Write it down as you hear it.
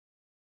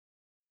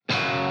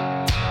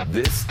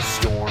This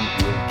storm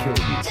will kill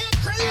you.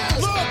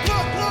 Look!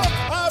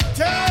 I'm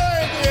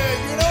telling you!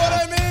 You know what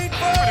I mean,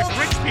 But folks? if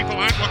rich people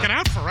aren't looking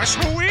out for us,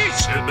 who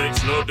is? It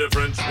makes no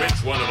difference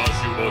which one of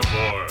us you vote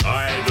for.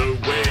 Either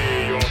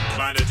way, your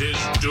planet is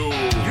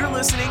doomed. You're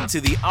listening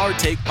to the Our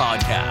Take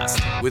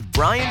Podcast with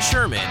Brian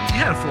Sherman. He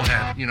had a full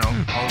head,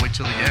 all the way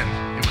till the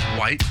end. It was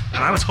white,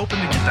 and I was hoping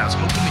to get that. I was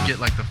hoping to get,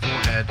 like, the full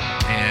head,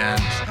 and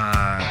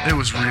it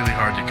was really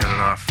hard to cut it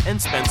off. And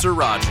Spencer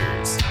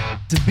Rogers.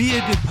 To be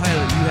a good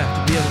pilot, you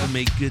have to be able to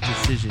make good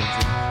decisions.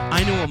 And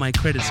I know what my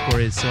credit score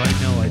is, so I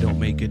know I don't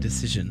make good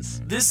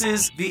decisions. This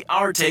is the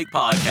Our Take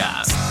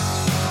Podcast.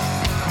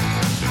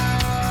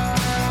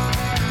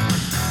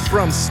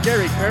 From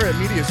Scary Parrot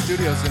Media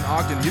Studios in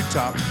Ogden,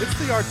 Utah, it's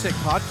the Our Take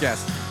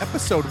Podcast,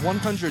 episode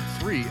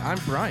 103. I'm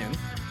Brian.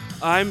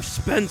 I'm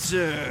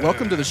Spencer.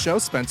 Welcome to the show,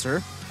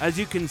 Spencer. As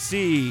you can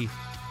see,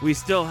 we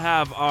still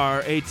have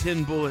our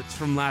A10 bullets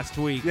from last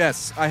week.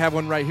 Yes, I have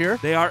one right here.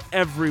 They are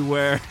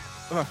everywhere.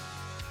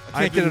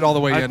 I can't get it all the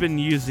way in. I've been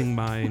using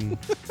mine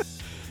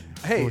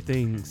Hey, for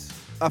things.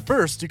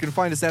 First, you can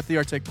find us at the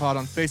Our Take Pod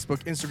on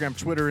Facebook, Instagram,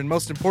 Twitter, and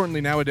most importantly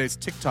nowadays,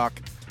 TikTok.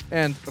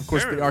 And, of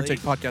course, the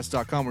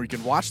OurTakePodcast.com, where you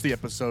can watch the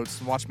episodes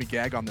and watch me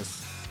gag on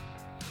this.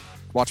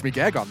 Watch me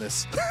gag on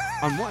this.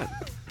 On what?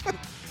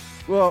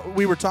 Well,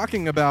 we were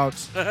talking about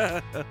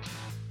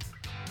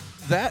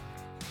that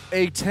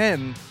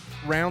A10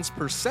 rounds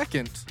per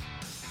second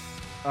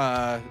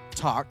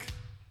talk.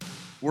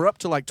 We're up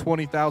to like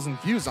 20,000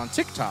 views on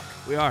TikTok.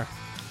 We are.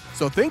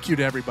 So thank you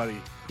to everybody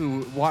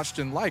who watched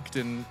and liked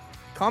and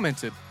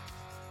commented.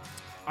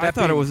 I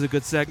thought it was a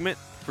good segment.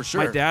 For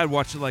sure. My dad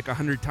watched it like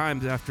 100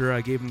 times after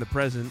I gave him the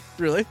present.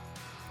 Really?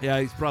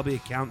 Yeah, he probably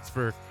accounts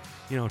for,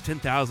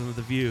 10,000 of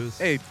the views.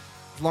 Hey,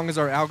 as long as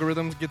our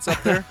algorithm gets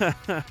up there.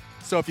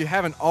 So if you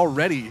haven't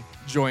already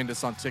joined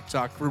us on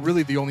TikTok, we're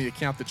really the only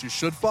account that you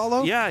should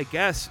follow. Yeah, I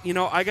guess.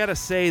 I got to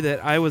say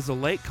that I was a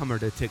latecomer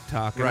to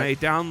TikTok, and Right.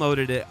 I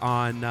downloaded it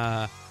on,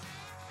 I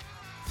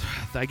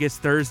guess,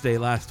 Thursday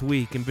last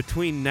week. And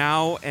between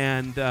now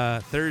and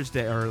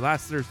Thursday, or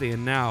last Thursday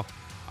and now,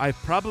 I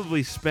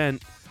probably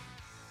spent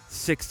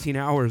 16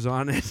 hours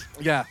on it.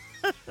 Yeah.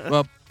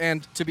 Well,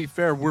 and to be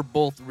fair, we're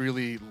both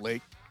really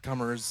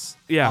latecomers.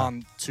 Yeah.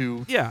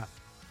 Yeah.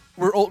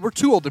 We're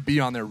too old to be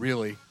on there,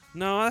 really.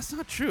 No, that's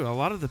not true. A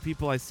lot of the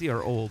people I see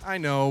are old. I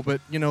know,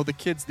 but, the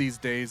kids these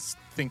days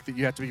think that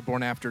you have to be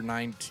born after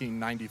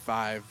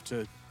 1995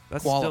 to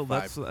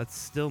qualify. That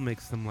still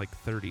makes them like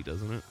 30,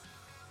 doesn't it?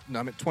 No,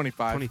 I'm at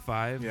 25.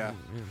 25? Yeah.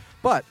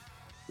 But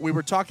we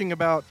were talking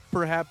about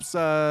perhaps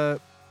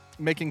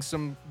making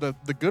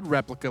the good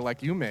replica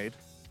like you made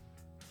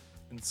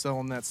and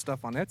selling that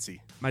stuff on Etsy.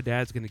 My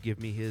dad's going to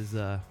give me his,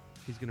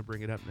 he's going to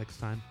bring it up next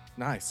time.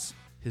 Nice.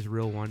 His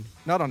real one.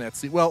 Not on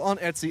Etsy. Well, on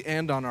Etsy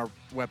and on our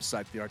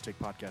website,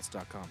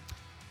 theourtakepodcast.com.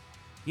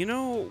 You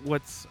know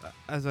what's,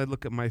 as I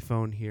look at my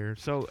phone here,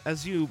 so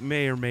as you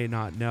may or may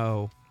not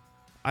know,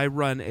 I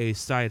run a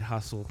side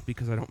hustle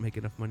because I don't make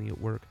enough money at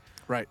work.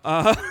 Right.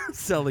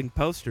 Selling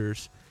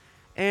posters.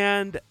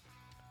 And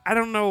I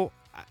don't know,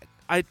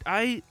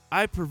 I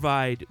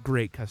provide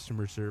great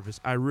customer service.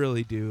 I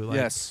really do.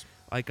 Yes.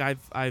 Like I've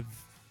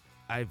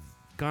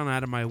gone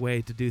out of my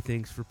way to do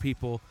things for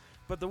people.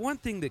 But the one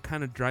thing that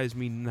kind of drives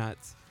me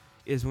nuts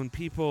is when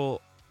people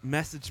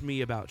message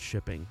me about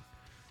shipping.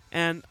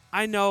 And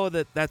I know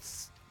that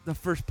that's the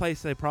first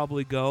place they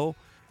probably go,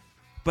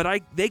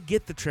 but they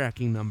get the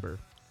tracking number.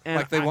 And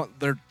like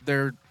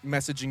they're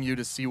messaging you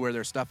to see where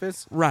their stuff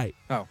is? Right.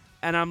 Oh.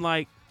 And I'm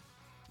like,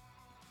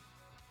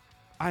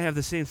 I have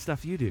the same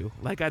stuff you do.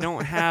 Like, I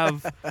don't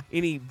have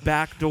any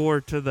backdoor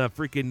to the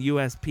freaking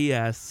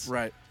USPS.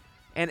 Right.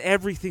 And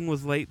everything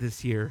was late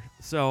this year.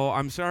 So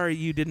I'm sorry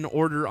you didn't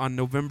order on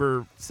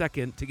November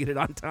 2nd to get it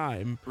on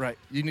time. Right.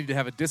 You need to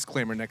have a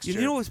disclaimer next year.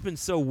 You know what's been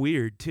so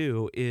weird,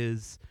 too,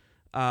 is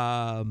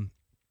some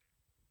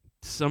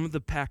of the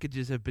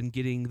packages have been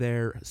getting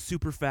there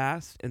super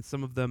fast, and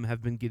some of them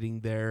have been getting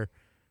there.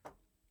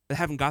 They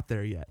haven't got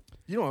there yet.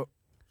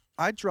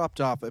 I dropped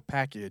off a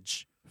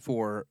package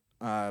for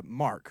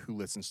Mark, who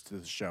listens to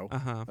the show,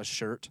 a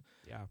shirt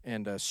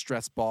and a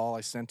stress ball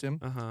I sent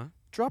him.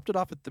 Dropped it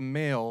off at the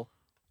mail.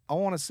 I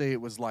want to say it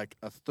was like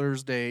a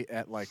Thursday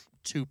at like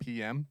 2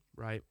 p.m.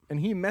 Right. And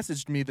he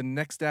messaged me the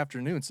next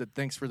afternoon, said,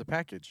 thanks for the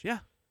package. Yeah.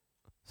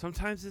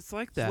 Sometimes it's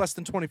like that. It's less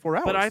than 24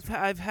 hours. But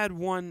I've had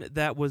one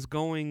that was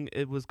going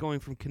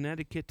from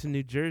Connecticut to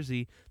New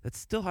Jersey that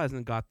still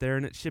hasn't got there,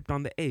 and it shipped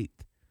on the 8th.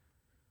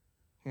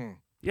 Yeah.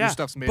 Your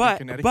stuff's made in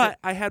Connecticut? But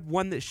I had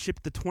one that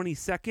shipped the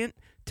 22nd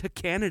to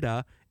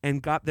Canada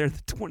and got there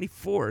the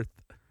 24th.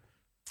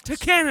 To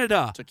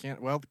Canada!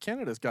 Well,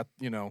 Canada's got,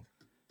 they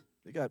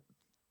got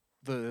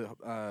the,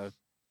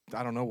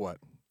 I don't know what.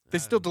 They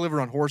still deliver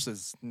on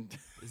horses.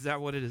 Is that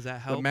what it is? That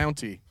help? The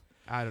Mountie.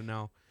 I don't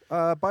know.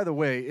 By the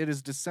way, it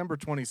is December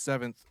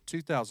 27th,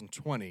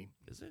 2020.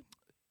 Is it?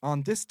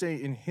 On this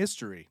day in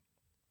history.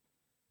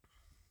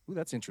 Ooh,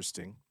 that's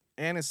interesting.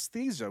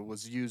 Anesthesia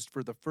was used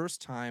for the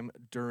first time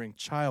during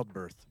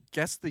childbirth.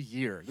 Guess the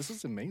year. This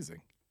is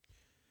amazing.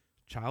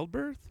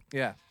 Childbirth?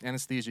 Yeah,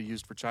 anesthesia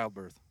used for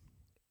childbirth.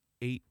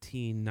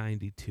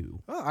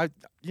 1892. Oh,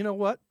 you know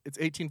what? It's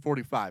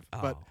 1845,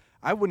 but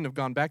I wouldn't have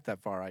gone back that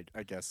far.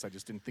 I guess I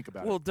just didn't think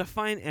about it. Well,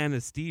 define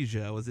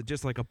anesthesia. Was it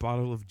just like a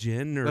bottle of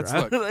gin, or Let's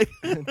look.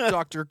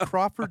 Dr.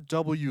 Crawford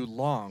W.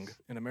 Long,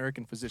 an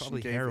American physician,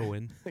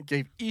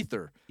 gave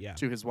ether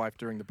to his wife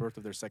during the birth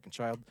of their second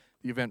child.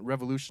 The event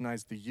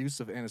revolutionized the use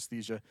of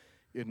anesthesia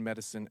in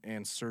medicine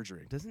and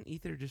surgery. Doesn't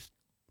ether just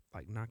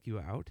like knock you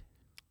out?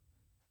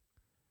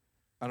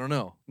 I don't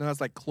know. No,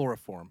 it's like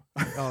chloroform.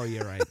 Oh,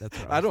 you're right. That's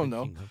what I don't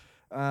know.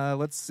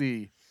 Let's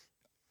see.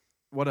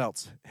 What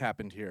else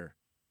happened here?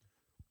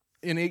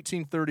 In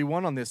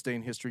 1831, on this day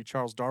in history,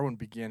 Charles Darwin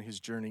began his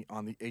journey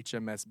on the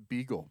HMS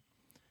Beagle.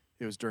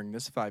 It was during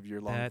this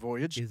 5-year-long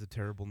voyage. That is a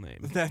terrible name.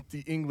 That the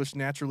English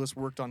naturalist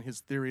worked on his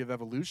theory of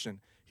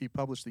evolution. He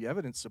published the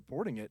evidence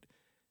supporting it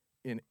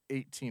in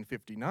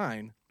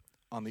 1859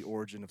 on the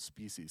origin of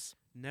species.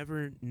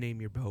 Never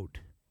name your boat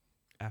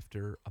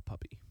after a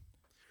puppy.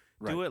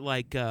 Right. Do it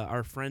like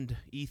our friend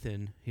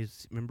Ethan.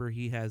 Remember,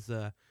 he has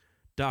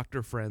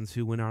doctor friends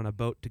who went on a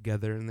boat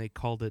together, and they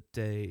called it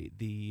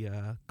the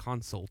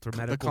consult or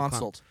medical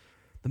consult.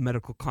 The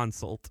medical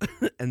consult.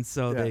 And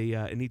so they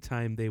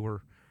anytime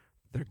they're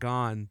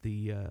gone,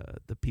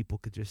 the people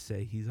could just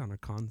say he's on a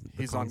consult.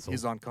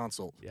 He's on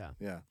consult.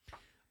 Yeah.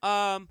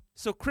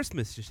 So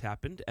Christmas just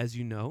happened, as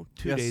you know,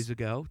 2 days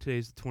ago.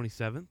 Today's the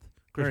 27th.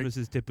 Christmas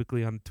is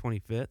typically on the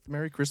 25th.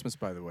 Merry Christmas,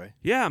 by the way.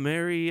 Yeah,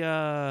 Merry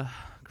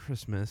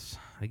Christmas.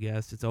 I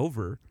guess it's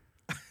over.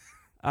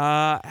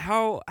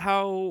 How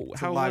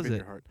was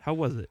it? How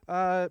was it?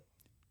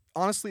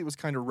 Honestly, it was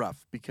kind of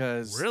rough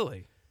because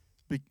really,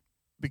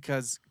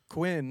 because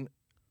Quinn,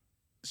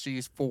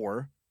 she's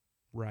 4,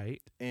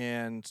 right?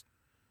 And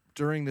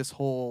during this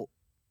whole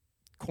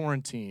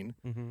quarantine,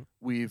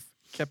 we've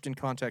kept in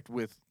contact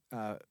with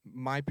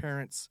my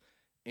parents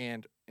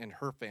and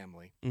her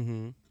family,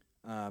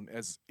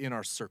 as in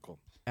our circle.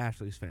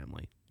 Ashley's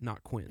family,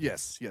 not Quinn.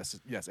 Yes,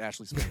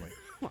 Ashley's family.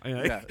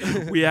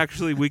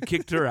 We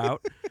kicked her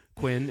out.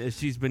 Quinn,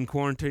 she's been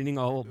quarantining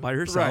all by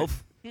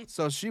herself. Right.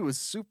 So she was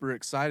super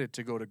excited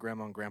to go to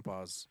Grandma and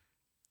Grandpa's,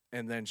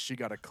 and then she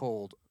got a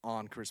cold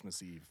on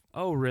Christmas Eve.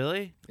 Oh,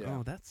 really? Yeah.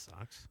 Oh, that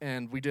sucks.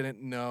 And we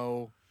don't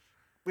know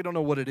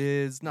what it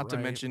is. Not to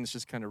mention, it's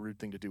just kind of a rude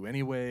thing to do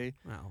anyway.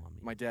 Well,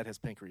 my dad has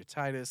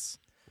pancreatitis.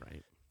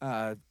 Right.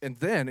 And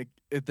then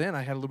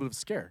I had a little bit of a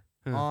scare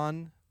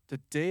on the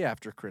day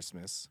after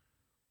Christmas.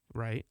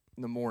 Right.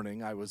 In the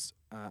morning, I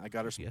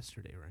got her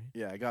yesterday, right?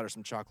 Yeah, I got her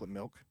some chocolate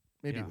milk.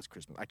 Maybe it was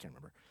Christmas. I can't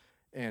remember.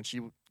 And she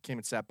came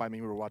and sat by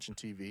me. We were watching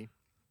TV,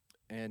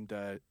 and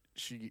I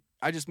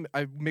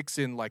mix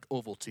in like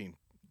Ovaltine.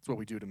 That's what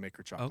we do to make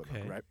her chocolate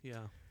milk, right?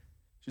 Yeah.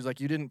 She's like,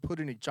 "You didn't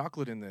put any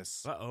chocolate in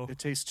this. Uh-oh. It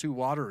tastes too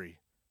watery,"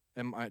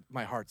 and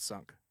my heart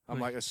sunk. I'm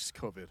like, "It's just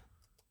COVID,"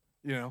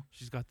 you know.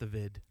 She's got the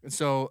vid. And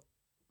so,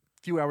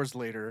 a few hours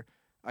later,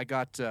 I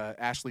got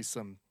Ashley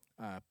some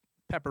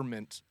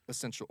peppermint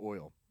essential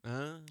oil.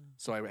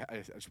 So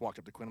I just walked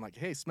up to Quinn. I'm like,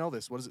 "Hey, smell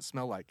this. What does it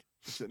smell like?"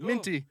 She said,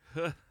 "Minty."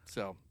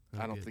 So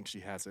I don't think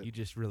she has it. You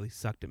just really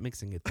sucked at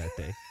mixing it that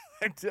day.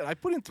 I did. I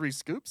put in 3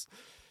 scoops.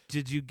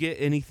 Did you get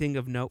anything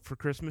of note for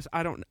Christmas?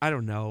 I don't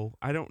know.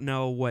 I don't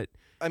know what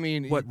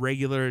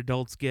regular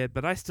adults get,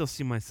 but I still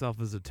see myself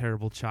as a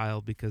terrible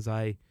child because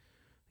I'm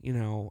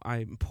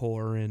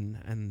poor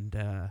and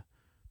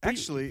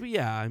actually, but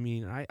yeah, I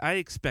mean, I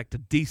expect a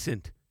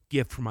decent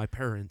gift from my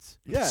parents.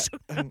 Yeah,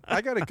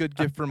 I got a good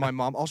gift from my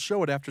mom. I'll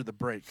show it after the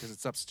break because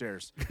it's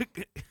upstairs.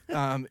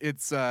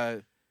 It's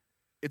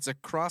a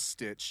cross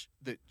stitch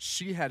that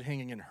she had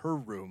hanging in her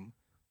room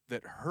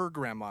that her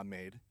grandma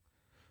made.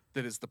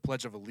 That is the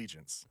Pledge of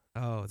Allegiance.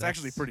 Oh, it's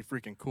actually pretty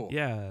freaking cool.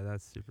 Yeah,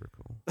 that's super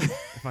cool.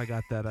 If I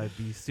got that, I'd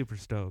be super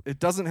stoked. It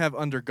doesn't have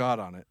 "Under God"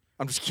 on it.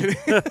 I'm just kidding.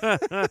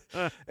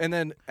 And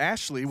then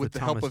Ashley, with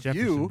the help of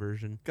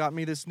you, got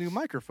me this new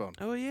microphone.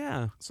 Oh,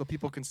 yeah. So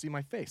people can see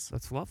my face.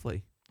 That's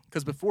lovely.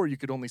 Because before you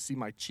could only see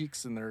my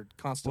cheeks, and they're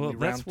constantly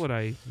round. That's what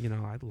I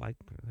like.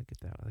 I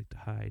get that. I like to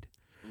hide.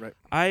 Right.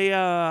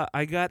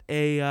 I got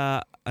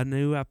a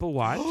new Apple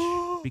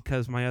Watch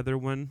because my other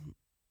one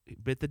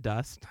bit the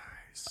dust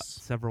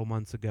several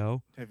months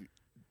ago.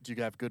 Do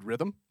you have good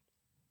rhythm?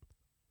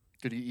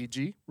 Good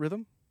EEG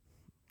rhythm?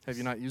 Have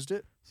you not used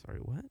it? Sorry,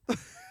 what?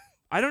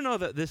 I don't know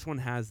that this one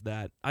has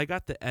that. I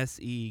got the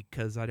SE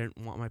because I didn't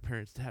want my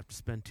parents to have to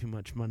spend too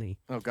much money.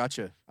 Oh,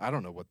 gotcha. I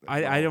don't know what.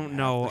 I don't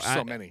know. There's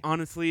so many.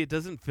 Honestly, it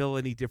doesn't feel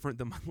any different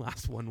than my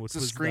last one. Which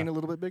is the screen a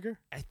little bit bigger?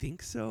 I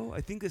think so.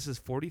 I think this is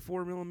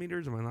 44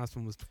 millimeters, and my last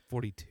one was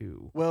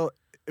 42. Well,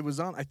 it was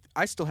on.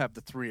 I still have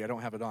the 3. I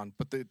don't have it on,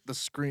 but the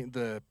screen,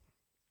 the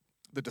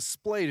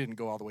display didn't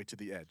go all the way to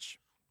the edge.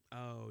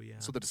 Oh, yeah.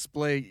 So the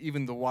display,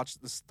 even the watch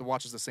is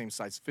the same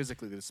size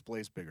physically. The display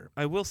is bigger.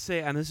 I will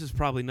say, and this is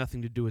probably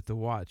nothing to do with the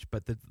watch,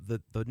 but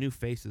the new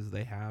faces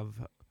they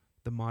have,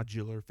 the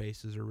modular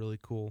faces are really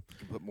cool. You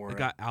can put more. I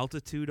got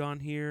altitude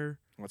on here.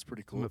 That's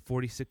pretty cool. I'm at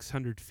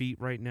 4,600 feet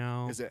right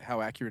now.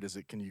 How accurate is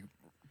it? Can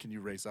you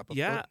raise up a foot?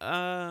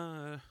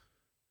 Yeah.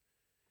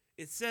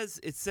 It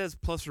says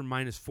plus or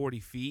minus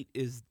 40 feet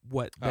is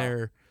what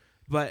they're.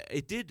 But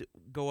it did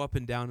go up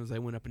and down as I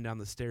went up and down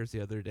the stairs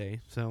the other day.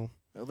 So.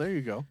 Well, there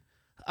you go.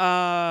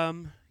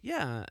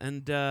 Yeah,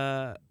 and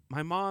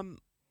my mom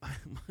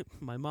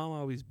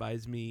always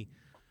buys me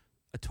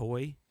a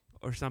toy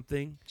or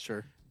something.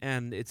 Sure.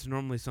 And it's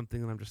normally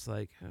something that I'm just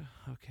like,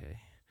 okay.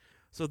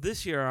 So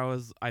this year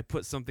I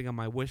put something on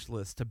my wish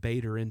list to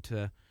bait her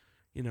into,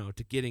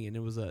 to getting it. And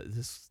it was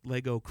this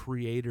Lego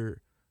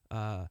Creator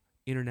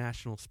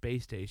International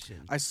Space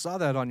Station. I saw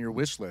that on your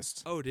wish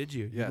list. Oh, did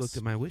you? Yes. You looked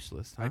at my wish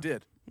list, huh? I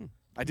did.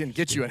 I didn't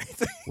get you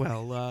anything.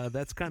 Well,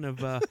 that's kind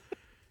of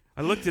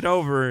I looked it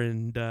over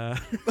and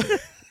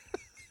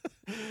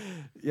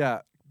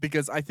yeah,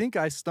 because I think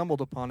I stumbled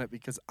upon it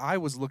because I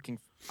was looking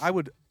I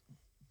would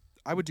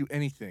do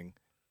anything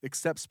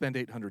except spend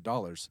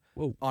 $800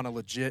 on a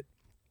legit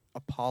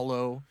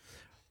Apollo.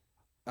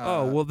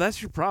 Well,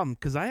 that's your problem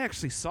because I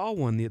actually saw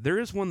one. There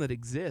is one that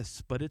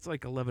exists, but it's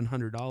like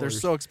 $1,100. They're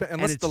so expensive.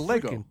 Unless it's the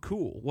Lego. Freaking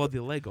cool. Well,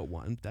 the Lego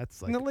one,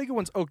 that's like. And the Lego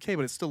one's okay,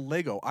 but it's still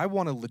Lego. I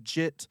want a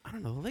legit. I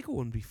don't know. The Lego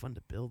one would be fun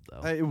to build,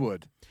 though. It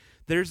would.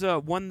 There's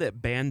one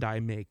that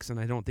Bandai makes, and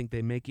I don't think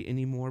they make it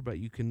anymore, but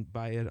you can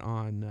buy it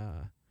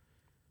on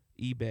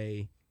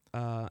eBay,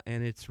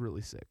 and it's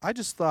really sick. I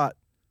just thought,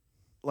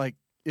 like,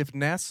 if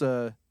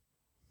NASA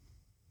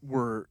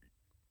were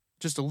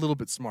just a little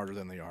bit smarter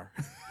than they are,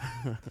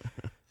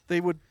 they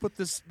would put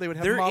this. They would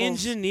have. They're models,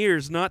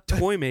 engineers, not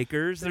toy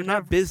makers. They're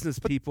not business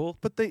people.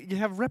 But you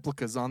have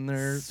replicas on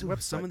their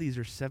website. Some of these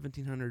are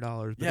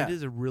 $1,700, but Yeah. it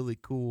is a really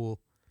cool.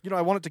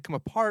 I want it to come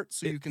apart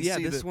so you can see. Yeah,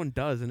 this one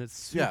does, and it's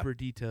super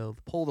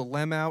detailed. Pull the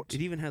lem out.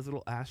 It even has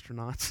little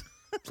astronauts.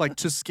 Like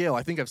to scale.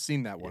 I think I've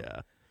seen that one.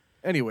 Yeah.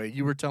 Anyway,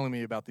 you were telling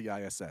me about the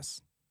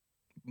ISS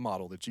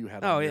model that you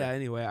had. Oh on yeah. your...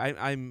 Anyway,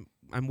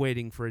 I'm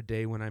waiting for a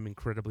day when I'm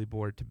incredibly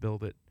bored to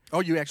build it.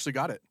 Oh, you actually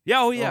got it.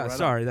 Yeah. Oh yeah. right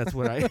Sorry, that's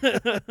what I.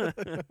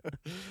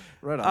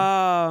 Right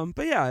on.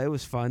 But yeah, it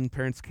was fun.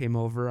 Parents came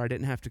over. I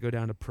didn't have to go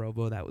down to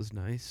Provo. That was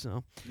nice.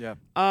 So. Yeah.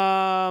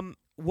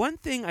 One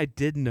thing I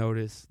did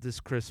notice this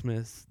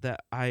Christmas that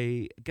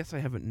I guess I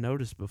haven't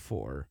noticed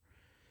before,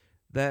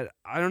 that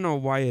I don't know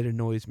why it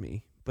annoys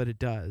me, but it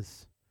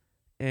does,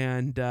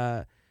 and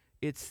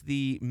it's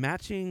the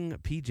matching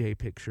PJ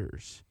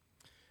pictures.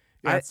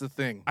 Yeah, that's the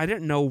thing. I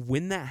didn't know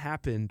when that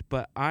happened,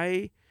 but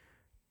I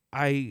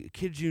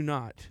kid you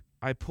not,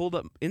 I pulled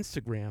up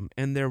Instagram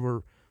and there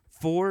were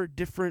 4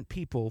 different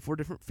people, 4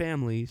 different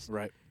families,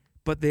 right?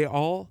 But they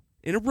all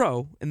in a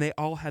row, and they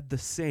all had the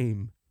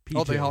same PJs.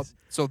 Oh, they all.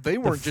 So they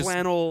weren't just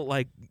flannel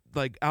like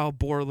Al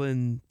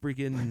Borland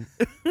freaking.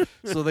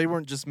 So they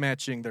weren't just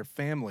matching their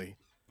family;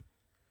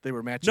 they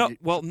were matching.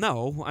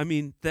 No. I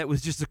mean, that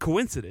was just a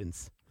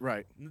coincidence.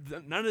 Right.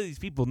 None of these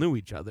people knew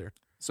each other.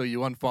 So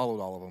you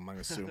unfollowed all of them, I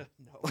assume.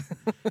 No.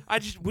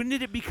 When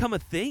did it become a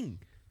thing?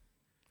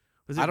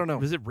 I don't know.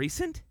 Was it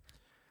recent?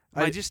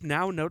 Am I just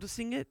now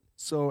noticing it?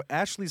 So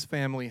Ashley's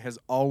family has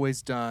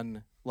always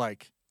done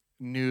like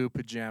new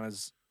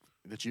pajamas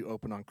that you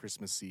open on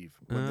Christmas Eve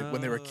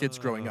when they were kids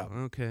growing up.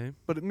 Okay.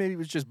 But maybe it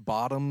was just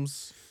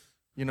bottoms.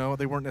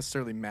 They weren't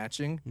necessarily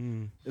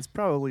matching. It's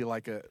probably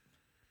like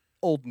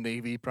Old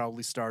Navy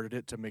probably started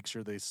it to make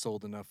sure they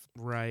sold enough.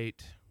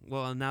 Right.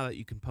 Well, and now that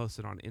you can post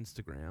it on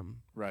Instagram.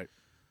 Right.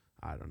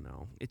 I don't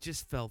know. It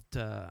just felt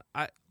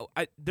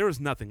there was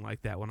nothing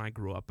like that when I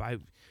grew up.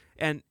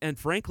 And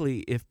frankly,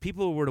 if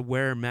people were to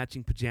wear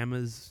matching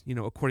pajamas,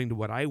 according to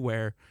what I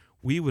wear,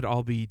 we would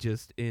all be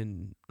just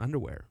in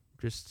underwear,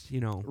 just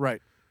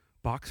right,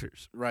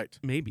 boxers, right,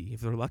 maybe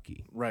if they're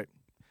lucky, right.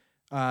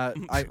 I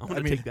want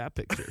to take that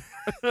picture.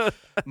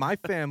 My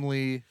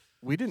family,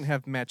 we didn't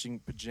have matching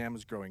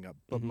pajamas growing up,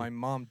 but my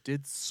mom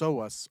did sew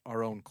us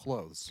our own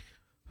clothes.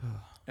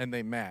 And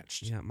they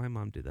matched. Yeah, my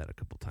mom did that a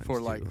couple times for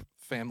too. like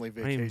family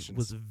vacations. I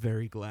was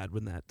very glad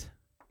when that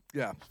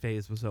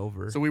phase was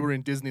over. So we were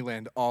in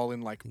Disneyland all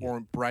in like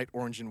bright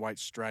orange and white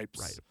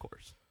stripes. Right, of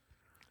course.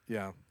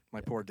 Yeah,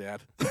 my poor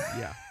dad.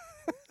 Yeah.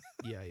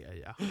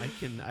 Yeah.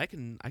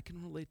 I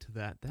can relate to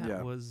that.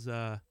 That was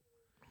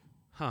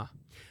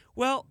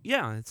Well,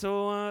 yeah,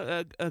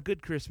 so a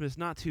good Christmas,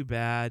 not too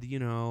bad,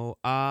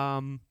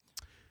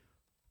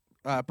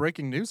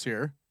 Breaking news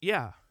here.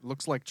 Yeah.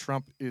 Looks like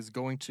Trump is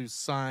going to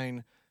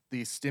sign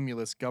the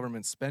stimulus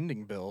government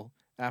spending bill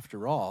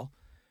after all.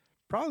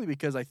 Probably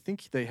because I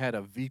think they had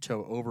a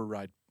veto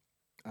override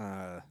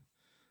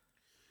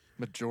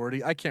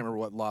majority. I can't remember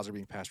what laws are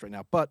being passed right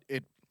now, but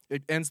it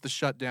ends the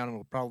shutdown and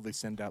will probably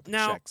send out the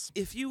checks.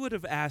 If you would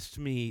have asked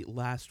me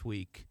last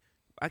week,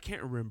 I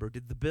can't remember,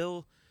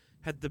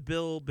 had the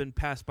bill been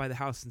passed by the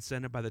House and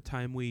Senate by the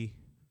time we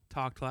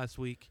talked last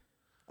week?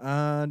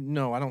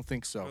 No, I don't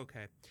think so.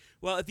 Okay.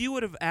 Well, if you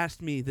would have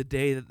asked me the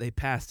day that they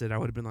passed it, I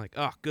would have been like,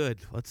 "Oh, good,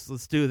 let's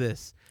do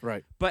this."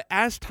 Right. But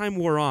as time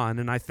wore on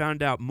and I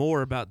found out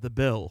more about the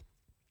bill,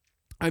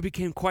 I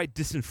became quite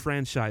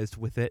disenfranchised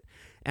with it,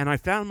 and I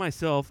found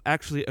myself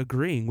actually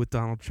agreeing with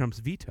Donald Trump's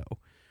veto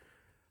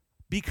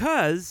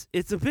because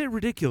it's a bit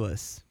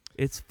ridiculous.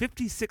 It's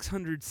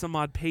 5,600 some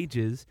odd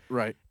pages,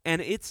 right?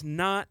 And it's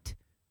not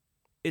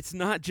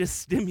just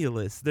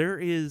stimulus. There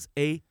is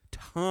a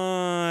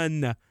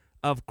ton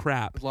of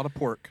crap. A lot of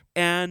pork.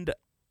 And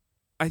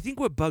I think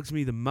what bugs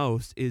me the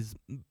most is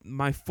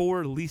my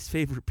 4 least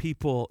favorite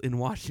people in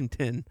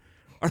Washington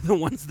are the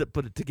ones that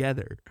put it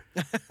together.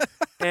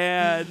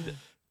 And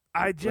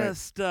I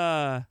just,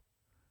 I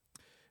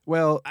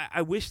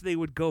wish they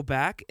would go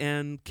back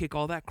and kick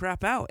all that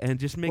crap out and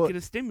just make it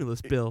a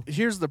stimulus bill.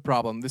 Here's the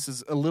problem. This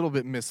is a little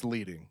bit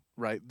misleading,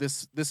 right?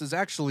 This is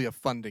actually a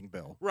funding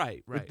bill.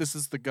 Right. This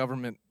is the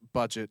government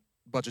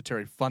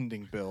budgetary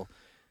funding bill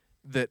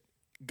that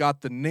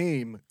got the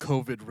name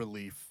COVID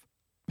relief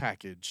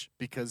package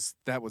because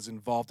that was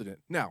involved in it.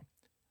 Now,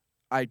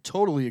 I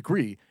totally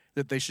agree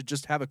that they should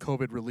just have a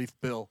COVID relief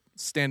bill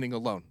standing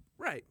alone.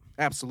 Right.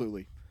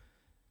 Absolutely.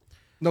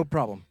 No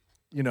problem.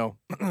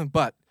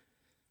 But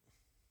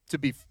to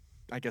be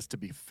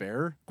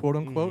fair, quote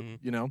unquote,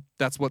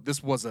 that's what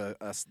this was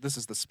this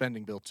is the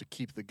spending bill to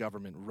keep the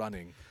government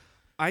running.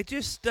 I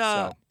just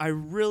I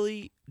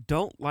really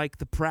don't like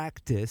the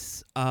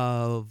practice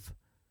of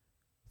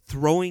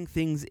throwing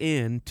things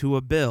into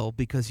a bill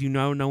because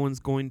no one's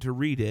going to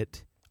read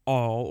it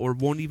all or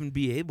won't even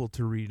be able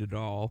to read it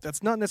all.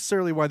 That's not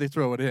necessarily why they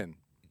throw it in.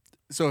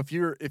 So if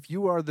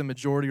you are the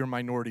majority or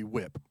minority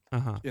whip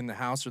in the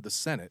House or the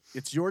Senate,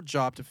 it's your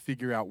job to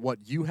figure out what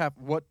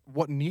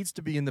needs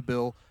to be in the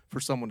bill for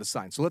someone to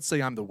sign. So let's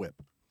say I'm the whip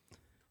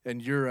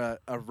and you're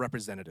a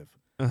representative.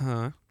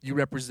 You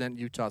represent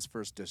Utah's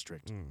 1st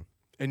district.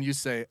 And you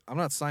say, I'm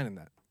not signing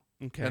that.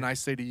 Okay. And I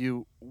say to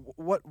you,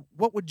 what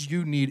would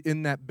you need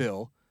in that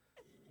bill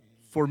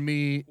for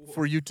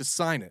you to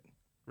sign it?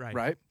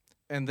 Right?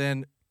 And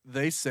then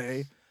they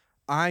say,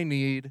 I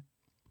need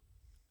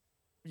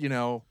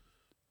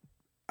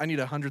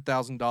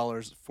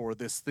 $100,000 for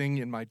this thing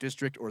in my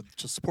district or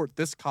to support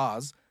this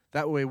cause.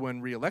 That way when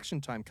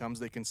re-election time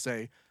comes, they can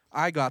say,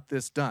 I got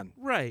this done.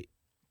 Right.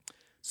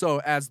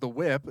 So as the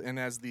whip and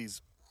as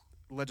these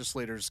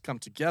legislators come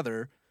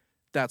together,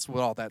 that's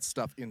what all that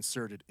stuff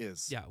inserted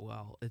is. Yeah,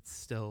 well,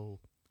 it's dumb.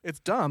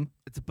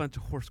 It's a bunch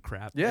of horse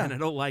crap. Yeah. And I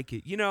don't like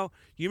it. You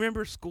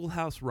remember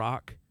Schoolhouse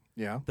Rock?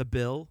 Yeah. The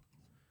bill?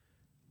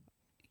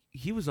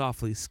 He was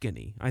awfully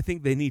skinny. I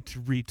think they need to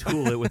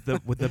retool it with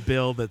the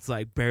bill that's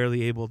like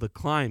barely able to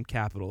climb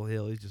Capitol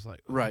Hill. He's just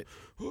like right.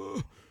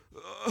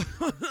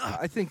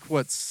 I think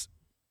what's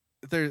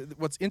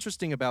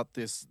interesting about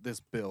this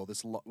bill,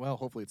 this law, well,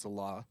 hopefully it's a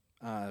law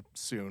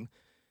soon,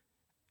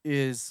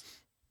 is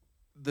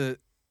the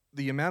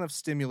amount of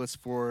stimulus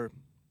for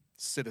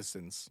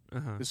citizens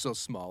is so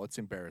small. It's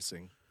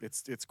embarrassing.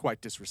 It's quite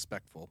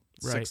disrespectful.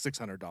 Right.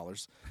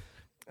 $600.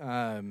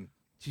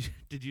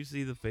 Did you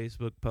see the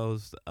Facebook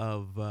post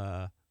of,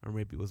 or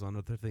maybe it was on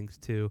other things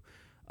too,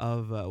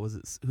 of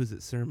who's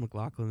it Sarah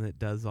McLachlan that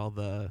does all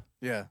the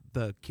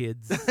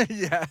kids?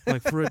 Yeah.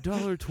 Like for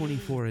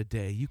 $1.24 a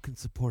day, you can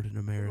support an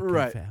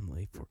American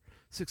family for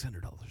 $600 a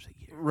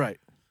year. Right.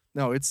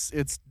 No, it's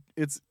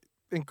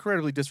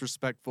incredibly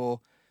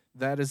disrespectful.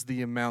 That is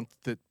the amount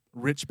that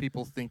rich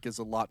people think is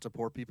a lot to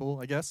poor people,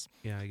 I guess.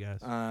 Yeah, I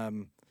guess.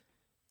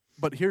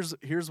 But here's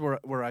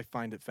where I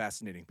find it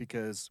fascinating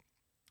because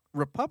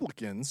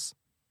Republicans,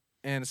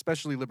 and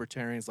especially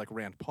libertarians like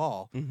Rand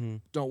Paul,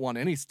 don't want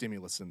any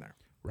stimulus in there.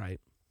 Right.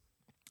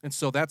 And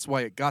so that's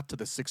why it got to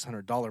the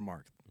 $600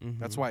 mark.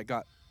 That's why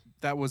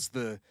that was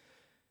the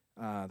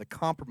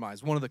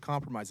compromise. One of the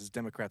compromises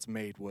Democrats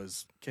made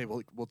was, okay,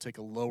 we'll take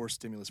a lower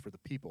stimulus for the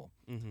people.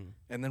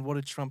 And then what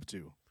did Trump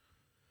do?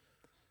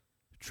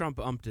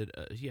 Trump upped it.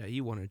 He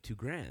wanted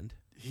 $2,000.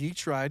 He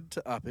tried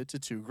to up it to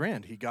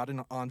 $2,000. He got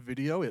on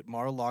video at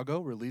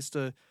Mar-a-Lago, released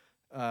a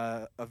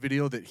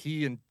video that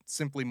he and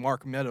simply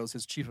Mark Meadows,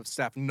 his chief of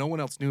staff, no one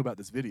else knew about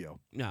this video.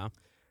 No.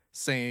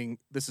 Saying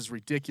this is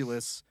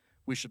ridiculous.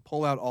 We should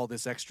pull out all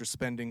this extra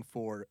spending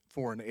for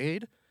foreign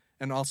aid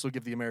and also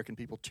give the American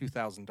people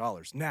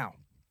 $2,000. Now,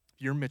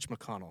 you're Mitch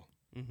McConnell.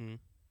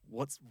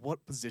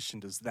 What position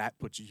does that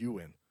put you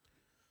in?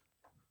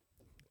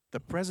 The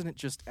president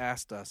just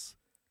asked us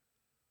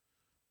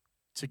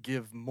to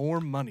give more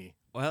money.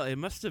 Well, it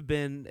must have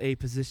been a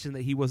position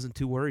that he wasn't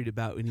too worried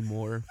about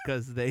anymore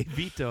because they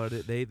vetoed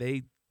it.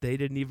 They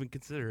didn't even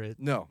consider it.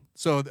 No.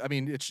 So I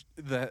mean, it's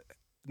the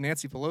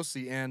Nancy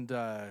Pelosi and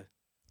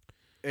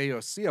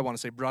AOC, I want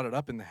to say, brought it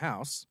up in the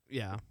House.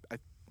 Yeah. I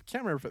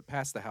can't remember if it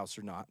passed the House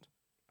or not.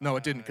 No,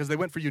 it didn't because they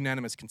went for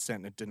unanimous consent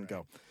and it didn't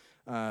go.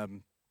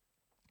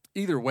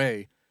 Either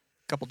way,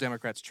 a couple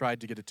Democrats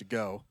tried to get it to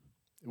go.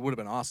 It would have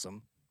been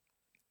awesome.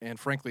 And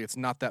frankly, it's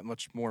not that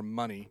much more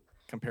money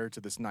compared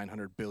to this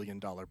 $900 billion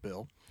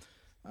bill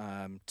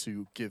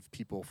to give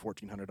people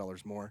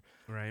 $1,400 more.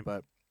 Right.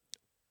 But,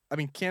 I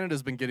mean,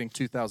 Canada's been getting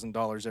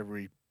 $2,000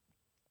 every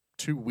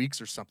 2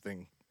 weeks or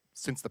something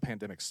since the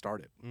pandemic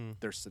started,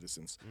 their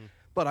citizens.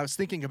 But I was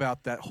thinking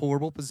about that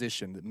horrible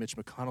position that Mitch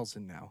McConnell's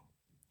in now,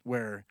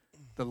 where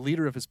the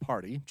leader of his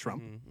party,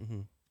 Trump,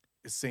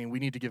 is saying we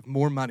need to give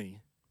more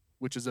money,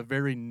 which is a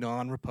very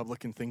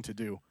non-Republican thing to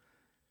do.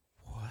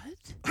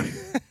 What?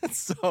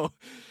 So,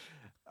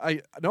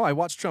 I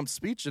watched Trump's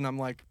speech, and I'm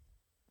like,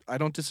 I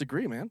don't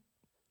disagree, man.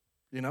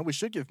 We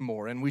should give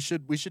more, and we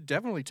should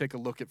definitely take a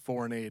look at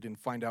foreign aid and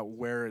find out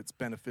where it's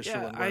beneficial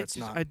and where it's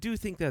not. I do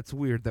think that's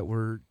weird that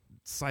we're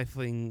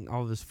siphoning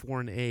all this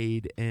foreign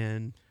aid,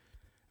 and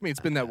I mean, it's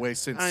been that way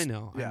since. I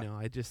know.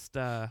 I just,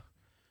 I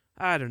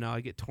don't know.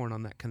 I get torn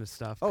on that kind of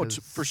stuff. Oh,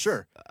 for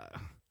sure.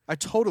 I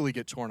totally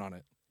get torn on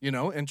it.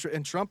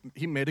 And Trump,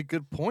 he made a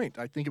good point.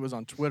 I think it was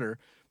on Twitter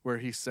where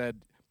he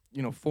said,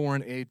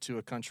 foreign aid to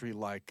a country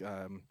like,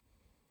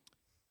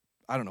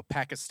 I don't know,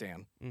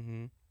 Pakistan,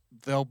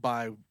 they'll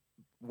buy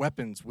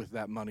weapons with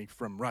that money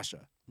from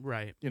Russia.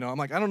 Right. I'm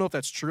like, I don't know if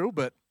that's true,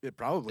 but it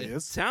probably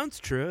is. Sounds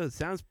true. It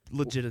sounds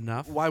legit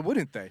enough. Why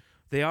wouldn't they?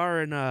 They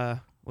are in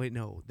a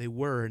they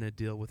were in a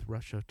deal with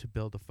Russia to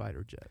build a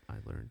fighter jet. I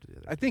learned the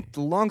other day. I think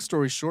the long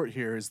story short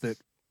here is that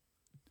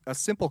a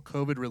simple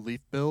COVID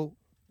relief bill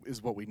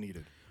is what we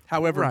needed.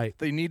 However,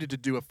 they needed to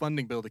do a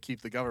funding bill to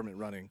keep the government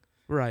running.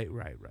 Right.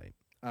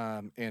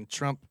 And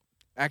Trump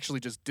actually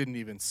just didn't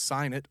even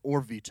sign it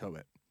or veto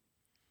it.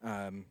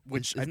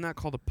 Which isn't that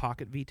called a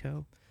pocket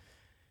veto?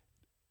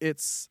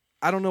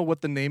 I don't know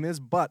what the name is,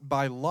 but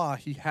by law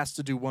he has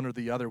to do one or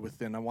the other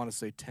within, I want to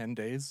say, 10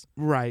 days.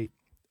 Right.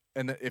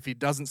 And if he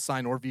doesn't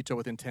sign or veto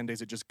within 10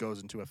 days, it just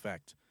goes into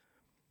effect.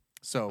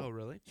 So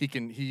really?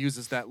 He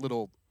uses that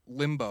little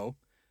limbo,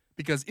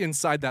 because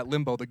inside that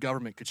limbo the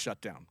government could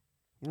shut down.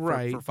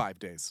 Right. For 5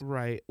 days.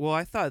 Right. Well,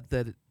 I thought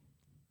that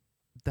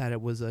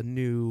it was a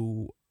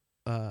new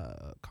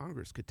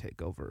Congress could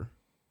take over.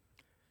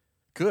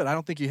 Good. I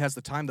don't think he has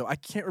the time, though. I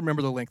can't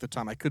remember the length of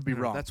time. I could be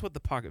wrong. That's what the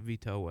pocket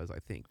veto was, I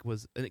think.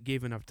 And it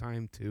gave enough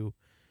time to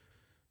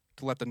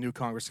let the new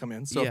Congress come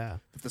in. So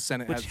if the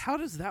Senate how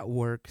does that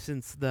work,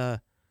 since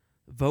the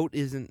vote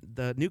isn't...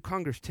 The new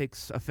Congress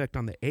takes effect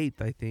on the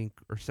 8th, I think,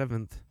 or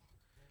 7th,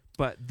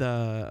 but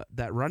that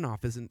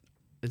runoff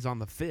is on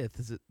the 5th.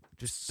 Is it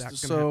just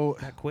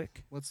that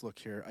quick? Let's look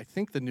here. I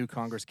think the new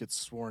Congress gets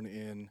sworn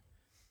in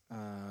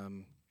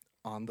on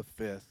the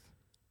 5th.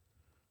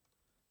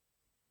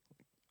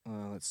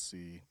 Let's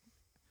see.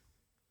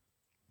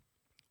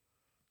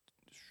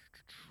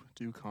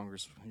 Do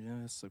Congress?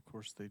 Yes, of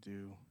course they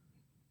do.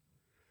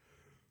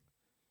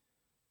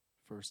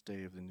 First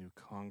day of the new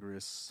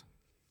Congress.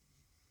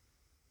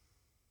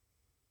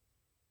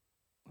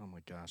 Oh my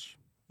gosh.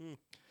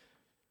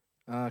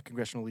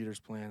 Congressional leaders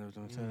plan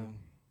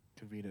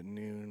convene at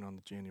noon on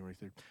the January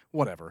 3rd.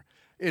 Whatever.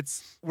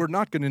 We're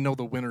not going to know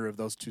the winner of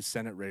those two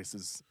Senate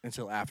races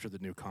until after the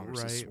new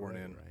Congress is sworn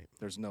in. Right.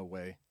 There's no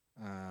way.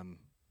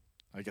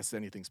 I guess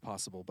anything's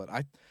possible, but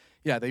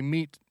they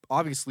meet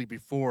obviously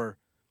before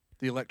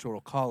the Electoral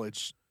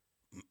College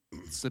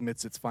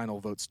submits its final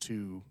votes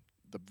to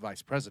the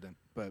vice president,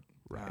 but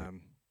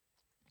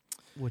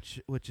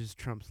which is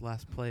Trump's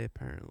last play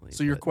apparently.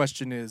 So your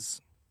question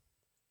is,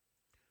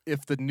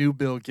 if the new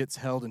bill gets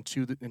held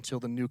until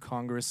the new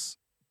Congress,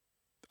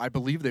 I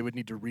believe they would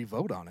need to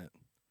re-vote on it.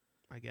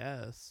 I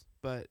guess,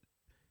 but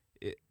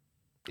I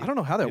don't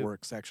know how that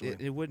works actually.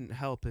 It wouldn't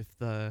help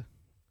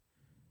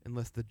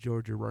unless the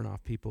Georgia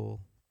runoff people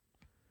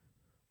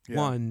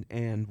won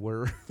and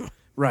were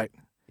right.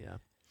 Yeah.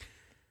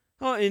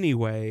 Well,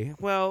 anyway,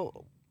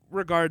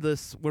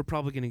 regardless, we're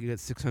probably going to get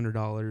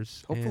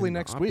 $600. Hopefully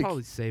next week. I'll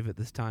probably save it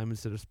this time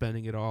instead of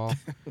spending it all.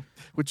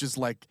 Which is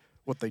like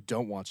what they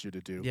don't want you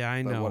to do. Yeah,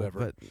 I know.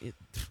 Whatever.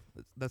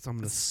 But I'm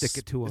going to stick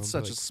it to them. It's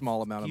such a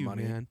small amount of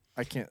money. Man.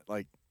 I can't,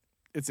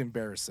 it's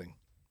embarrassing.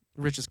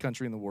 Richest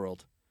country in the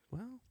world.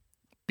 Well,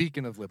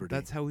 beacon of liberty.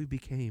 That's how we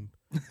became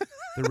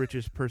the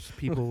richest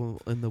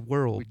people in the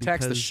world. We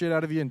tax the shit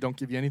out of you and don't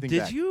give you anything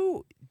back.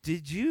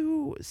 Did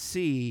you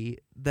see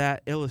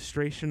that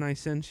illustration I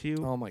sent you?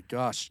 Oh my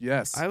gosh,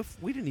 yes.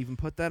 We didn't even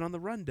put that on the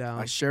rundown.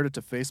 I shared it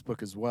to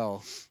Facebook as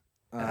well.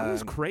 That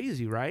was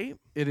crazy, right?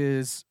 It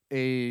is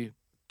a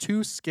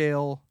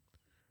 2-scale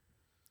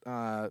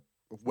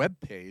web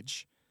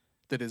page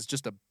that is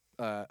just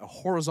a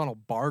horizontal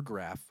bar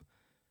graph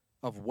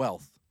of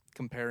wealth,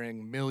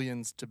 comparing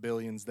millions to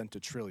billions, then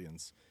to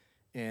trillions.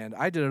 And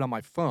I did it on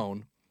my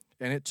phone,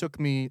 and it took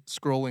me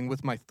scrolling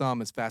with my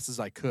thumb as fast as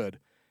I could,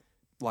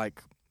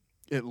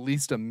 at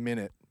least a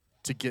minute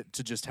to get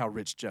to just how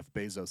rich Jeff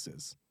Bezos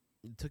is.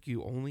 It took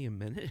you only a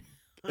minute?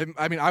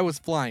 I was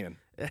flying.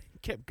 It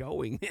kept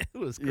going. It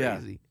was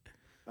crazy.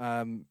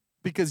 Yeah.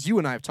 Because you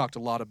and I have talked a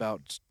lot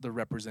about the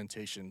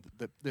representation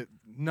that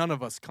none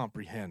of us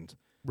comprehend.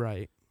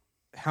 Right.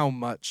 How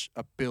much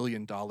 $1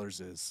 billion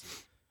is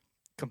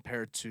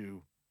compared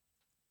to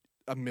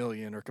 $1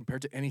 million or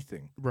compared to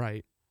anything.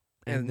 Right.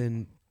 And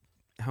then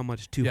how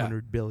much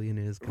 200 billion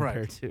is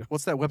compared to.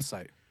 What's that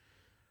website?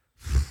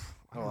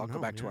 I'll go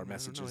back to our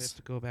messages. I have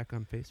to go back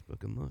on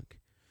Facebook and look.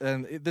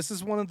 And this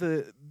is one of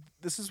the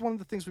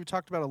things we've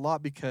talked about a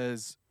lot,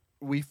 because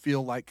we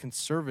feel like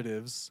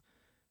conservatives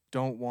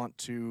don't want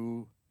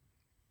to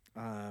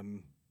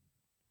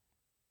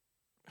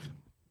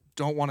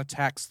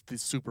tax the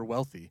super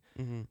wealthy,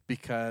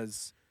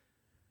 because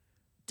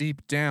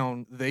deep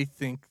down they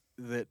think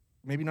that,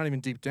 maybe not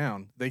even deep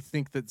down, they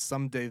think that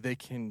someday they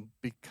can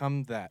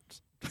become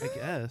that. I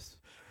guess.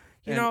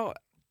 You know,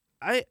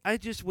 I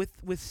just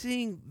with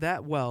seeing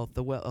that wealth,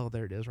 oh,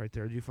 there it is right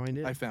there. Did you find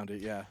it? I found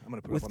it. Yeah, I'm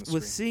gonna put it up on the screen.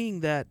 With seeing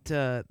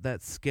that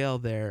scale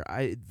there,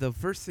 the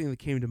first thing that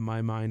came to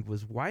my mind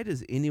was, why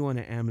does anyone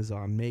at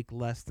Amazon make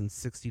less than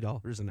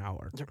 $60 an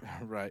hour?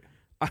 Right.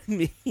 I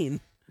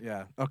mean.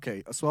 Yeah.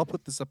 Okay. So I'll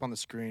put this up on the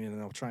screen and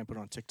then I'll try and put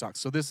it on TikTok.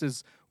 So this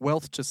is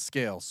wealth to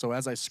scale. So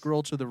as I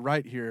scroll to the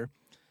right here,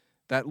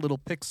 that little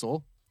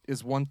pixel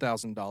is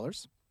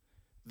 $1,000.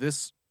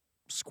 This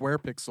square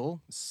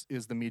pixel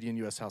is the median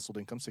U.S. household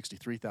income,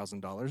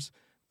 $63,000.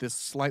 This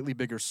slightly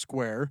bigger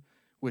square,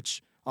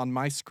 which on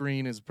my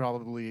screen is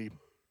probably,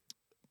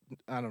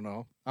 I don't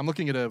know. I'm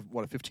looking at a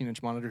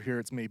 15-inch monitor here.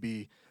 It's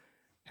maybe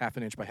half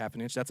an inch by half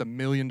an inch. That's $1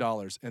 million.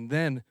 And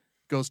then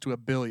goes to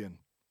 $1 billion.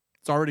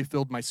 It's already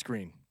filled my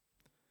screen.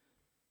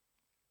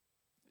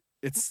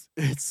 It's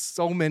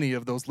so many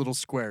of those little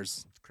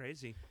squares. It's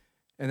crazy.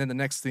 And then the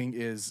next thing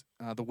is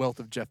the wealth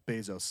of Jeff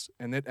Bezos.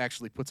 And it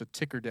actually puts a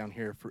ticker down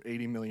here for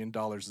 $80 million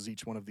as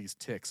each one of these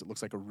ticks. It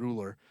looks like a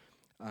ruler.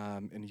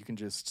 And you can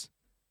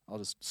I'll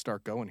just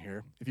start going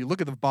here. If you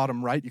look at the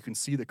bottom right, you can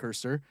see the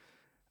cursor.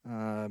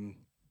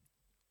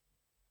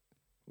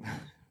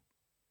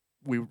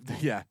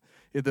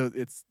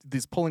 It's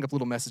these pulling up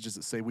little messages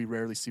that say, we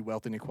rarely see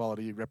wealth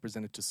inequality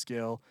represented to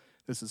scale.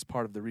 This is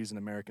part of the reason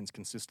Americans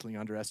consistently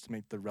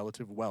underestimate the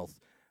relative wealth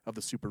of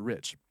the super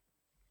rich.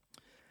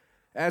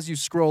 As you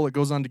scroll, it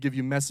goes on to give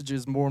you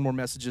messages, more and more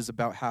messages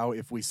about how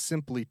if we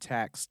simply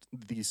taxed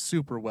these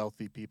super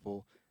wealthy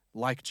people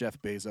like Jeff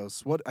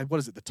Bezos, what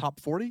is it, the top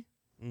 40?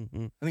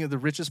 Mm-hmm. I think the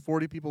richest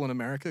 40 people in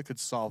America could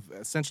solve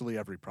essentially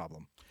every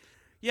problem.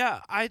 Yeah,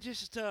 I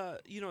just,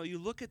 you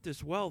look at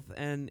this wealth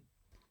and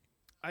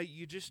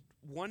you just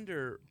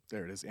wonder.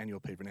 There it is, annual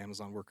pay of an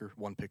Amazon worker,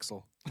 1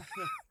 pixel.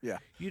 Yeah.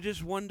 You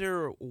just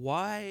wonder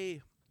why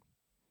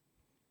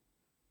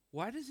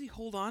does he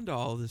hold on to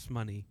all this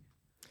money?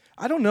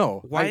 I don't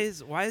know. Why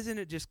isn't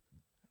it just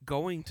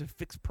going to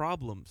fix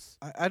problems?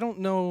 I don't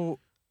know.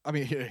 I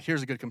mean,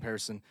 here's a good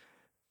comparison.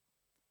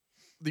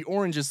 The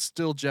orange is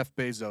still Jeff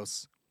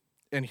Bezos,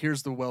 and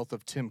here's the wealth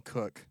of Tim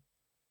Cook,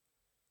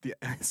 the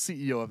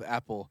CEO of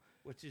Apple.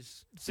 Which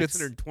is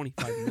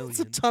 $625 million. It's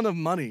a ton of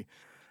money.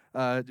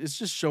 It's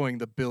just showing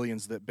the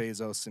billions that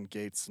Bezos and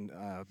Gates and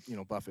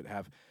Buffett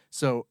have.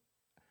 So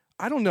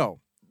I don't know.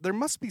 There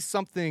must be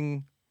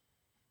something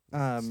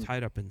it's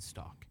tied up in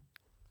stock.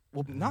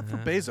 Well, not for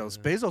Bezos.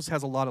 Bezos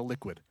has a lot of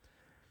liquid.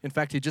 In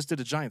fact, he just did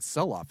a giant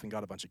sell-off and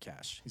got a bunch of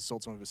cash. He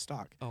sold some of his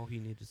stock. Oh, he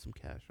needed some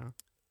cash, huh?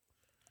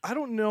 I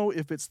don't know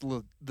if it's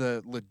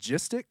the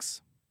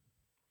logistics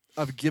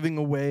of giving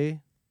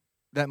away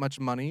that much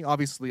money.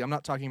 Obviously, I'm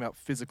not talking about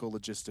physical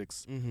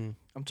logistics. Mm-hmm.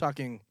 I'm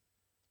talking,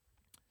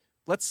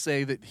 let's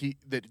say that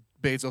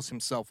Bezos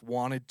himself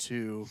wanted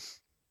to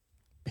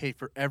pay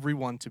for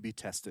everyone to be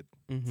tested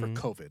for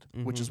COVID,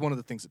 which is one of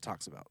the things it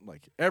talks about.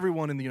 Like,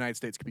 everyone in the United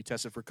States could be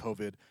tested for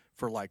COVID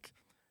for like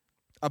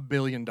 $1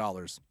 billion,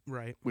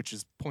 right? Which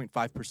is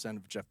 0.5%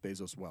 of Jeff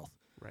Bezos' wealth,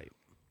 right?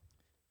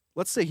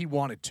 Let's say he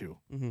wanted to.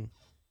 Mm-hmm.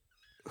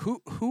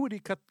 Who would he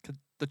cut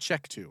the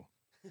check to?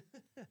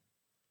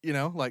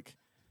 Like,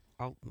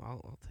 I'll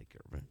take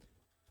care of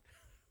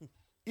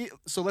it.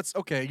 So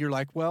you're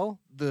like, well,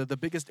 the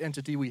biggest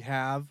entity we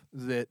have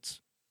that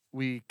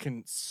we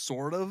can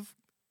sort of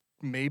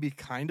maybe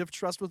kind of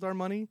trust with our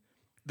money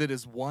that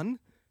is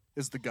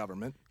the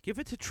government. Give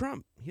it to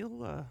Trump.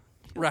 He'll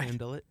right.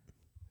 handle it.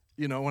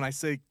 When I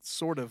say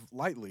sort of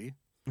lightly.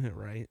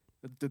 Right.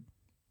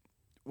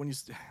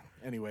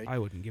 Anyway. I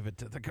wouldn't give it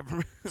to the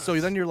government. So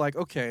then you're like,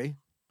 okay,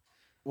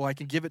 well, I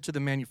can give it to the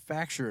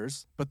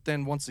manufacturers, but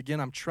then once again,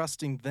 I'm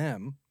trusting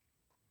them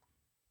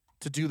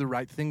to do the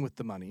right thing with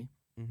the money.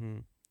 Mm-hmm.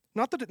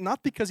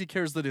 Not because he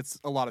cares that it's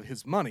a lot of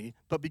his money,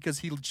 but because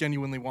he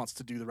genuinely wants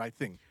to do the right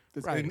thing.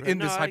 Right. In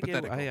this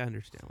hypothetical. I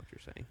understand what you're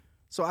saying.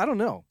 So I don't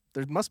know.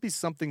 There must be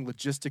something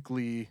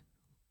logistically.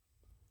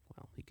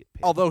 Well, he could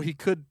pay. Although he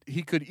could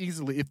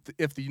easily,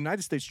 if the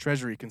United States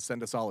Treasury can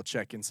send us all a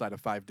check inside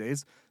of 5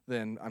 days,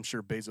 then I'm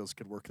sure Bezos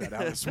could work that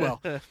out as well.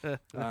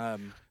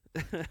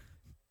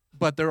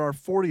 But there are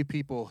 40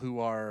 people who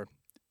are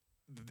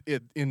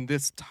in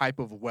this type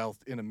of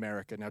wealth in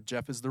America. Now,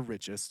 Jeff is the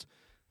richest,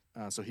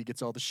 so he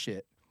gets all the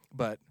shit.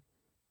 But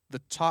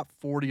the top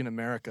 40 in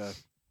America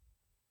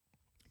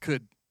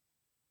could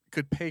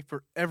pay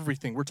for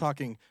everything. We're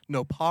talking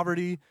no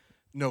poverty,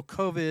 no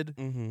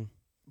COVID,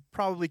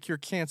 probably cure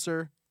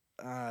cancer,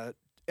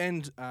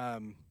 end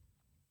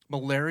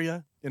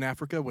malaria in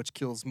Africa, which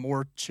kills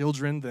more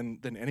children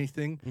than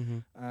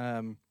anything.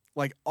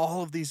 Like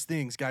all of these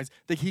things, guys,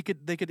 they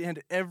could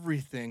end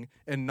everything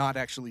and not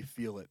actually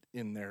feel it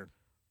in their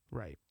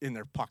in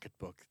their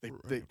pocketbook.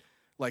 They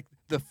like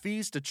the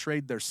fees to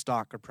trade their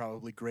stock are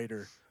probably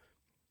greater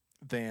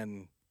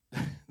than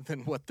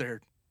what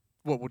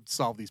would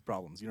solve these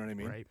problems. You know what I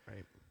mean? Right.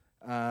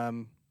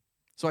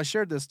 So I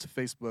shared this to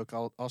Facebook.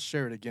 I'll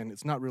share it again.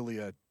 It's not really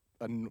a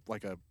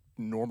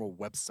normal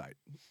website.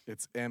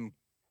 It's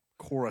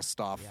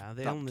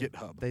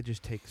mkorostov.github. They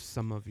just take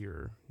some of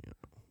your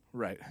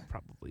right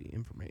probably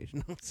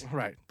information.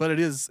 Right. But it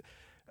is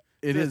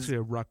It it's is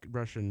a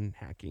Russian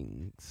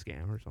hacking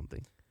scam or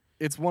something.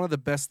 It's one of the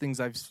best things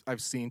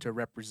I've seen to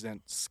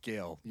represent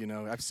scale. You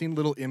know, I've seen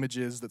little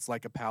images that's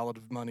like a pallet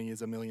of money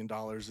is $1 million,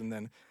 and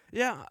then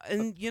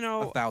and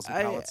 1,000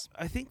 pallets.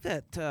 I think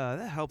that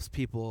that helps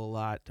people a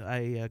lot.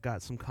 I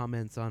got some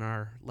comments on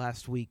our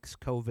last week's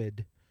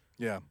COVID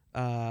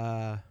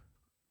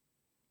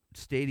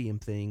stadium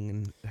thing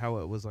and how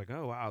it was like,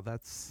 oh wow,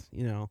 that's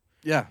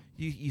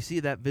you see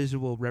that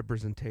visual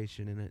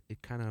representation and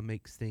it kind of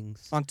makes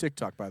things on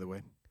TikTok, by the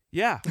way.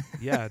 Yeah,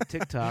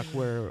 TikTok,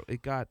 where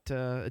it got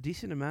a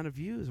decent amount of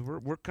views.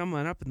 We're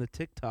coming up in the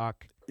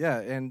TikTok. Yeah,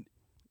 and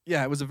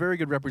it was a very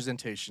good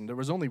representation. There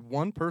was only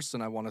one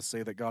person I want to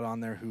say that got on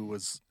there who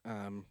was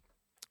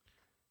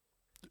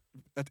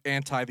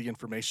anti the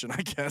information,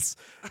 I guess.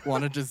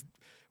 wanted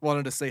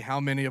to say how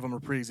many of them are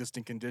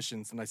pre-existing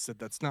conditions, and I said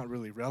that's not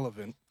really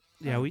relevant.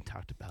 Yeah, we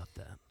talked about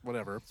that.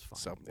 Whatever.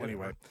 So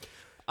anyway,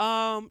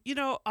 on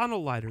a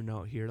lighter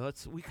note here,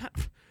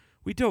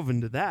 we dove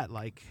into that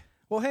like.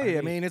 Well, hey,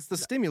 I mean, it's the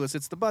stimulus.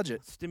 It's the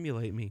budget.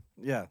 Stimulate me.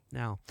 Yeah.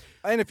 Now.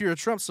 And if you're a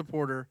Trump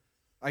supporter,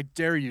 I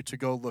dare you to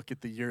go look at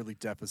the yearly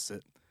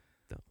deficit.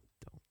 Don't.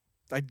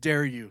 I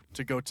dare you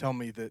to go tell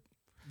me that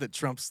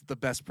Trump's the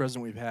best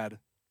president we've had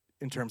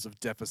in terms of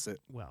deficit.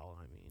 Well,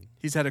 I mean.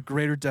 He's had a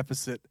greater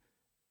deficit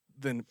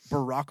than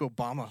Barack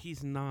Obama.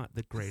 He's not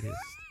the greatest.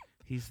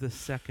 He's the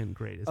second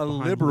greatest. A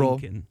liberal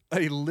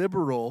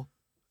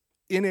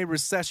in a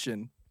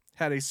recession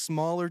had a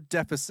smaller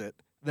deficit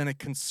than a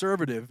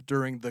conservative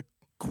during the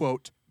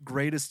quote,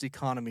 greatest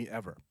economy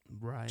ever.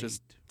 Right.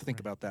 Just think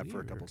about that for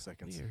a couple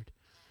seconds. Weird.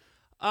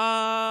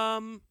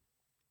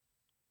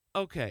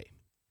 Okay.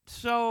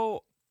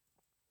 So,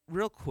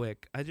 real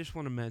quick, I just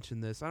want to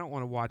mention this. I don't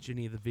want to watch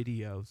any of the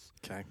videos.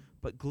 Okay.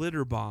 But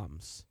glitter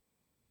bombs.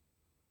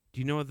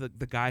 Do you know the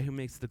guy who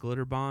makes the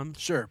glitter bombs?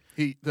 Sure.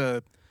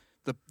 The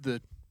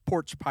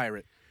porch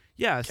pirate.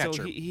 Yeah, catcher.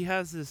 So he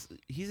has this.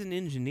 He's an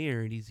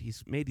engineer, and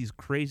he's made these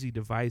crazy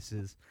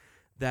devices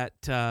that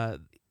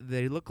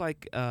they look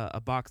like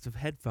a box of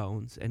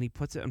headphones, and he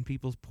puts it on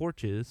people's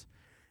porches,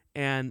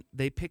 and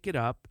they pick it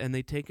up and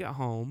they take it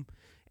home,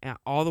 and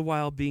all the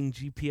while being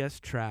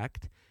GPS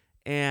tracked.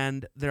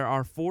 And there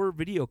are 4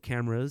 video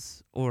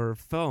cameras or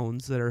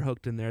phones that are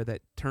hooked in there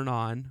that turn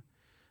on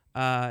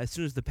as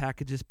soon as the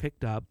package is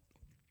picked up,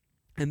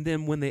 and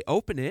then when they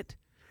open it,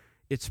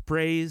 it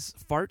sprays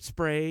fart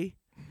spray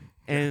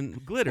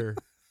and glitter.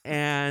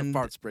 And,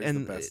 fart spray's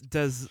and the best. It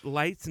does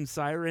lights and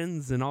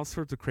sirens and all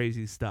sorts of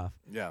crazy stuff.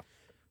 Yeah.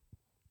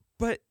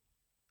 But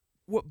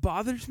what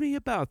bothers me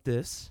about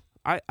this,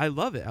 I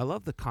love it. I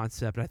love the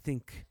concept. I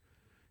think,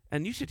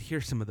 and you should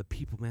hear some of the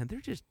people, man. They're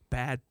just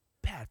bad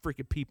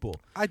freaking people.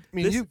 I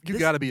mean, you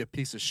got to be a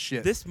piece of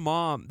shit. This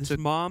mom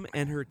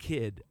and her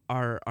kid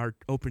are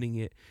opening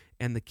it,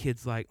 and the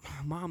kid's like,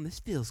 "Mom, this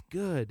feels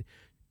good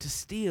to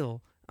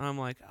steal." And I'm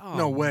like, "Oh,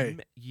 no way."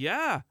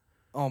 Yeah.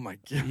 Oh my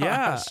gosh.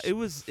 Yeah, it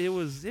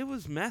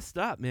was messed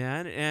up,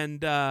 man,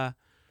 and oh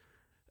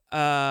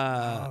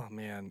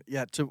man,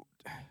 yeah.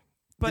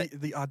 But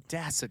the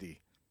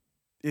audacity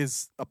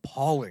is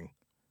appalling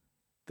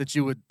that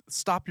you would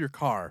stop your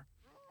car,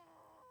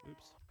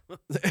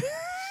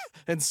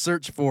 and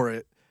search for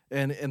it,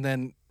 and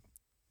then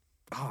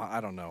I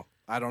don't know.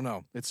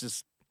 It's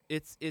just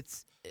it's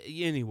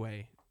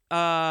anyway.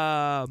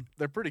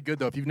 They're pretty good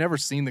though. If you've never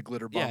seen the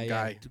glitter bomb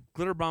guy,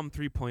 Glitter Bomb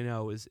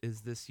 3.0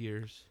 is this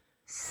year's.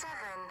 7,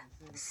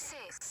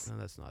 6. No,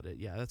 that's not it.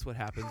 Yeah, that's what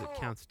happens. 4. It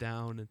counts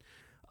down, and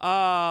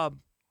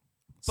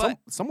but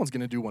someone's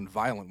gonna do one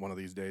violent one of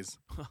these days.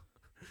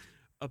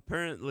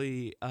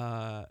 Apparently,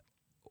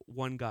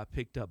 one got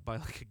picked up by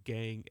like a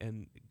gang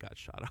and got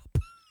shot up.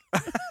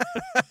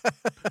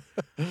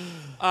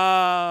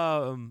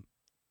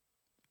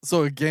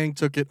 So a gang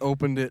took it,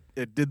 opened it,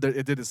 it did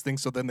its thing.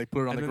 So then they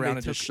put it on the ground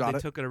and just shot it. They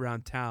took it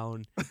around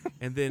town,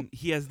 and then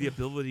he has the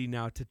ability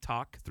now to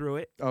talk through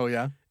it. Oh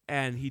yeah.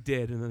 And he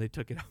did, and then they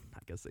took it out. I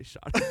guess they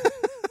shot it.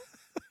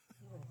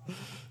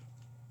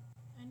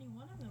 Any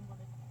one of them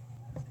wanted.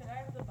 Could I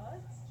have the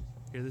buds?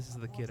 Here, this is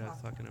the kid I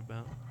was talking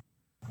about.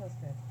 Close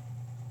good.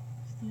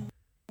 Pay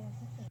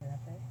attention to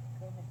that, babe.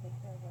 Go ahead, take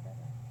care of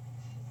whatever.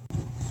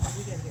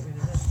 We gotta get rid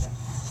of this stuff.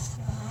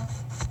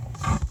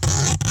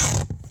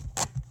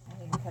 I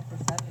think cut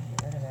this up and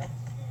get rid of it.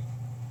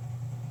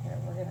 Here,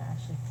 we're gonna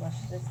actually flush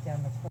this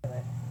down the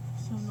toilet.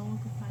 So no one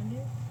could find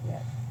it?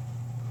 Yeah.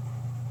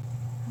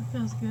 That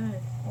feels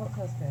good. What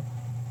feels good?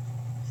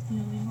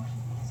 Stealing.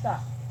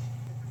 Stop.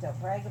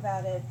 Don't brag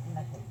about it.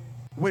 Nothing.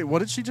 Wait, what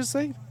did she just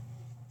say?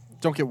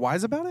 Don't get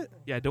wise about it?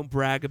 Yeah, don't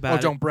brag about it.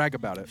 Oh, don't brag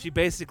about it. She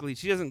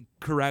doesn't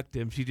correct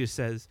him. She just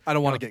says, I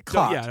don't want to get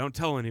caught. Don't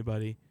tell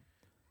anybody.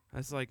 I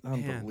was like,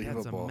 man, that's a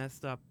Unbelievable.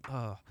 messed up.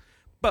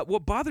 But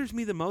what bothers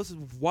me the most is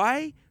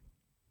why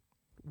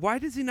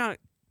does he not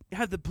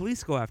have the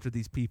police go after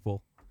these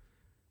people?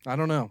 I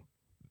don't know.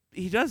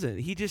 He doesn't.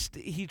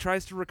 He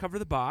tries to recover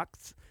the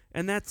box,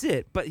 and that's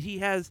it. But he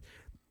has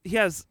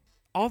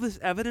all this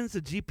evidence,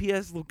 a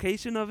GPS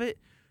location of it.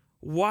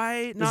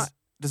 Why not?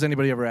 Does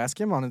anybody ever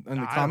ask him in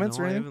the comments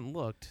or anything? I haven't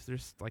looked.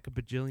 There's like a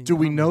bajillion. Do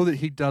we comments. know that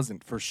he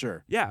doesn't for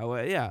sure? Yeah,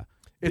 well, yeah.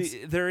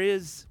 There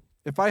is.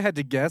 If I had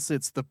to guess,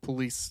 it's the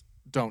police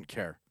don't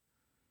care.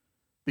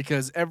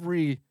 Because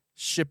every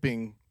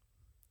shipping,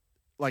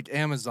 like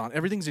Amazon,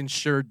 everything's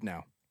insured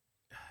now.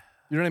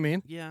 You know what I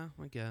mean? Yeah,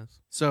 I guess.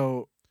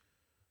 So,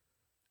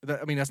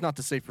 that's not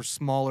to say for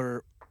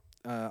smaller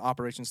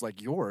operations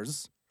like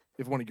yours,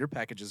 if one of your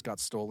packages got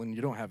stolen,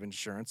 you don't have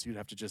insurance, you'd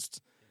have to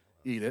just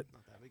eat it.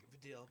 Not that big of a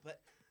deal, but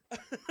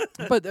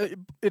but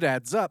it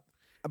adds up.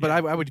 But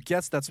yeah. I would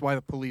guess that's why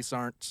the police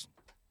aren't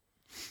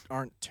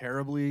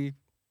terribly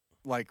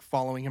like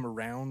following him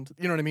around.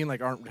 You know what I mean?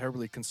 Like aren't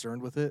terribly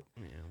concerned with it.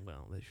 Yeah,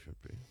 well, they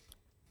should be.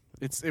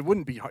 It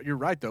wouldn't be hard. You're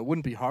right though. It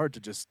wouldn't be hard to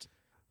just.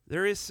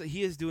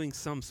 He is doing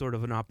some sort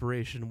of an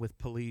operation with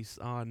police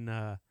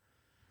on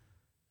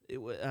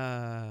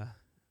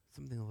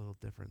something a little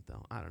different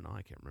though. I don't know.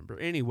 I can't remember.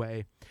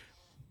 Anyway,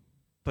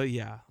 but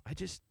yeah, I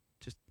just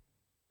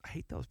I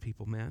hate those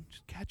people, man.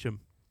 Just catch them.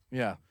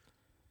 Yeah.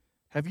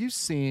 Have you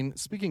seen?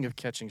 Speaking of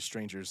catching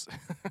strangers,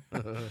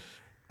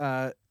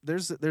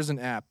 there's an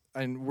app,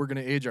 and we're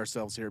gonna age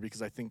ourselves here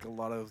because I think a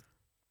lot of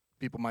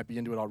people might be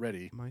into it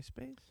already.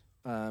 MySpace.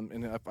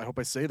 And I hope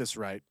I say this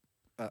right.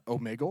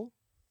 Omegle.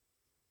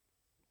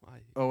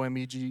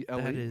 Omegle.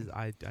 That is,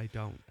 I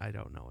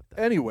don't know what that.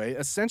 Anyway,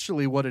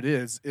 essentially, what it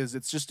is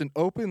it's just an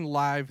open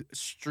live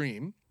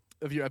stream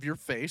of your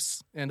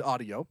face and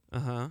audio.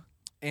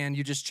 And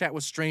you just chat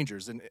with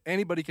strangers, and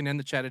anybody can end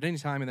the chat at any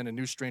time, and then a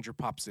new stranger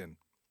pops in.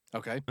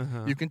 Okay?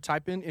 You can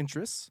type in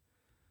interests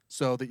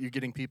so that you're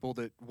getting people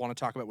that want to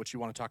talk about what you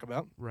want to talk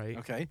about. Right.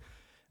 Okay?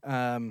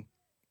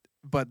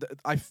 But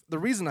the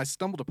reason I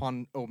stumbled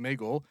upon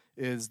Omegle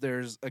is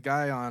there's a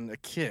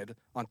kid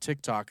on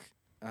TikTok.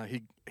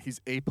 He's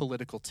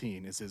Apolitical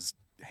Teen is his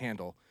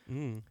handle.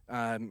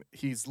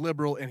 He's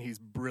liberal, and he's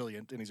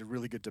brilliant, and he's a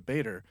really good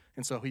debater.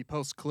 And so he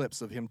posts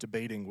clips of him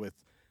debating with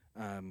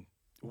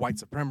white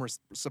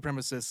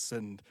supremacists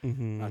and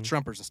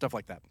Trumpers and stuff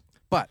like that.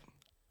 But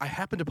I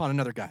happened upon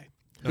another guy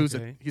who's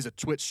he's a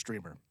Twitch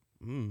streamer,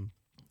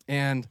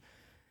 and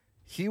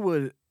he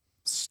would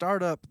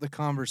start up the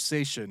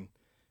conversation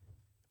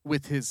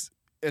with his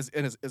as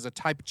a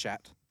type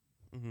chat,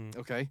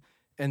 okay,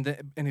 and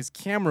his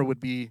camera would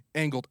be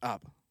angled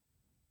up,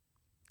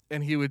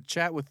 and he would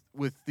chat with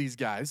these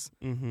guys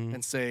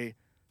and say,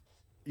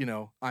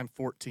 I'm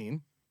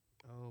 14.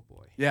 Oh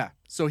boy. Yeah.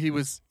 So he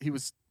was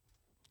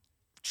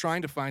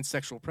trying to find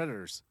sexual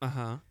predators.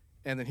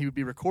 And then he would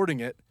be recording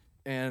it,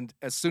 and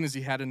as soon as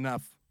he had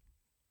enough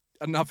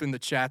in the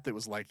chat that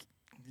was like,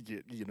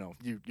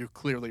 you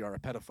clearly are a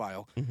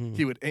pedophile,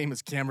 he would aim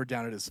his camera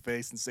down at his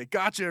face and say,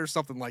 gotcha, or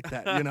something like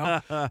that,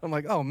 I'm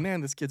like, oh man,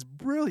 this kid's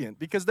brilliant,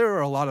 because there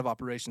are a lot of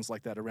operations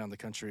like that around the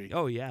country.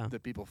 Oh yeah.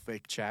 That people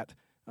fake chat.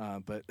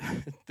 But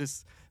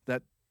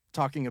that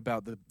talking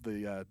about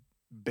the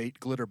bait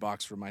glitter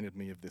box reminded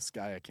me of this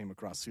guy I came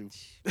across who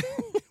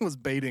was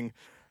baiting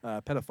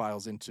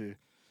pedophiles into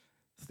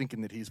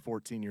thinking that he's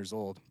 14 years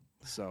old.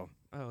 So.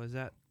 Oh, is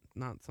that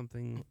not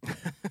something?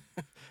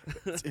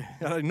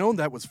 I know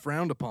that was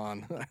frowned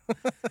upon.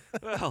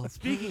 Well,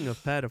 speaking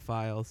of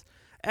pedophiles,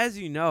 as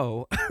you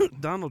know,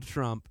 Donald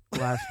Trump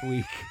last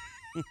week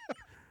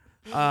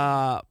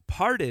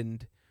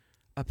pardoned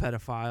a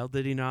pedophile,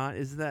 did he not?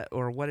 Is that,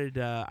 or what did,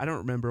 I don't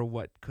remember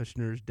what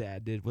Kushner's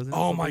dad did. Wasn't it?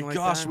 Oh my like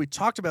gosh, that? we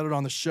talked about it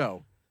on the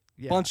show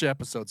a bunch of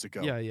episodes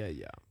ago. Yeah.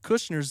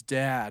 Kushner's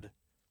dad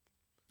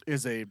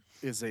is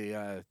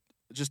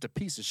just a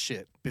piece of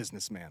shit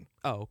businessman.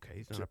 Oh,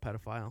 okay. He's not a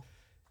pedophile.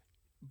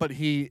 But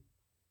he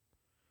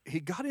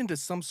got into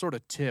some sort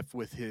of tiff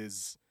with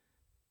his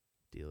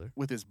dealer,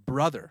 with his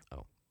brother.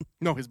 Oh.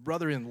 No, his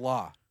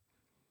brother-in-law.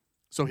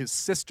 So his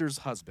sister's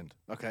husband,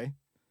 okay?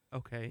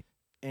 Okay.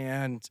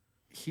 And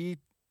he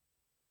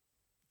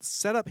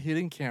set up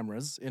hidden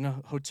cameras in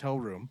a hotel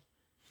room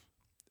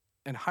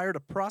and hired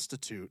a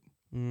prostitute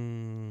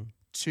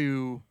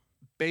to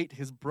bait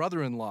his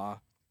brother-in-law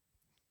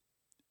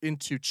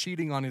into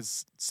cheating on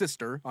his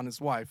sister, on his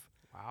wife.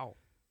 Wow.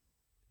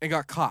 And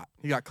got caught.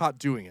 He got caught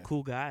doing it.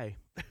 Cool guy.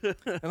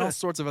 And all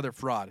sorts of other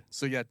fraud.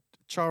 So yeah,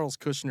 Charles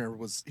Kushner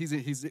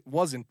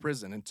was in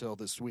prison until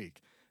this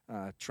week.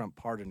 Trump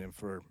pardoned him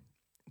for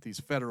these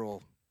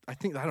federal, I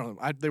don't know,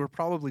 they were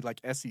probably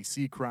like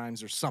SEC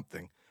crimes or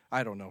something.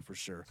 I don't know for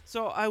sure.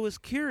 So I was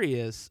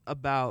curious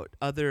about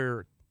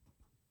other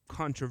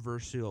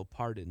controversial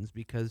pardons,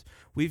 because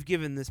we've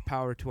given this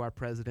power to our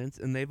presidents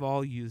and they've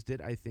all used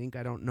it, I think.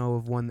 I don't know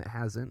of one that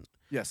hasn't.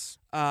 Yes.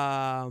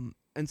 And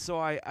so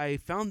I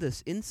found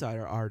this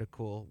Insider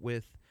article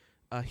with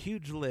a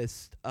huge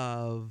list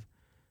of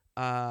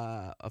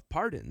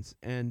pardons.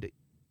 And,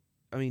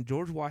 I mean,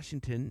 George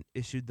Washington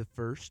issued the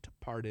first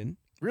pardon.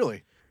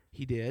 Really?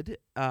 He did.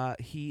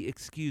 He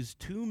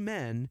excused 2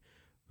 men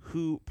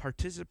who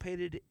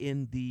participated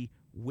in the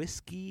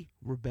Whiskey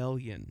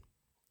Rebellion.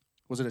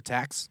 Was it a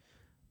tax?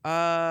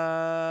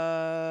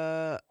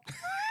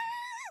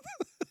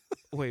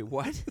 Wait,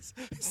 what?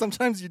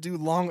 Sometimes you do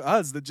long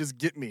uhs that just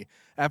get me.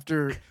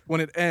 After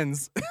when it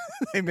ends,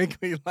 they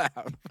make me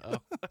laugh.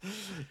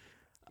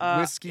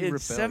 Whiskey in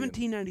Rebellion.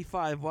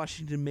 1795,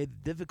 Washington made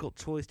the difficult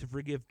choice to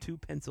forgive 2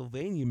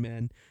 Pennsylvania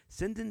men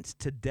sentenced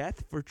to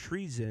death for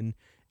treason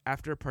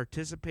after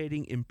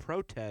participating in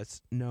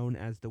protests known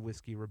as the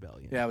Whiskey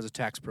Rebellion. Yeah, it was a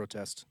tax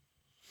protest.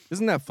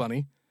 Isn't that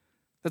funny?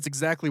 That's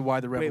exactly why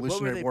the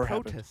Revolutionary War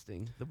happened.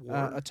 Protesting? The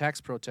war? A tax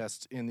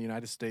protest in the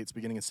United States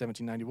beginning in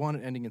 1791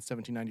 and ending in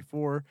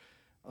 1794.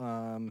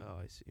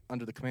 I see.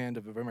 Under the command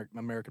of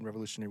American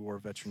Revolutionary War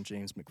veteran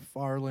James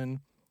McFarland.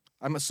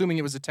 I'm assuming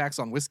it was a tax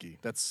on whiskey.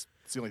 That's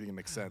the only thing that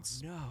makes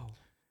sense. No.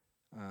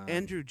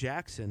 Andrew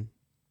Jackson,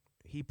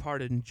 he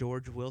pardoned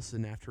George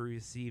Wilson after he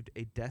received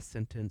a death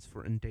sentence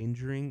for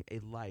endangering a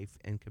life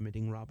and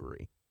committing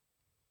robbery.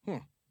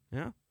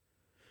 Yeah.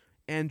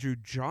 Andrew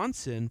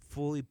Johnson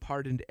fully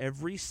pardoned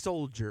every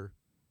soldier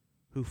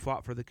who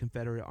fought for the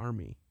Confederate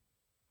Army.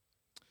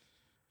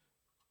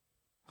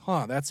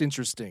 That's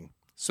interesting.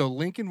 So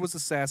Lincoln was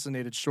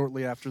assassinated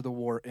shortly after the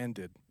war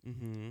ended.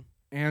 Mm-hmm.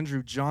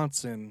 Andrew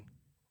Johnson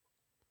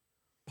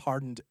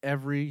pardoned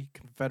every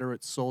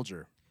Confederate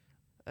soldier.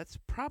 That's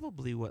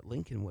probably what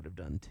Lincoln would have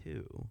done,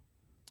 too.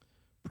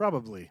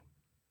 Probably.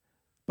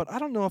 But I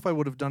don't know if I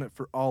would have done it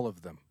for all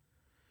of them.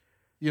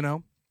 You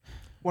know?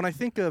 When I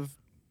think of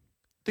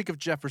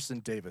Jefferson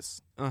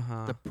Davis,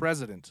 the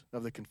president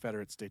of the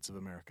Confederate States of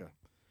America,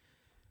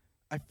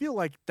 I feel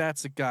like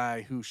that's a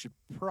guy who should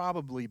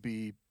probably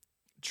be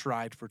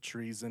tried for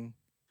treason,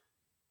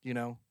 you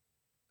know?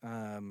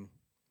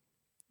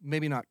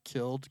 Maybe not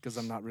killed, because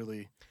I'm not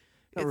really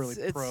pro.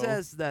 It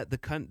says that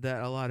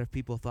that a lot of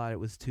people thought it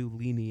was too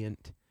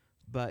lenient,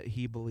 but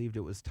he believed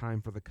it was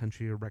time for the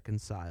country to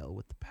reconcile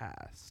with the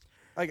past.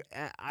 I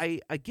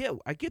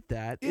get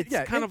that.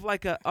 It's kind of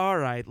like all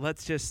right,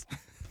 let's just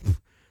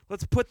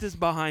let's put this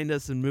behind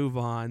us and move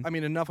on. I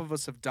mean, enough of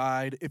us have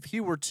died. If he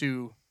were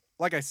to,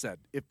 like I said,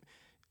 if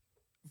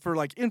for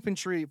like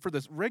infantry, for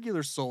this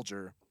regular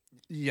soldier,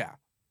 yeah,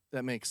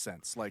 that makes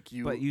sense. But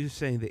you're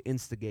saying the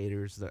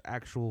instigators, the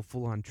actual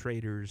full-on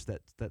traitors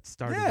that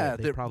started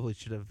it, they probably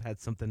should have had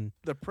something.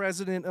 The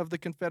president of the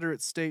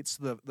Confederate States,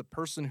 the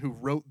person who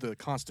wrote the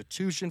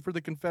Constitution for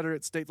the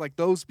Confederate States, like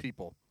those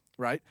people,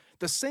 right?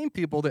 The same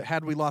people that,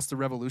 had we lost the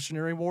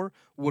Revolutionary War,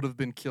 would have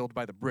been killed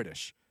by the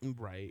British.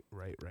 Right.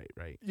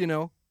 You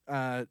know,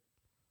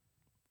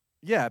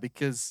 yeah,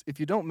 because if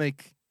you don't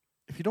make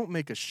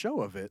a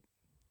show of it,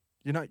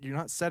 you're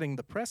not setting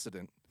the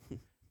precedent.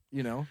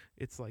 You know,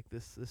 it's like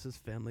this is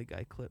Family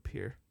Guy clip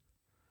here.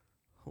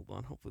 Hold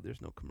on, hopefully there's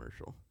no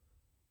commercial.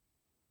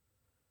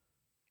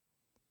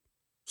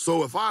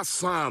 So if I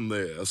sign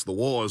this, the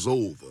war is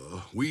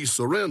over, we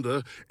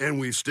surrender, and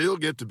we still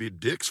get to be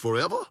dicks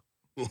forever?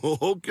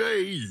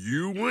 Okay,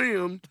 you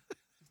win.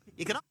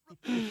 You can.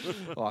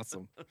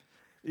 Awesome.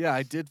 Yeah,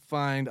 I did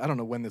find, I don't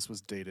know when this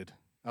was dated.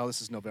 Oh, this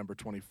is November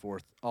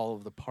 24th. All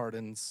of the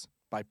pardons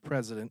by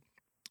president.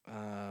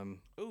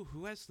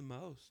 Who has the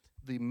most?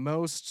 The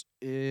most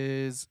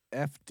is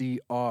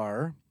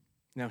FDR.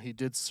 Now, he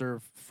did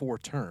serve 4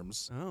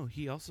 terms. Oh,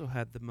 he also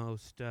had the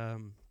most...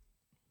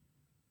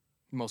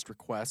 Most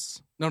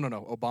requests. No.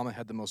 Obama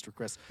had the most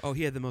requests. Oh,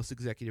 he had the most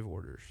executive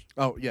orders.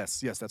 Oh, yes,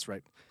 that's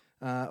right.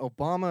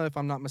 Obama, if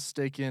I'm not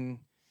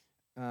mistaken,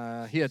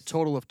 he had a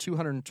total of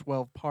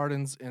 212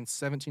 pardons and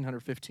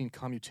 1,715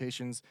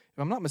 commutations.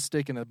 If I'm not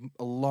mistaken,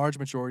 a large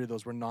majority of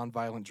those were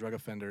nonviolent drug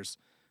offenders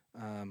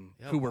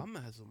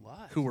Obama has a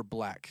lot. Who were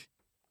black.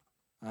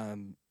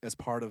 As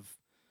part of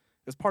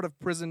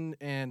prison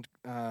and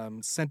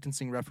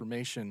sentencing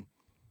reformation.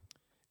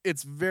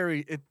 It's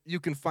you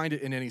can find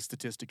it in any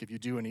statistic if you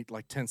do any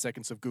 10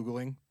 seconds of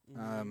Googling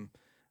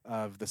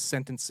of the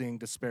sentencing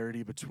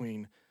disparity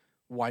between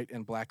white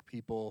and black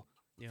people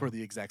for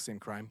the exact same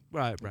crime.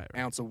 Right.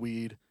 Ounce of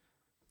weed,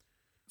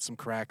 some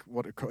crack.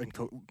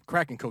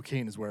 Crack and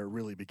cocaine is where it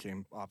really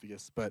became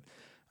obvious. But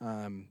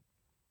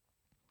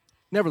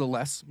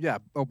nevertheless, yeah,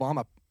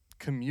 Obama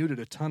commuted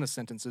a ton of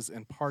sentences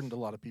and pardoned a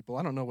lot of people.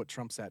 I don't know what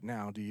Trump's at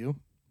now. Do you?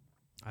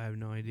 I have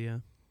no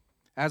idea.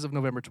 As of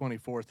November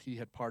 24th, he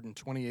had pardoned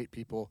 28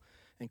 people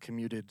and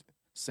commuted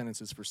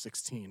sentences for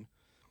 16.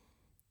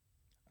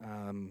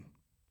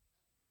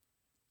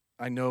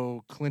 I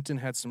know Clinton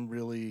had some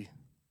really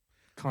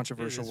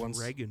controversial ones.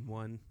 This Reagan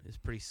one is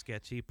pretty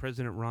sketchy.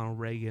 President Ronald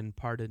Reagan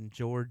pardoned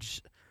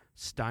George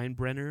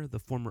Steinbrenner, the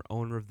former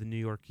owner of the New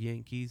York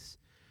Yankees,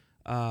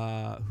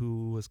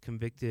 who was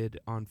convicted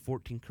on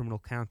 14 criminal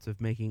counts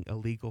of making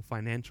illegal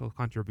financial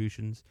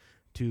contributions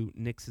to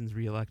Nixon's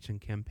re-election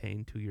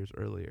campaign 2 years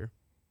earlier.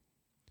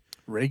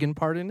 Reagan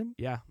pardoned him?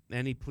 Yeah,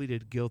 and he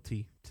pleaded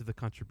guilty to the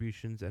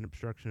contributions and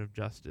obstruction of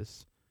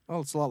justice.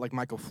 Oh, it's a lot like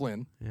Michael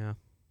Flynn. Yeah.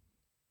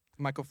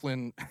 Michael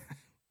Flynn,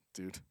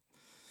 dude.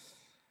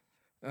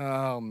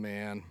 Oh,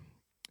 man.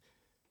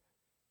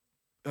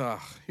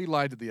 He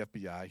lied to the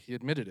FBI. He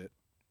admitted it.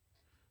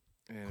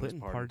 And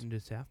Clinton pardoned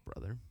his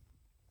half-brother.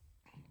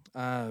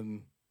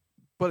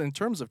 But in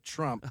terms of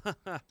Trump...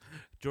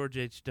 George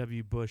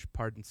H.W. Bush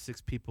pardoned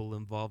 6 people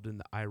involved in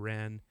the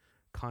Iran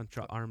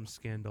Contra arms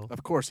scandal.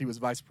 Of course, he was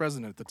vice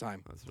president at the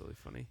time. That's really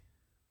funny.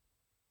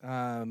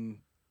 Um,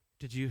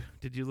 Did you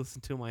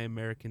listen to my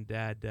American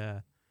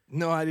Dad?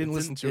 No, I didn't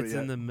listen to it It's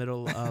yet. in the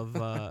middle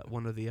of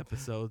one of the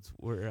episodes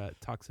where it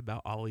talks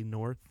about Ollie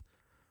North.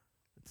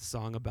 It's a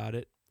song about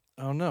it.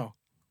 Oh no.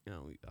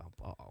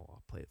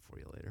 I'll play it for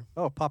you later.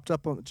 Oh, popped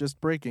up on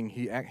just breaking.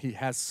 He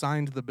has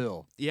signed the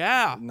bill.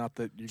 Yeah. Not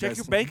that you check guys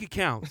your bank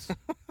accounts.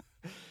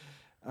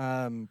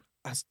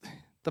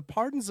 The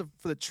pardons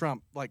for the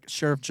Trump, like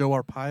Sheriff Joe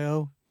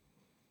Arpaio,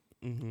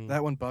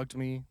 that one bugged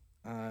me.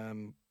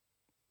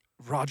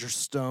 Roger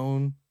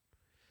Stone.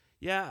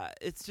 Yeah,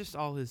 it's just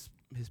all his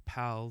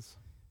pals.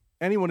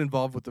 Anyone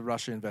involved with the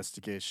Russia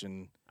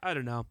investigation. I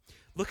don't know.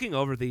 Looking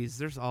over these,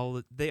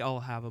 they all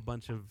have a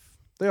bunch of.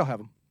 They all have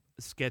them.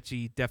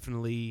 Sketchy,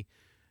 definitely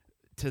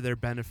to their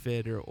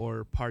benefit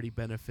or party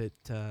benefit.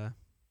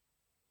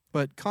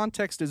 But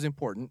context is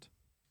important,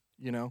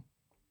 you know.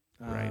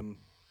 Right.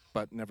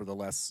 But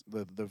nevertheless,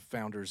 the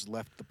founders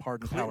left the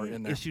pardon Clinton power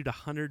in there. Issued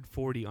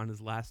 140 on his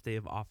last day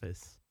of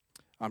office.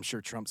 I'm sure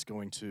Trump's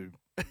going to.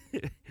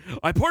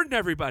 I pardoned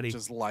everybody.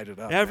 Just light it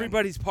up.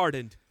 Everybody's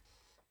pardoned.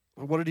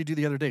 What did he do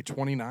the other day?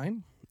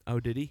 29? Oh,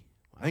 did he?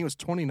 Wow. I think it was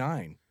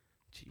 29.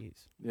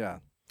 Jeez. Yeah.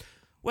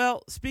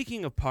 Well,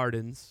 speaking of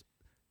pardons,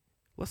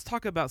 let's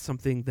talk about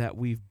something that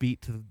we've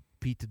beat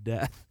to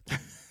death,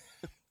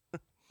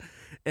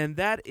 and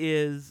that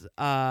is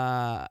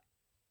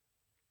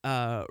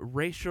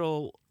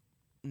racial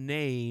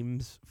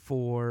names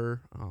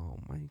for. Oh,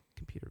 my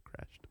computer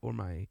crashed, or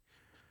my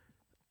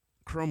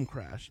Chrome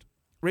crashed.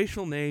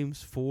 Racial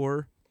names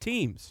for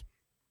teams.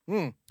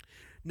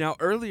 Now,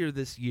 earlier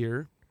this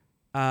year,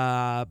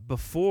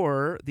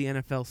 before the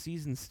NFL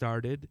season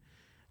started,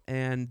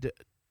 and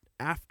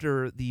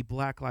after the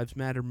Black Lives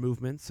Matter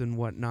movements and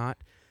whatnot,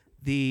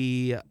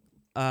 the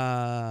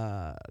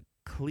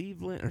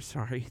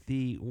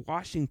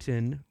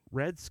Washington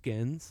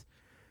Redskins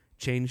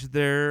changed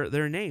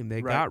their name.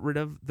 They got rid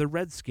of the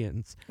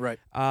Redskins, right?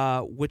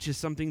 Which is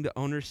something the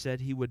owner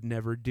said he would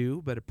never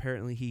do, but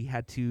apparently he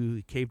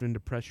caved into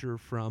pressure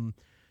from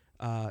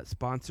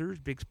sponsors,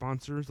 big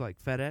sponsors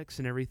like FedEx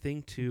and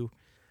everything to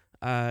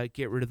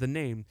get rid of the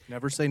name.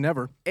 Never say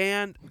never.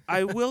 And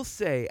I will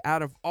say,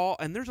 out of all,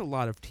 and there's a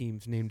lot of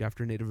teams named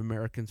after Native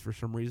Americans for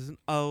some reason,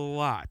 a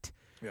lot.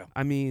 Yeah.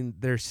 I mean,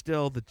 there's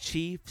still the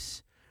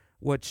Chiefs,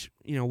 which,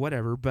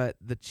 whatever, but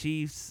the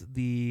Chiefs,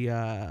 we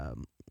have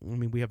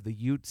the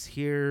Utes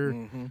here.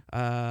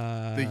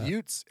 Mm-hmm. The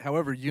Utes,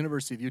 however,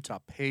 University of Utah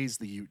pays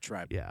the Ute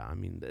tribe. Yeah, I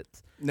mean,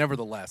 that's...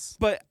 Nevertheless.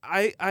 But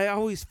I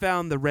always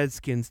found the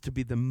Redskins to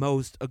be the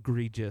most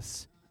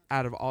egregious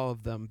out of all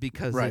of them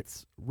because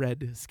it's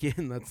red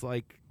skin. That's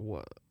like,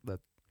 what?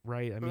 That's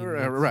right. I mean,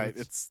 right.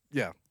 It's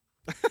yeah.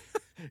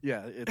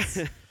 Yeah, it's...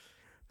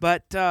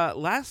 But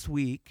last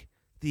week,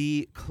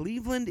 the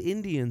Cleveland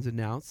Indians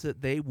announced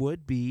that they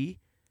would be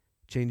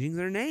changing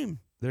their name.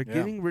 They're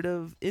getting rid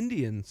of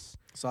Indians.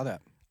 Saw that.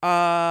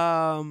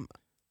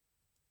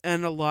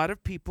 And a lot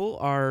of people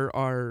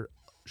are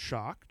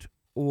shocked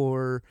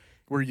or...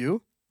 Were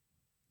you?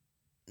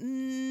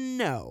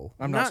 No.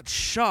 I'm not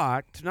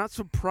shocked, not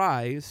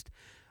surprised.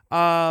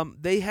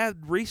 They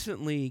had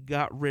recently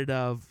got rid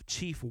of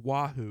Chief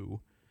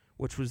Wahoo,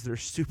 which was their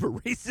super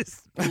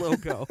racist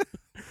logo.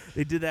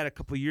 They did that a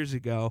couple years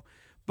ago.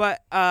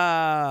 But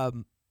I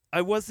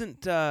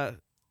wasn't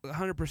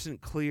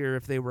 100% clear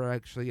if they were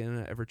actually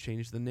going to ever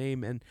change the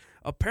name. And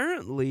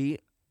apparently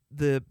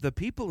the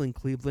people in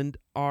Cleveland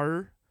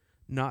are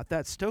not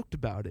that stoked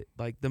about it.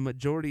 Like the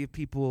majority of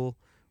people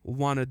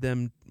would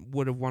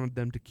have wanted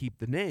them to keep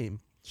the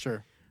name.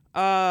 Sure.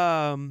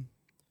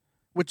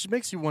 Which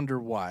makes you wonder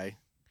why.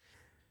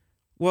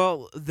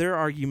 Well, their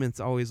argument's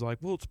always like,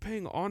 well, it's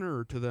paying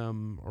honor to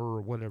them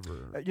or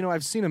whatever.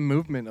 I've seen a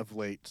movement of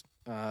late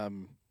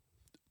to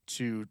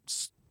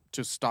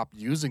stop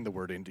using the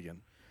word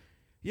Indian.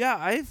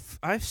 Yeah,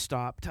 I've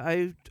stopped.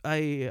 I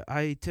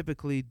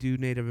typically do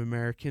Native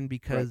American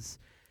because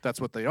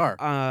that's what they are.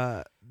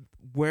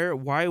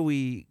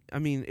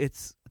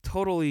 It's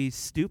totally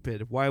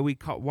stupid why we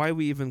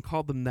even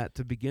called them that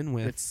to begin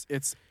with.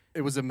 It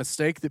was a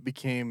mistake that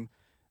became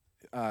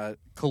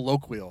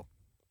colloquial,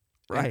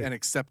 right, and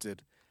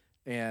accepted.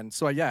 And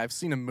so I've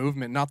seen a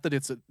movement, not that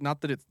it's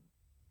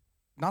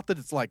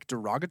like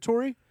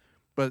derogatory,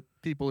 but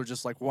people are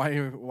just like, why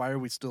are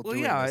we still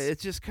doing this?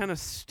 It's just kind of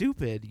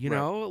stupid, you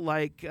know?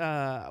 Like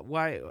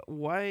why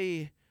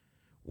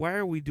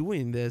are we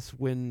doing this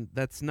when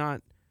that's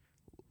not...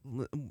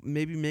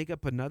 Maybe make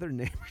up another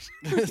name.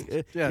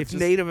 If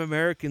Native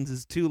Americans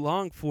is too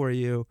long for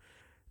you,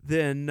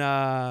 then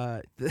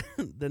I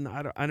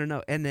don't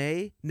know.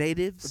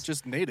 Natives? It's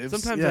just natives.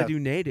 Sometimes I do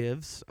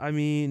natives. I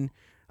mean,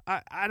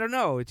 I don't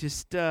know. It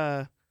just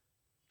here's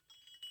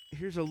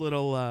a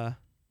little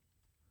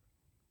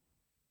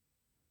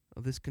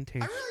this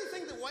contains... I really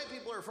think that white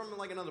people are from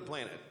like another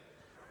planet.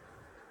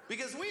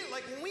 Because when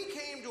we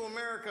came to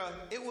America,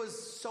 it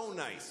was so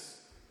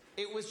nice.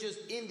 It was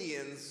just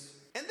Indians.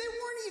 And they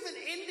weren't even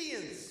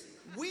Indians.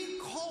 We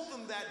called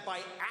them that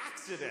by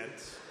accident.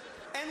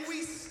 And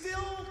we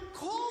still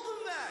called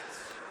them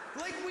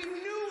that. Like we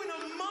knew in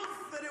a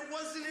month that it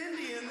wasn't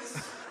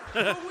Indians,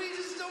 but we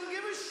just don't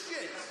give a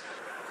shit.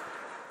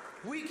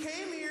 We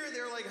came here,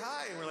 they were like,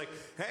 hi, and we're like,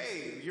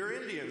 hey, you're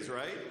Indians,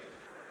 right?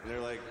 And they're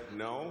like,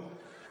 no.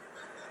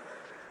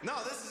 No,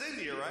 this is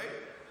India, right?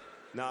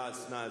 No,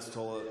 it's not, it's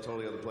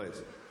totally other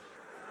place.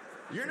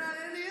 You're not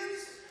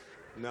Indians?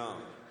 No.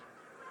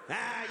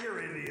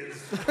 You're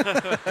Indians. You're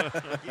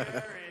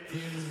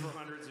Indians for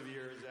hundreds of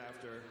years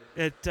after.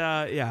 It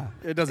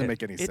doesn't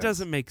make any sense. It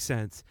doesn't make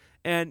sense.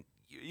 And,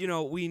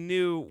 we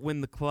knew when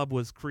the club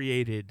was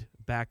created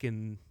back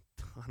in,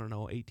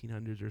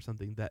 1800s or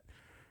something,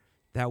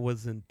 that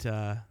wasn't...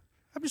 I'm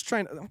just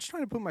trying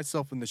to put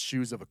myself in the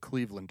shoes of a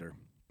Clevelander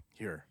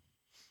here.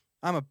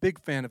 I'm a big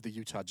fan of the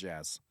Utah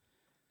Jazz.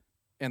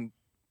 And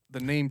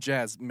the name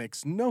Jazz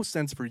makes no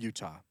sense for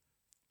Utah,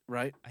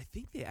 right? I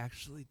think they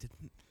actually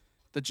didn't.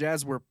 The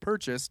Jazz were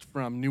purchased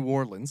from New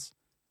Orleans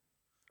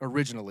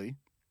originally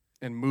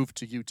and moved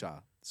to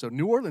Utah. So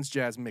New Orleans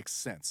Jazz makes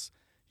sense.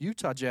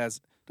 Utah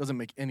Jazz doesn't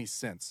make any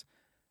sense.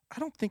 I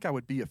don't think I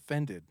would be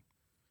offended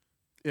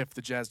if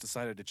the Jazz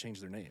decided to change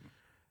their name.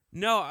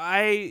 No,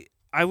 I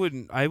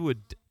wouldn't. I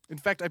would. In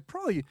fact,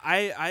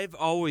 I've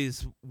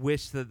always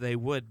wished that they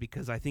would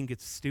because I think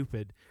it's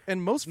stupid.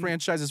 And most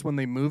franchises, when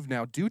they move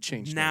now, do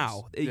change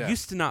now. names. It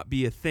used to not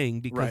be a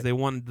thing because they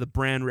wanted the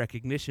brand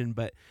recognition,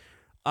 but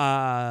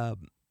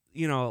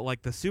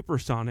like the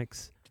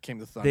Supersonics became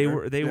the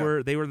Thunder. They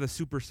were the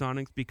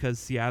Supersonics because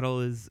Seattle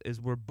is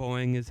where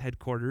Boeing is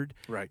headquartered.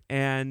 Right.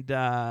 And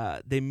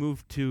they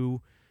moved to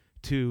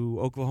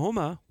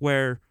Oklahoma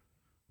where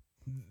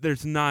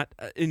there's not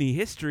any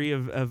history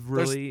of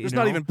really. There's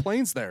not even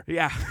planes there.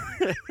 Yeah.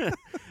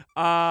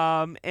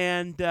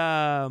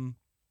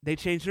 They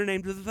changed their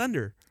name to the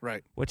Thunder.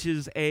 Right. Which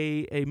is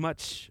a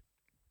much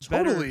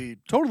better.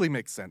 Totally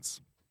makes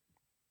sense.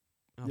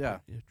 Oh, yeah.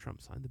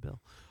 Trump signed the bill.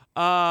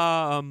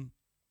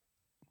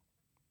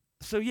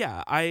 So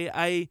yeah,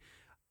 I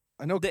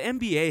know the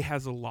NBA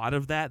has a lot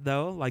of that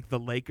though, like the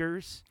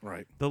Lakers.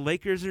 Right. The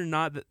Lakers are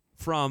not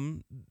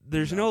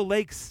there's no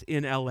lakes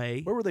in LA.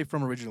 Where were they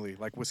from originally?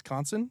 Like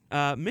Wisconsin?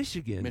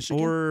 Michigan.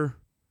 Or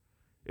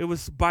it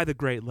was by the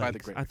Great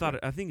Lakes. I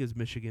think it was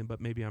Michigan,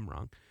 but maybe I'm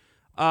wrong.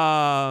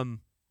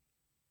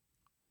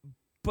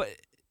 But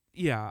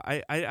yeah,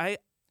 I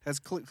as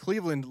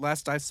Cleveland,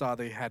 last I saw,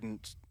 they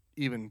hadn't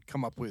even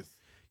come up with.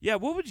 Yeah,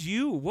 what would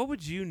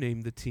you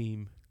name the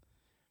team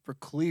for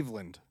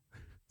Cleveland?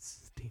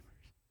 Steamers.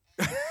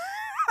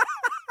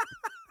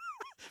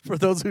 For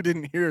those who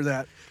didn't hear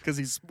that, because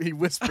he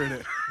whispered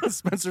it,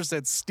 Spencer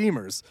said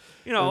Steamers.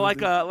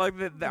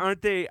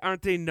 Aren't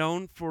they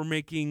known for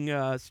making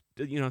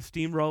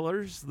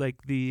steamrollers,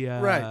 like the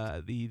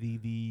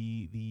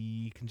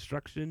the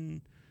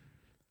construction,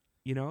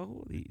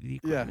 the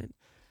equipment.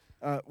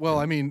 Yeah. Well,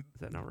 I mean, is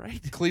that not right?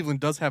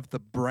 Cleveland does have the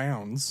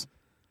Browns.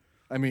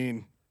 I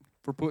mean,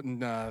 for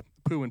putting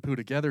poo and poo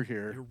together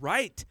here. You're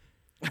right.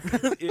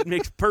 It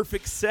makes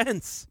perfect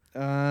sense.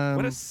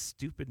 What a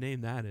stupid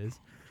name that is.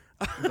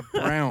 The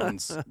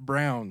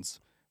Browns.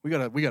 We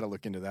gotta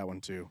look into that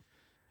one too.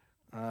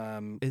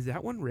 Is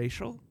that one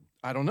racial?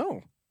 I don't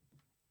know.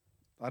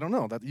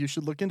 That you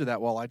should look into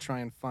that while I try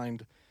and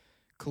find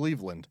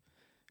Cleveland.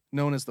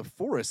 Known as the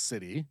Forest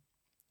City,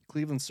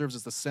 Cleveland serves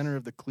as the center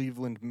of the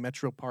Cleveland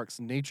Metro Parks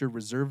Nature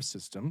Reserve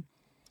System.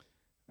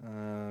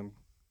 The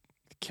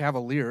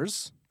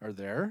Cavaliers are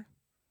there,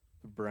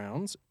 the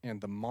Browns,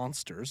 and the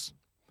Monsters.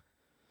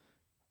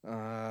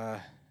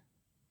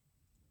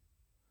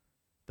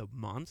 The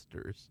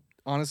Monsters.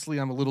 Honestly,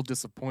 I'm a little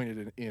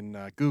disappointed in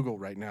Google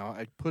right now.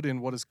 I put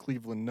in what is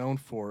Cleveland known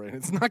for, and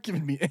it's not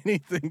giving me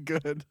anything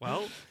good.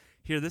 Well,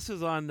 here, this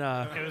is on...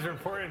 It was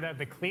reported that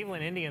the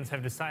Cleveland Indians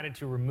have decided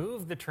to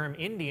remove the term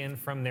Indian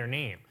from their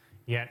name.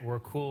 Yet we're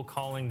cool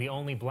calling the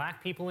only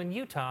black people in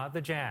Utah the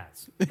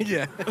Jazz.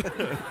 Yeah.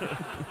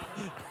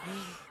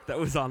 That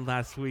was on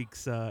last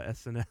week's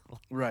SNL.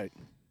 Right.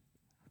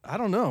 I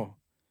don't know.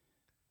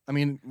 I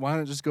mean, why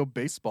not just go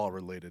baseball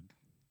related?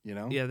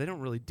 Yeah, they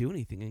don't really do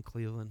anything in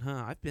Cleveland,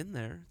 huh? I've been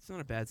there. It's not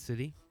a bad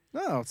city.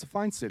 No, it's a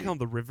fine city. Call them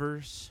the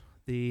Rivers.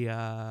 The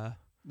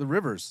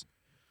Rivers.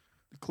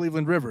 The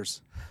Cleveland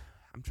Rivers.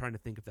 I'm trying to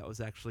think if that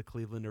was actually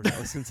Cleveland or if that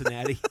was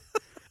Cincinnati.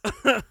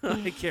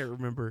 I can't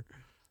remember.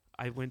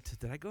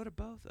 Did I go to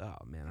both? Oh,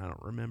 man, I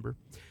don't remember.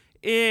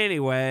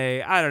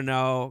 Anyway, I don't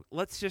know.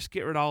 Let's just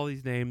get rid of all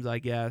these names, I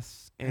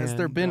guess. Has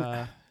there been...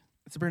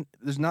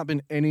 there's not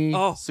been any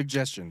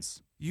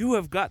suggestions. You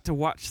have got to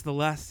watch the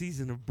last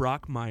season of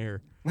Brockmire.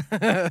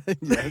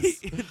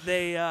 Yes.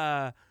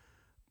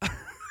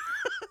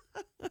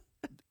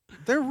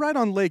 They're right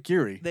on Lake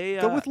Erie.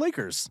 Go with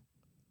Lakers.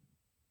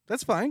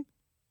 That's fine.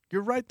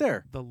 You're right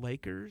there. The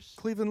Lakers?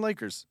 Cleveland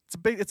Lakers.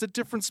 It's a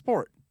different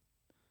sport.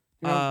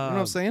 You know what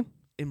I'm saying?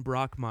 In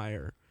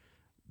Brockmire,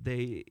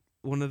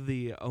 one of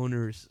the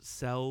owners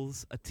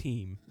sells a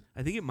team.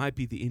 I think it might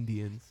be the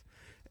Indians.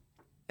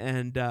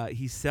 And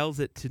he sells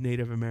it to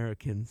Native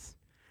Americans.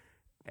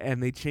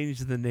 And they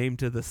changed the name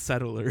to the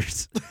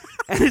Settlers.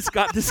 And it's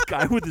got this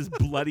guy with his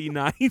bloody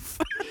knife.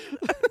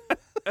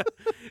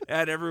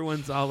 And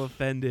everyone's all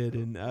offended.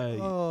 And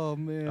oh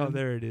man! Oh,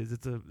 there it is.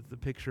 It's a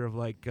picture of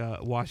like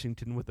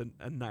Washington with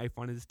a knife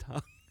on his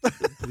tongue,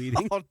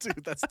 bleeding. Oh,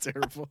 dude, that's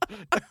terrible.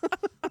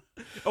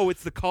 Oh,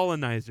 it's the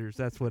colonizers.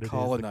 That's what it is.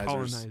 The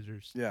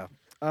colonizers. Yeah.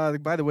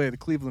 By the way, the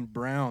Cleveland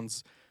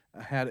Browns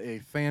had a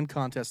fan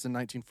contest in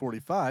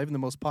 1945, and the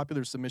most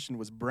popular submission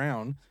was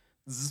Browns,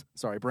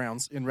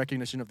 in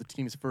recognition of the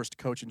team's first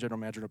coach and general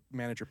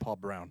manager Paul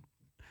Brown.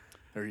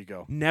 There you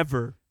go.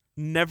 Never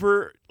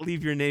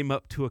leave your name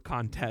up to a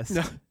contest.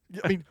 No,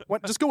 I mean,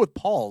 just go with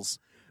Paul's.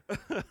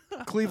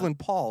 Cleveland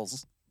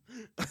Paul's.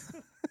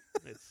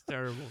 It's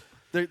terrible.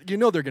 They're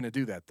going to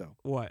do that, though.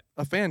 What?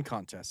 A fan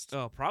contest.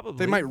 Oh, probably.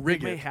 They might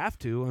rig it. They may have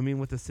to. I mean,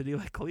 with a city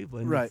like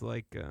Cleveland, right. It's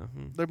like...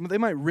 They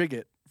might rig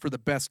it for the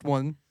best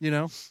one,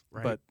 Right.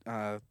 But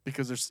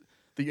because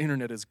the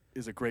internet is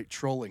a great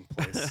trolling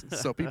place,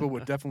 so people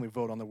would definitely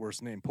vote on the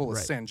worst name. Pull a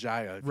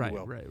Sanjaya, if you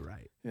will.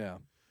 Right. Yeah.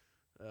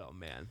 Oh,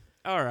 man.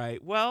 All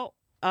right. Well,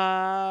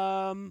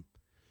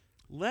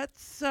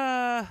 let's...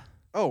 Oh,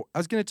 I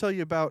was going to tell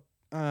you about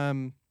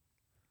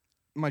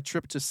my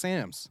trip to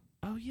Sam's.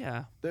 Oh,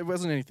 yeah. There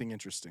wasn't anything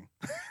interesting.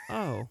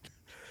 Oh.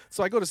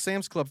 So I go to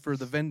Sam's Club for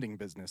the vending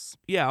business.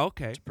 Yeah,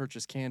 okay. To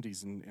purchase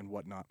candies and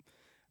whatnot.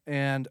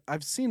 And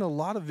I've seen a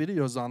lot of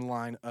videos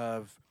online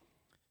of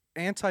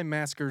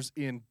anti-maskers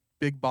in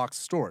big box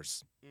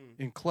stores,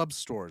 in club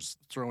stores,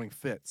 throwing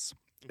fits.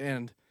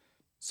 And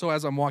so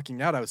as I'm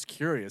walking out, I was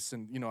curious.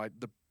 And,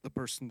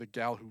 the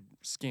gal who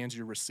scans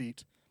your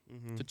receipt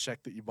to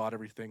check that you bought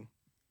everything,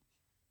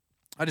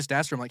 I just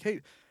asked her, I'm like,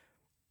 hey,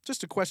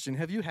 just a question.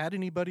 Have you had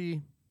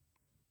anybody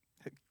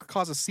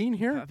cause a scene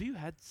here? Have you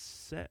had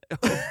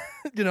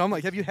I'm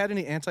like, have you had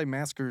any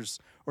anti-maskers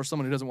or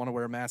someone who doesn't want to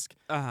wear a mask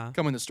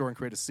come in the store and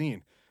create a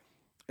scene?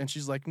 And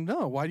she's like,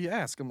 no, why do you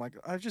ask? I'm like,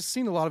 I've just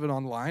seen a lot of it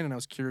online, and I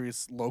was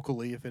curious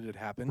locally if it had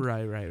happened.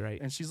 Right.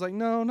 And she's like,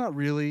 no, not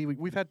really.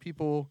 We've had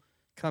people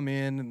come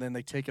in, and then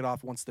they take it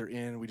off once they're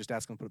in. We just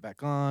ask them to put it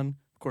back on.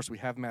 Of course, we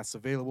have masks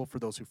available for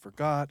those who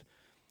forgot.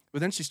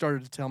 But then she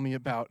started to tell me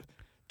about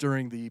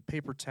during the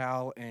paper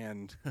towel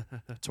and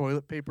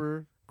toilet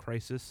paper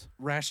crisis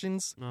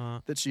rations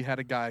that she had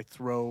a guy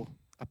throw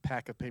a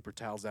pack of paper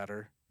towels at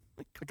her,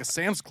 like a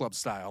Sam's Club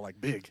style,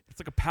 like big. It's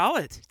like a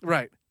pallet.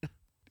 Right.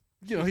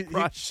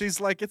 She's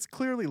like, it's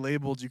clearly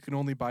labeled. You can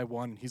only buy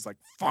one. He's like,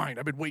 fine.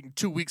 I've been waiting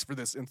 2 weeks for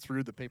this, and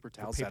threw the paper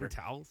towels at her.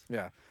 Paper towels?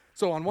 Yeah.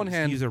 So on one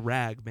hand, use a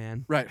rag,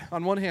 man. Right.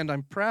 On one hand,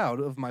 I'm proud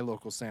of my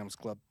local Sam's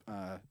Club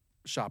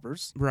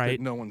shoppers. Right.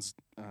 That no one's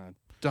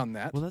done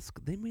that. Well,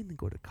 they mainly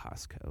go to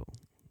Costco.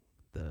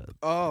 Is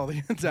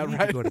that you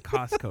right? To go to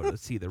Costco to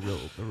see the real.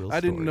 I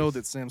didn't know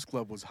that Sam's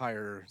Club was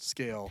higher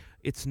scale.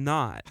 It's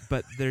not,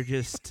 but they're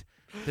just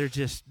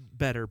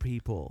better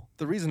people.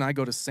 The reason I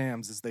go to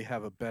Sam's is they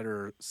have a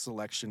better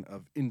selection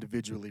of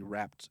individually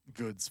wrapped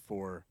goods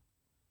for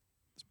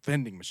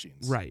vending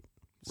machines. Right.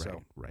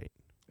 So, right.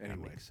 Anyway,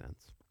 that makes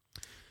sense.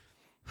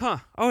 Huh.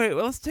 All right.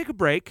 Well, let's take a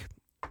break.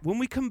 When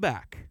we come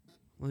back,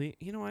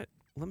 you know what?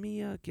 Let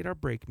me get our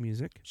break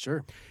music.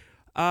 Sure.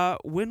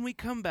 When we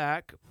come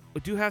back, we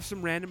do have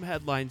some random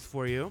headlines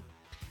for you.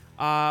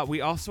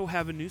 We also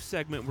have a new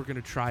segment we're going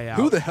to try out.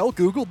 Who the hell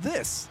Googled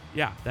this?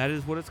 Yeah, that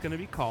is what it's going to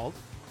be called.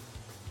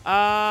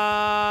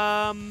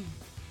 I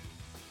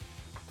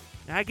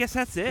guess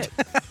that's it.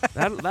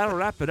 That'll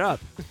wrap it up.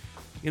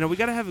 We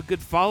got to have a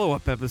good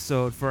follow-up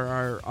episode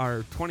for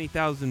our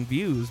 20,000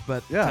 views,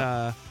 but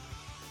yeah.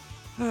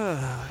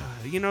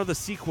 The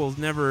sequels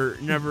never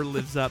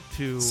lives up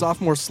to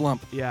sophomore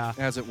slump. Yeah,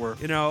 as it were.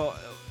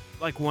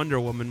 Like Wonder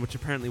Woman, which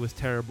apparently was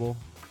terrible.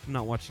 I'm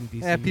not watching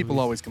DC. Yeah, people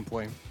movies. always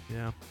complain.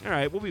 Yeah. All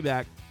right, we'll be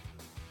back.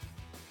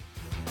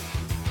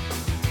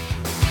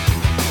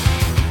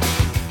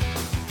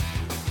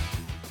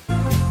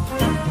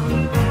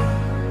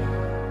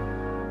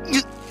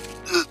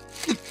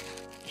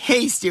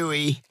 Hey,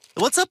 Stewie.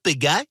 What's up, big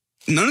guy?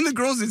 None of the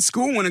girls at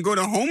school want to go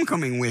to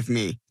homecoming with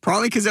me.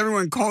 Probably because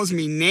everyone calls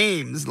me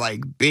names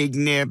like Big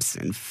Nips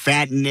and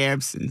Fat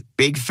Nips and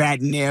Big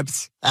Fat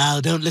Nips. Oh,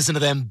 don't listen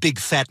to them big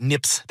fat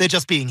nips. They're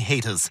just being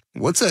haters.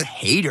 What's a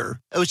hater?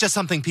 Oh, it's just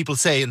something people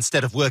say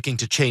instead of working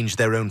to change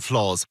their own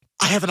flaws.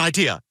 I have an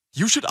idea.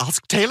 You should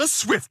ask Taylor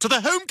Swift to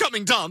the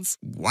homecoming dance.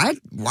 What?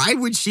 Why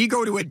would she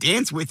go to a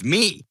dance with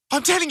me?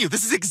 I'm telling you,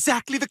 this is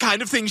exactly the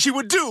kind of thing she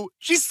would do.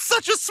 She's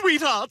such a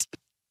sweetheart.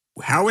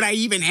 How would I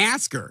even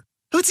ask her?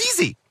 Oh, it's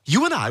easy.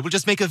 You and I will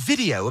just make a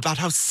video about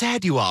how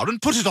sad you are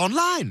and put it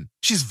online.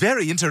 She's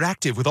very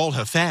interactive with all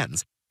her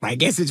fans. I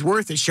guess it's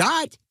worth a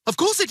shot. Of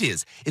course it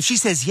is. If she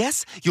says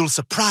yes, you'll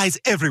surprise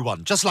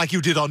everyone, just like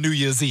you did on New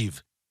Year's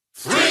Eve.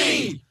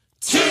 3,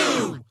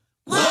 2,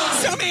 1.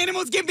 Some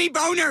animals give me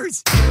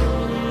boners.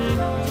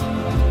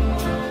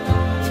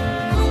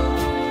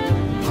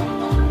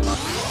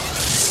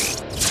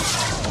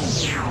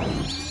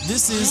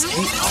 This is the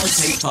Our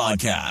Take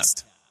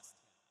Podcast.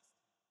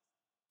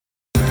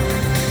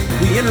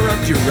 We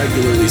interrupt your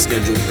regularly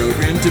scheduled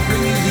program to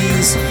bring you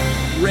these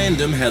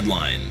random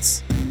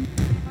headlines.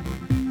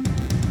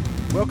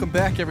 Welcome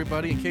back,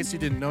 everybody. In case you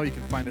didn't know, you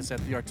can find us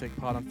at The Art Take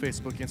Pod on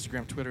Facebook,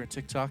 Instagram, Twitter, and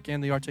TikTok,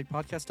 and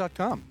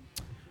thearttakepodcast.com.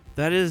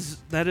 That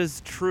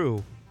is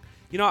true.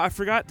 You know, I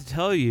forgot to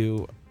tell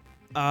you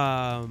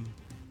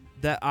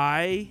that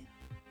I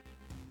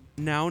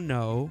now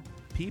know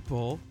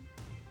people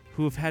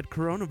who have had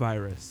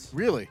coronavirus.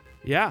 Really?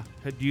 Yeah.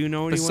 Do you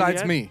know anyone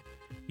Besides yet? me.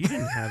 You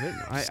didn't have it.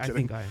 I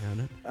think I had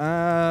it.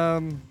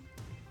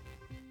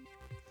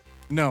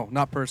 No,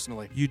 not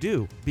personally. You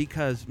do,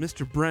 because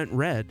Mr. Brent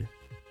Red.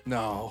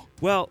 No.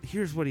 Well,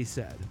 here's what he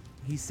said.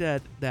 He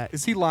said that...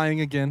 Is he lying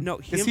again? No.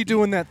 Is he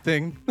doing that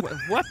thing?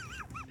 What?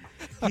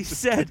 He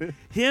said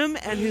him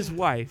and his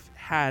wife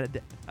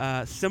had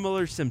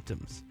similar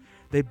symptoms.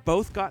 They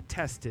both got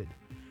tested.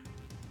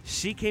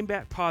 She came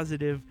back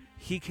positive.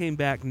 He came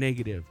back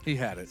negative. He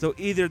had it. So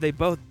either they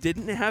both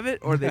didn't have it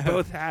or they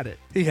both had it.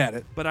 He had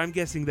it. But I'm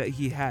guessing that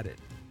he had it.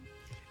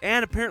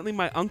 And apparently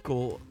my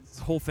uncle's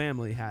whole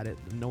family had it.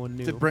 And no one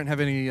knew. Did Brent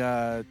have any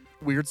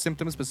weird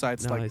symptoms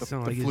besides No, like it the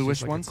sounded like it's fluish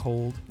just like a ones?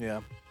 cold.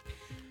 Yeah.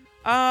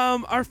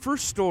 Our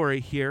first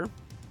story here.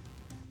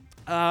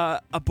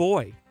 A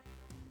boy.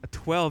 A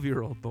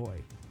 12-year-old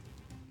boy.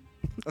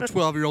 A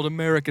 12-year-old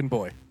American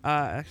boy.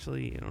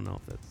 Actually, I don't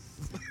know if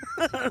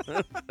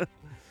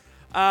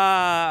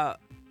that's...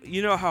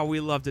 you know how we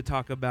love to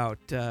talk about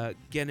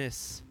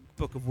Guinness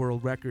Book of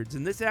World Records,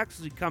 and this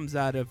actually comes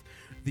out of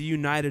the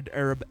United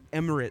Arab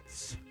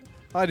Emirates.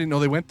 I didn't know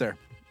they went there.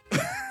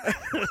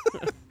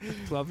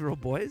 12-year-old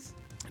boys?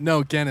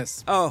 No,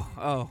 Guinness.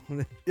 Oh.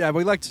 Yeah, I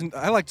like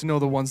to know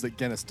the ones that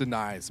Guinness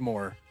denies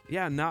more.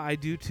 Yeah, now I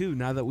do too.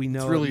 Now that we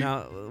know, really,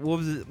 now what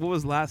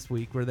was last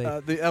week where they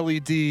the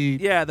LED the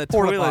toilets,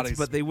 porta-potties.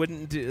 but they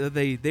wouldn't do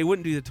they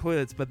wouldn't do the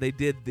toilets, but they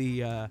did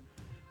the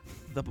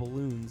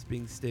balloons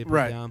being stapled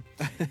down.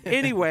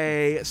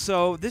 Anyway,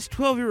 so this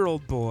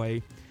 12-year-old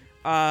boy,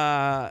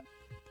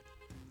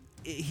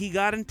 he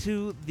got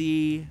into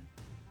the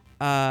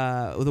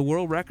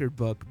world record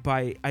book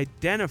by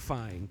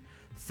identifying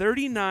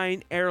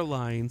 39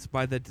 airlines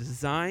by the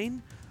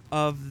design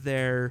of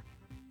their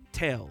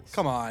tails.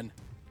 Come on.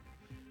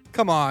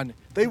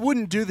 They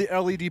wouldn't do the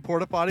LED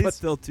porta potties, but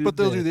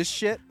they'll do this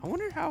shit. I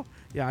wonder how.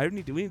 Yeah,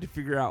 we need to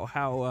figure out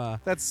how.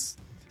 That's.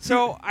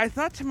 So I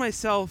thought to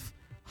myself,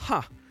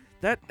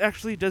 that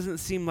actually doesn't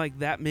seem like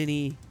that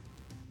many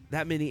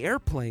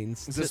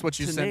airplanes. Is this what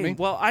you sent me?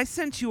 Well, I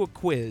sent you a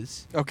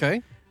quiz.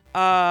 Okay.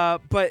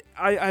 But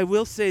I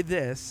will say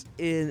this: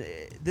 in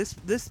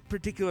this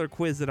particular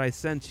quiz that I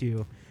sent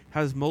you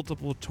has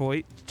multiple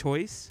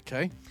choice.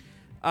 Okay.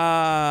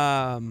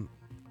 So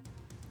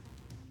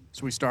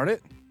we start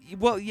it?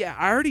 Well, yeah,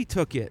 I already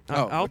took it.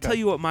 I'll okay. tell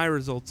you what my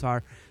results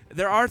are.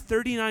 There are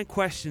 39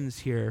 questions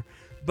here,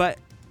 but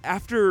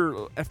after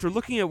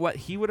looking at what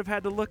he would have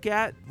had to look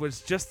at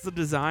was just the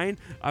design,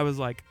 I was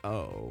like,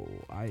 oh,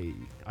 I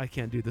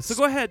can't do this. So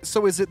go ahead.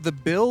 So is it the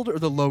build or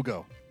the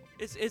logo?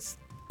 It's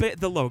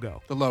the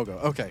logo. The logo.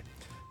 Okay.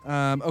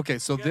 Okay.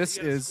 So this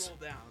is. Scroll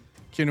down.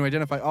 Can you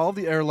identify all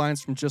the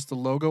airlines from just the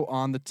logo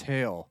on the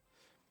tail?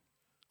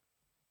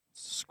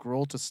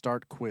 Scroll to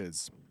start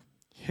quiz.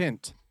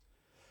 Hint.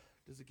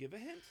 Does it give a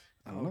hint?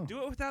 I don't know.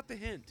 Do it without the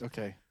hint.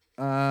 Okay.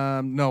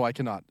 No, I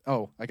cannot.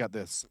 Oh, I got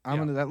this.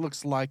 That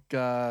looks like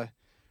a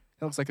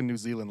New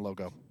Zealand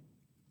logo.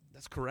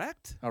 That's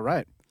correct. All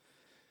right.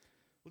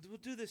 We'll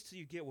do this till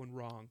you get one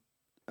wrong.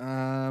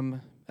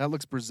 That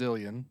looks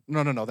Brazilian.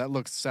 No. That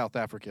looks South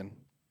African.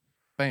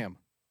 Bam.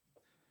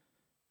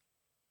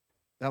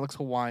 That looks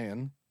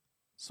Hawaiian.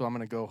 So I'm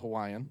gonna go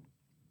Hawaiian.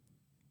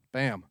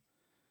 Bam.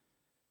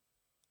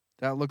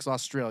 That looks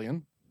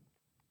Australian.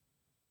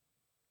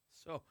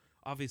 So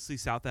obviously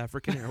South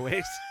African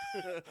Airways.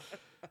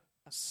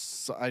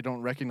 So I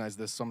don't recognize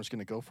this, so I'm just going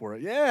to go for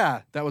it.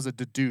 Yeah, that was a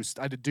deduced.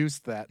 I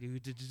deduced that. You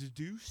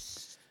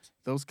deduced?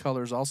 Those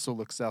colors also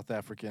look South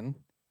African.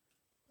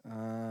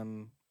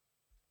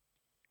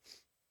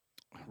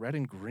 Red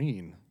and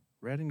green.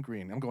 Red and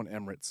green. I'm going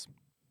Emirates.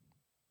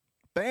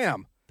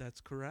 Bam! That's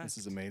correct. This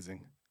is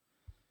amazing.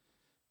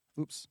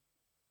 Oops.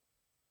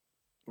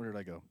 Where did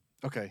I go?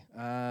 Okay,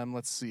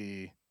 let's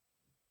see.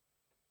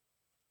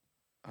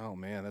 Oh,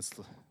 man,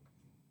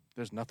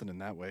 there's nothing in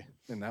that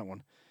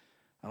one.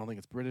 I don't think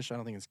it's British. I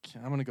don't think it's.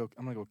 I'm gonna go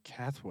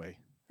Cathway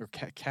or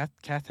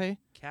Cathay.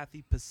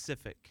 Cathay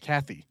Pacific.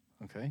 Cathay.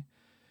 Okay,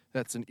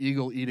 that's an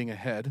eagle eating a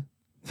head.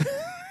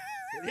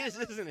 It is,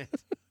 isn't it?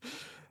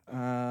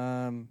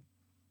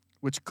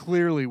 Which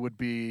clearly would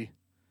be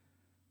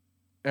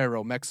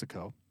Aero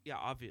Mexico. Yeah,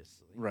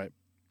 obviously. Right.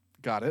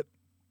 Got it.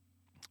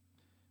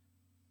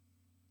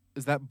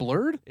 Is that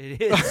blurred?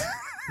 It is.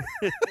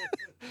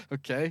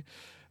 Okay.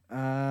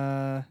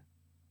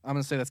 I'm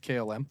going to say that's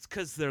KLM. It's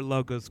because their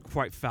logo's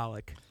quite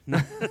phallic.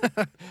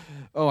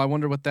 Oh, I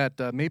wonder what that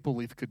maple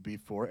leaf could be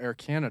for. Air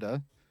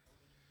Canada.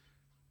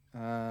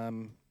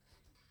 Looks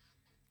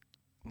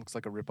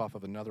like a ripoff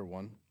of another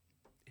one.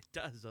 It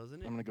does,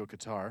 doesn't it? I'm going to go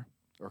Qatar.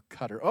 Or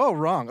Qatar. Oh,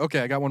 wrong.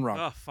 Okay, I got one wrong.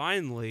 Oh,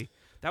 finally.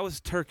 That was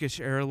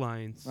Turkish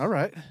Airlines. All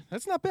right.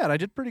 That's not bad. I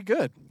did pretty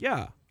good.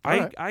 Yeah. All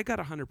right. I got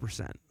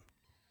 100%.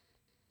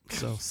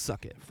 So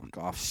suck it. Fuck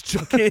off. Just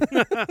joking.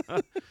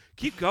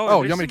 Keep going.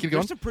 Oh, you want me to keep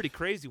going? There's some pretty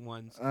crazy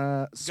ones.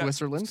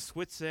 Switzerland.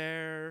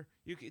 Switzer.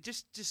 You can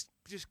just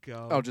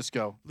go. Oh, just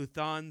go.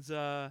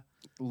 Lufthansa.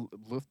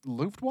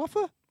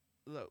 Luftwaffe?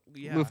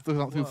 Yeah.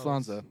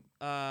 Lufthansa.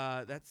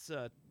 That's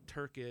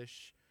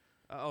Turkish.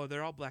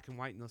 They're all black and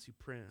white unless you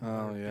print.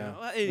 Oh,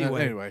 yeah.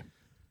 Anyway.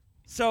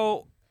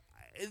 So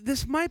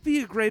this might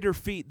be a greater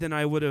feat than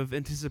I would have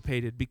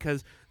anticipated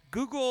because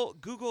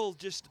Google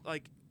just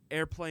like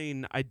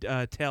airplane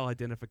tail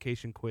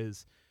identification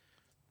quiz.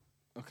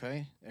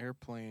 Okay,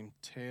 airplane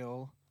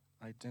tail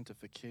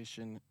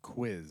identification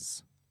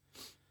quiz.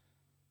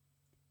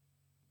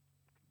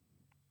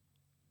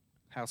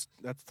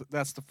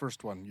 That's the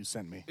first one you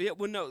sent me. Yeah,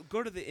 well, no,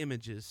 go to the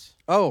images.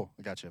 Oh,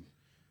 I got you.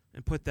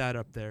 And put that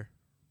up there.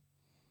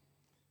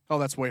 Oh,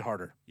 that's way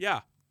harder.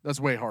 Yeah. That's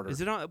way harder.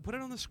 Is it on? Put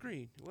it on the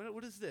screen.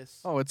 What is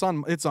this? Oh, it's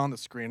on the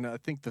screen. I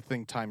think the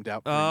thing timed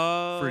out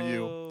for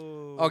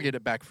you. I'll get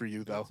it back for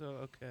you though.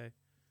 Okay.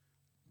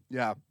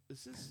 Yeah.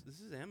 This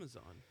is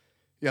Amazon.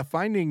 Yeah,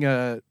 finding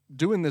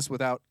doing this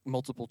without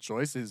multiple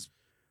choice is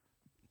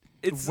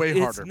way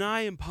harder. It's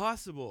nigh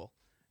impossible.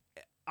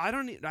 I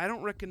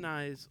don't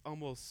recognize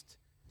almost.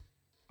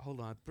 Hold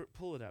on,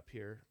 pull it up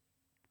here.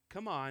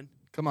 Come on.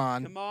 Come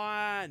on. Come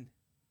on.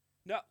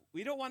 No,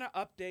 we don't want to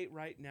update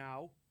right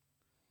now.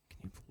 Can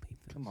you believe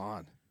this? Come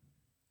on.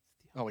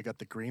 Oh, we got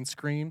the green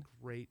screen.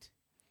 Great.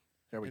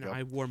 There we go.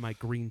 I wore my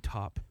green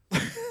top.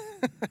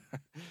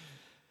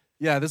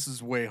 Yeah, this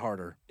is way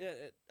harder.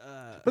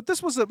 But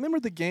this was remember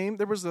the game?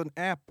 There was an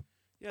app.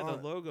 Yeah, the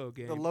logo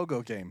game. The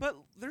logo game. But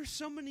there's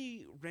so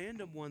many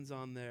random ones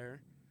on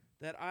there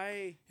that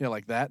Yeah,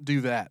 like that.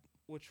 Do that.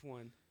 Which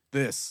one?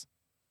 This.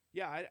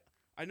 Yeah,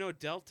 I know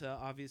Delta,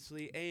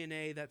 obviously.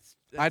 A&A, that's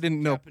I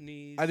didn't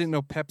Japanese. know. I didn't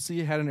know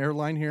Pepsi had an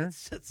airline here.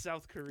 That's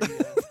South Korea.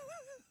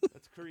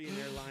 That's Korean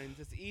Airlines.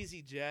 That's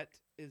EasyJet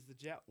is the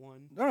jet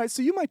one. All right,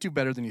 so you might do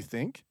better than you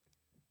think.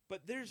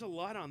 But there's a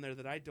lot on there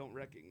that I don't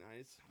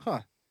recognize.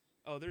 Huh.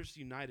 Oh, there's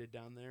United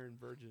down there and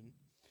Virgin.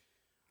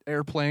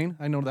 Airplane,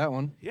 I know that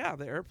one. Yeah,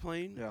 the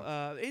airplane.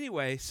 Yeah.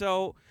 Anyway,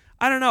 so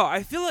I don't know.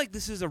 I feel like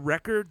this is a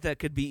record that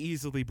could be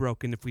easily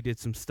broken if we did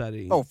some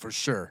studying. Oh, for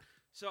sure.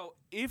 So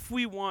if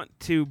we want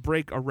to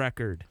break a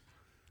record,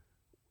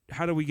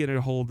 how do we get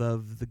a hold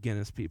of the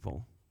Guinness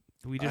people?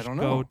 Do we just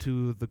go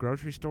to the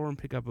grocery store and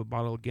pick up a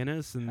bottle of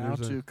Guinness? And how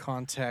to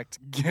contact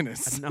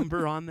Guinness? A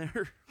number on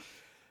there?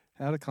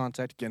 How to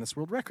contact Guinness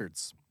World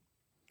Records.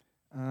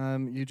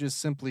 You just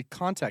simply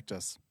contact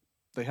us.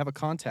 They have a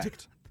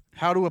contact.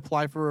 How to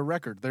apply for a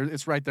record.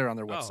 It's right there on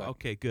their website. Oh,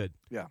 okay, good.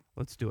 Yeah.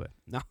 Let's do it.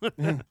 No.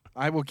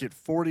 I will get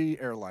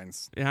 40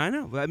 airlines. Yeah, I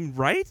know. I mean,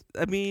 right?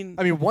 I mean,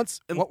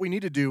 what we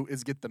need to do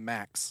is get the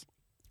max.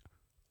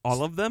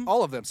 All of them?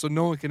 All of them, so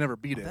no one can ever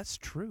beat it. That's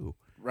true.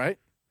 Right?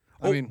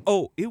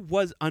 It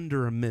was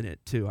under a minute,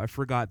 too. I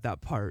forgot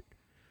that part.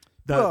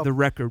 The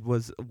record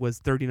was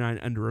 39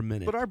 under a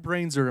minute. But our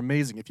brains are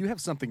amazing. If you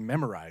have something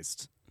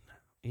memorized,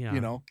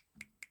 yeah.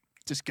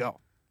 Just go.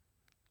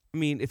 I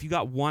mean, if you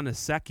got one a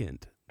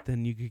second,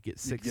 then you could get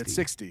 60. You get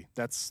 60.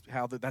 That's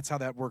how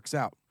that works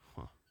out.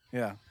 Huh.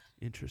 Yeah.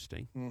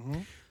 Interesting.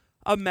 Mm-hmm.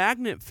 A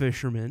magnet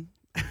fisherman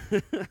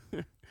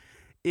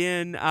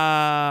in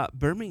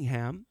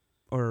Birmingham,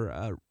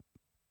 or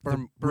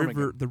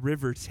Birmingham. the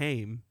River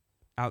Tame,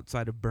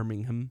 outside of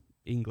Birmingham,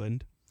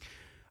 England.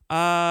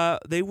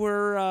 They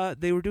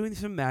were doing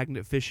some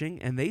magnet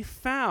fishing, and they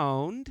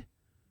found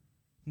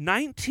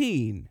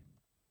 19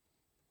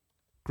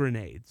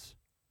 grenades.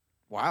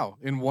 Wow,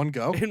 in one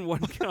go? In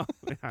one go.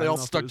 They all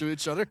stuck to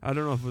each other? I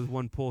don't know if it was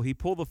one pull. He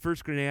pulled the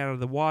first grenade out of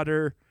the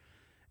water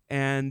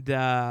and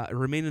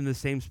remained in the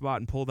same spot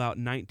and pulled out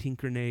 19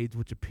 grenades,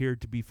 which appeared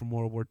to be from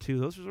World War II.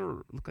 Those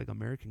look like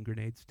American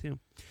grenades, too.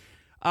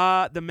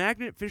 The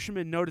magnet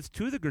fisherman noticed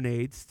 2 of the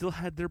grenades still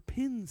had their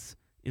pins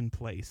in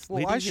place.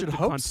 Well, I should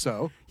hope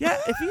so. Yeah,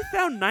 if he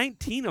found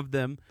 19 of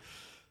them,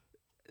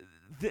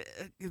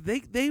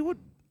 they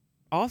would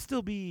all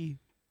still be...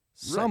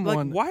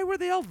 why were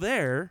they all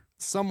there?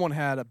 Someone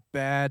had a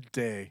bad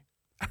day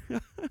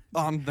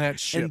on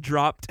that ship and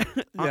dropped.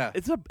 Yeah,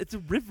 it's a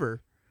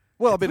river.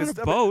 Well, it's not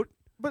a boat.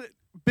 But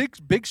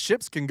big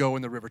ships can go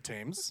in the River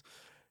Thames.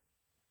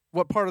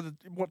 What part of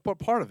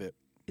it?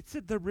 It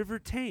said the River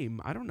Tame.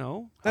 I don't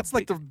know. That's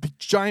like the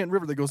giant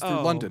river that goes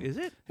through London. Is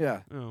it?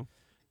 Yeah. Oh.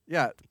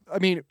 Yeah. I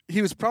mean,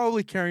 he was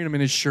probably carrying them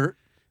in his shirt.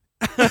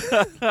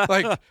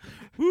 Like,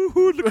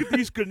 woohoo! Look at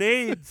these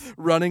grenades.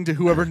 Running to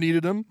whoever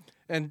needed them.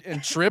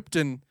 And tripped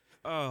and...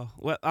 Oh,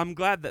 well, I'm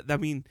glad that... I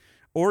mean,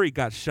 Ori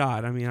got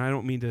shot. I mean, I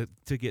don't mean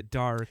to get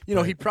dark.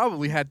 He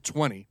probably had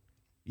 20.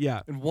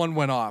 Yeah. And one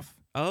went off.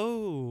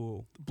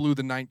 Oh. Blew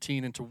the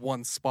 19 into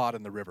one spot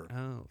in the river.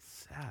 Oh,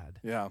 sad.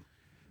 Yeah.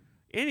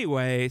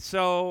 Anyway,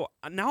 so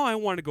now I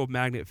want to go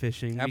magnet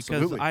fishing.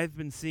 Absolutely. Because I've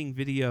been seeing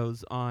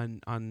videos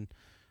on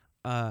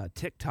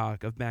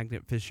TikTok of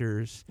magnet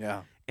fishers.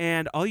 Yeah.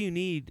 And all you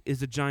need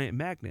is a giant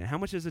magnet. How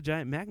much does a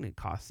giant magnet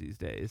cost these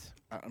days?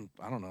 I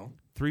don't know.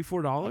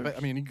 $3-4? I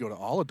mean, you can go to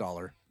all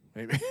 $1,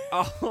 maybe.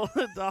 All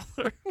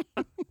 $1.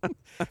 But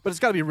it's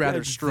got to be rather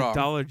It's the strong.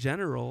 Dollar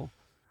General.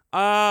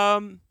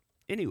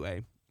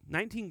 Anyway,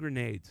 19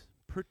 grenades.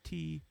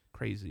 Pretty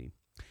crazy.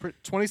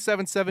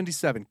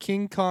 2777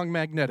 King Kong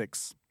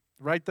Magnetics.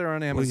 Right there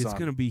on Amazon. Well, it's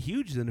going to be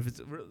huge then. If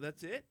it's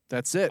that's it.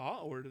 That's it.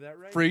 I'll order that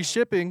right Free now.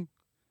 shipping.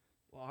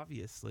 Well,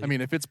 obviously. I mean,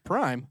 if it's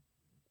Prime.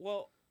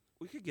 Well,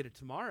 we could get it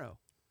tomorrow.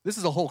 This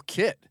is a whole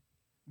kit.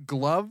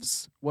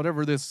 Gloves,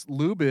 whatever this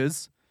lube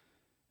is,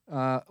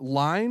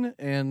 line,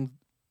 and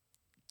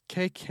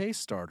KK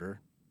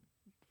starter.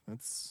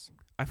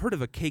 I've heard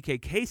of a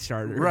KKK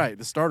starter. Right,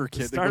 the starter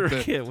kit. The starter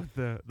kit with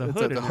the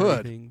hood and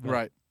everything.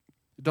 Right.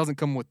 It doesn't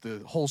come with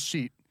the whole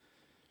sheet.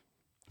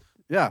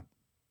 Yeah.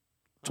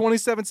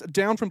 27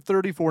 down from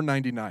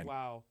 $34.99.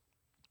 Wow.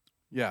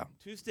 Yeah.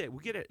 Tuesday.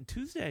 We get it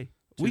Tuesday.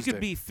 We could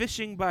be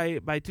fishing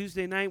by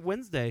Tuesday night,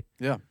 Wednesday.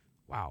 Yeah.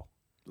 Wow.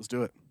 Let's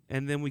do it.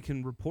 And then we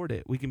can report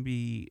it. We can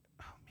be.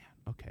 Oh man.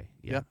 Okay.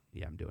 Yeah. Yep.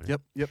 Yeah, I'm doing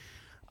Yep. it. Yep.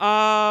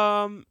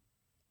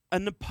 A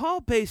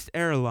Nepal-based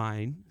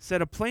airline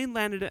said a plane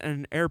landed at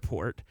an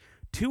airport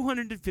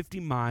 250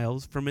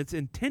 miles from its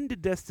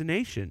intended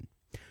destination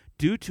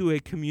due to a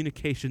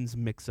communications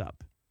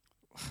mix-up.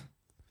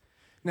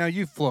 Now,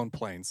 you've flown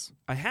planes.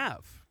 I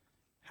have.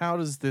 How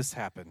does this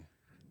happen?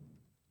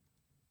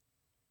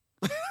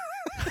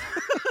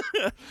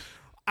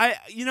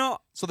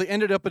 So they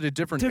ended up at a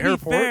different airport?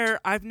 To be fair,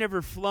 I've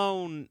never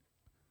flown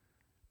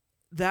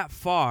that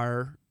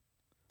far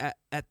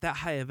at that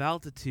high of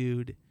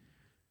altitude.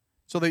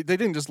 So they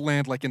didn't just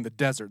land like in the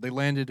desert. They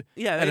landed at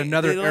they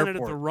another airport. They landed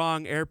at the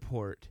wrong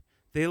airport.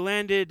 They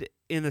landed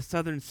in the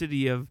southern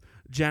city of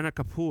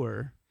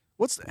Janakpur.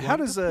 How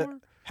does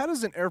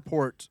an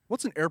airport?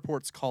 What's an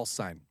airport's call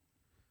sign?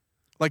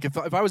 Like if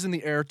I was in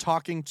the air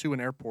talking to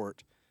an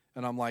airport,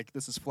 and I'm like,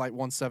 "This is flight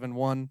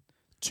 171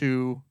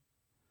 to."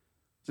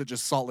 Is it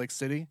just Salt Lake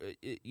City?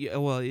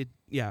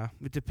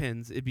 It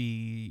depends. It'd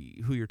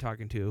be who you're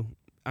talking to.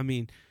 I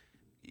mean,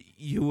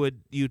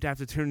 you'd have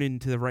to turn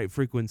into the right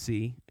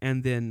frequency,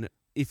 and then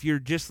if you're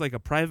just like a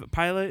private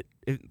pilot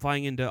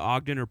flying into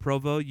Ogden or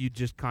Provo, you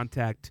just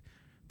contact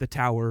the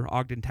tower,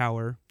 Ogden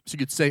Tower. So you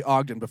could say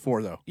Ogden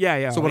before, though.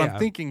 Yeah. So what I'm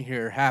thinking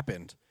here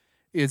happened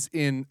is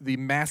in the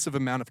massive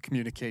amount of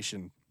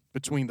communication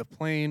between the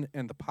plane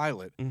and the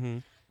pilot,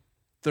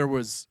 there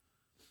was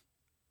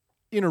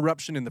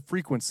interruption in the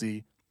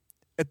frequency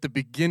at the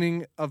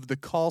beginning of the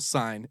call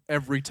sign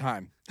every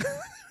time.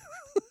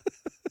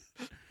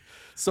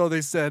 So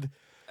they said,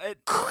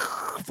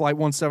 flight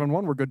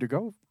 171, we're good to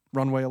go.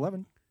 Runway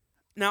 11.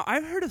 Now,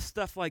 I've heard of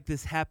stuff like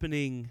this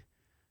happening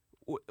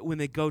when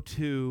they go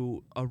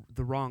to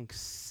the wrong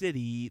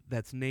city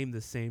that's named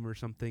the same or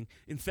something.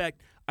 In fact,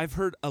 I've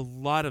heard a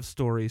lot of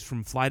stories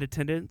from flight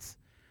attendants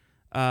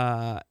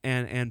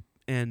and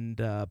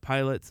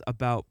pilots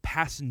about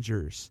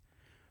passengers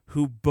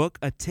who book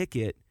a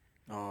ticket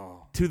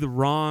to the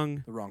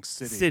wrong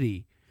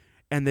city,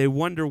 and they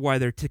wonder why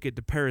their ticket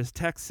to Paris,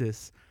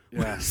 Texas,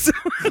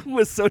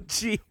 was so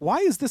cheap. Why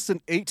is this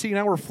an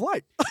 18-hour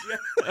flight?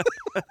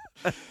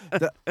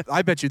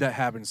 I bet you that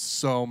happens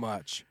so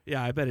much.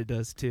 Yeah, I bet it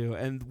does too.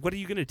 And what are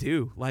you gonna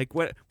do? Like,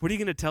 what are you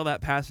gonna tell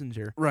that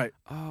passenger? Right.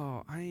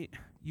 Oh,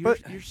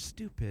 you're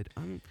stupid.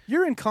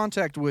 You're in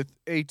contact with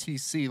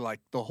ATC like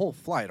the whole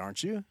flight,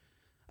 aren't you?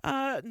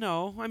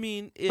 No. I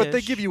mean, but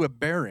they give you a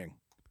bearing,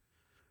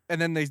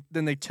 and then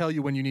they tell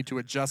you when you need to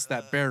adjust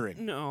that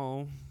bearing.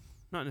 No.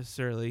 Not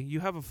necessarily. You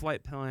have a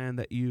flight plan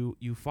that you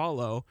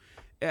follow.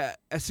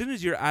 As soon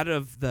as you're out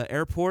of the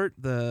airport,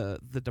 the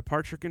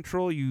departure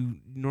control, you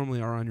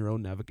normally are on your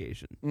own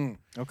navigation.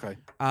 Okay.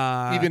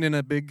 Even in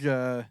a big,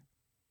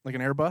 like an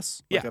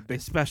Airbus? Yeah, like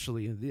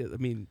especially. I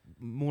mean,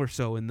 more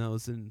so in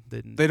those than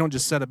they don't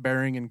just set a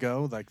bearing and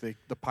go? Like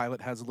the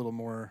pilot has a little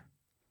more...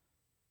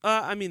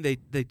 I mean, they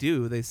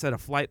do. They set a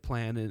flight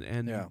plan,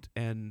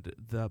 and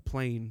the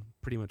plane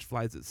pretty much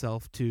flies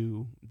itself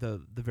to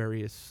the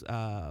various...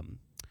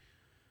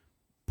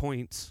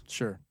 points.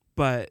 Sure.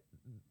 But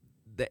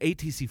the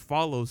ATC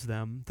follows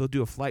them. They'll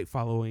do a flight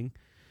following,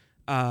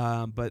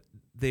 but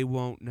they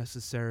won't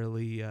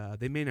necessarily,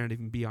 they may not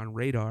even be on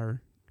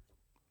radar.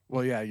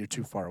 Well, yeah, you're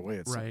too far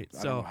away. Right.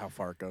 I don't know how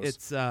far it goes.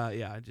 It's,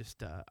 I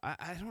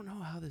don't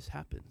know how this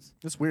happens.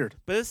 It's weird.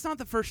 But it's not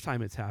the first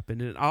time it's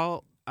happened. And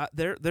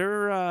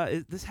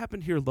this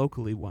happened here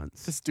locally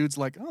once. This dude's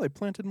like, oh, they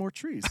planted more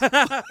trees.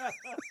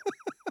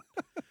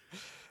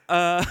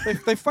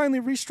 They finally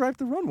restriped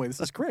the runway.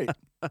 This is great.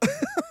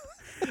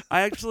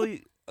 I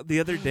actually, the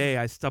other day,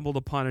 I stumbled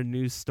upon a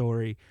news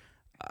story.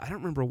 I don't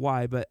remember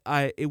why, but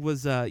it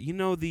was the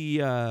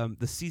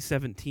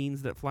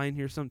C-17s that fly in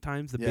here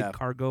sometimes, the big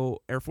cargo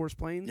Air Force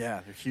planes.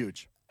 Yeah, they're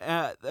huge.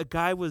 A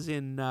guy was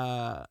in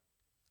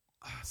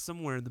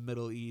somewhere in the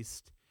Middle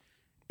East,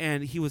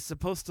 and he was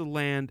supposed to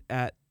land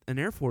at an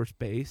Air Force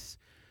base,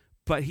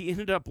 but he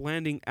ended up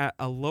landing at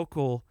a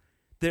local.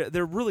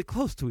 They're really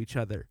close to each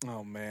other.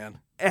 Oh man!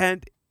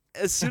 And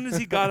as soon as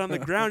he got on the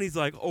ground, he's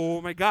like,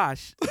 "Oh my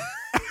gosh!"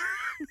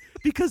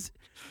 Because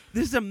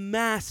This is a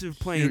massive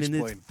plane, Huge and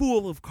plane. it's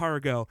full of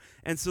cargo.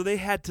 And so they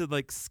had to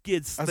like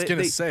skid. I was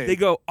gonna say. They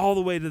go all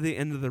the way to the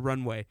end of the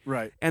runway.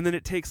 Right. And then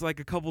it takes like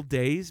a couple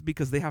days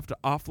because they have to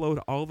offload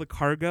all the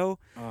cargo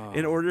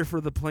in order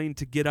for the plane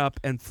to get up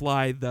and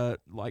fly the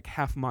like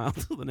half mile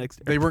to the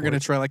next They airport. were going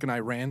to try like an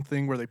Iran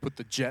thing where they put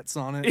the jets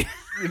on it.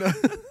 You know?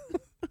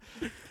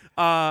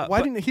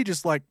 Why didn't he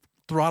just like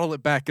throttle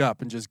it back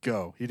up and just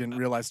go? He didn't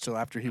realize till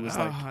after he was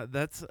like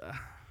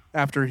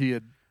after he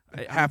had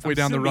halfway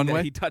down the runway.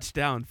 That he touched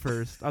down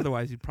first.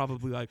 Otherwise, he'd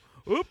probably like,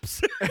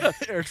 "Oops,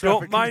 Air traffic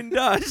don't mind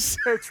us."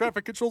 Air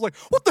traffic control's like,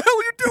 "What the hell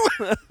are you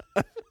doing?"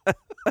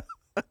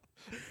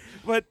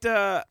 But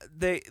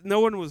no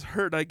one was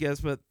hurt, I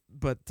guess. But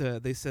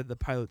they said the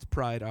pilot's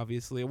pride,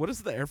 obviously. What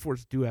does the Air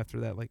Force do after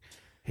that? Like,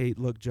 hey,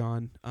 look,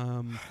 John,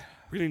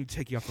 we're going to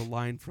take you off the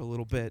line for a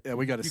little bit. Yeah,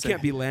 we got to. You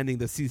can't be landing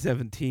the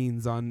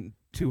C-17s on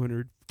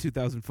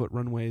 2,000-foot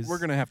runways. We're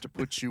gonna have to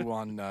put you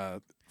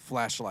on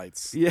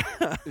flashlights. Yeah,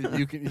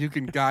 you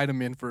can guide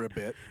them in for a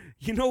bit.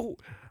 You know,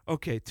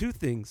 okay, two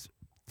things.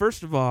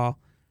 First of all,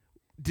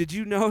 did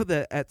you know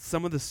that at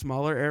some of the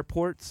smaller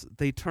airports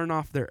they turn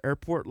off their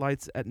airport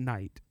lights at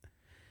night?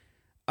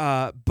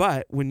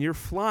 But when you're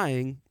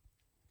flying,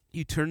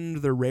 you turn into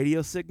the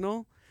radio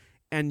signal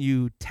and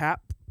you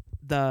tap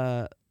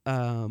the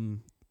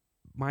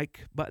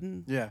mic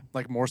button. Yeah,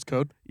 like Morse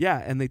code.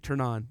 Yeah, and they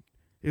turn on.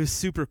 It was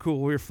super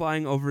cool. We were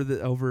flying over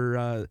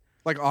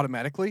like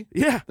automatically.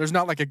 Yeah, there's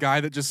not like a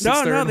guy that just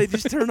sits there. No, they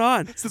just turn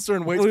on. Sits there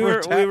and waits we for were,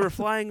 a tap. We were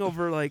flying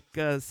over like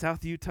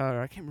South Utah.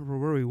 Or I can't remember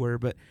where we were,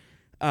 but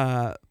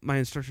my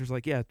instructor's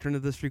like, "Yeah, turn to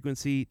this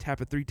frequency,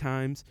 tap it 3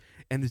 times,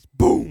 and this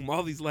boom,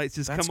 all these lights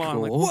just That's come on."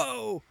 cool. Like,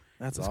 whoa,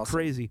 that's it's awesome.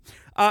 crazy.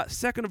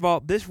 Second of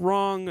all, this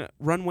wrong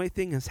runway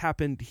thing has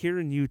happened here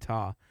in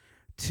Utah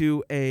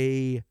to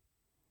a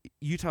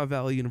Utah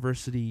Valley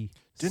University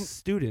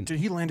student. Did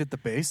he land at the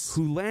base?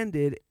 Who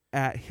landed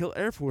at Hill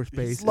Air Force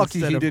Base? He's lucky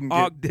instead he of didn't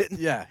Ogden. get.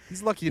 Yeah,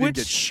 he's lucky he didn't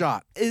get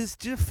shot. Is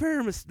just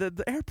fair.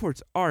 The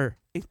airports are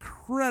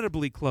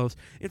incredibly close.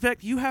 In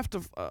fact, you have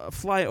to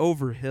fly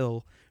over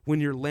Hill when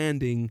you're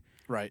landing.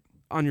 Right.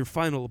 On your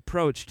final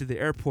approach to the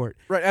airport.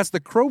 Right. As the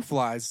crow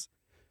flies,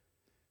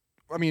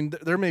 I mean,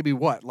 there may be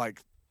what,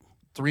 like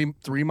 3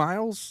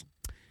 miles.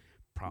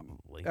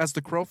 Probably. As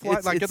the crow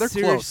flies, like they're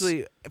seriously,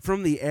 close.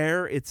 From the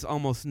air, it's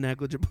almost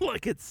negligible.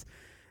 Like it's.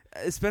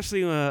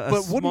 Especially a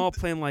small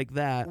plane like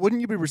that. Wouldn't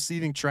you be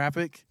receiving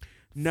traffic?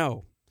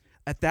 No.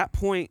 At that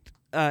point,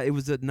 it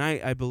was at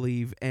night, I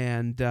believe,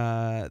 and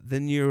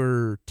then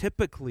you're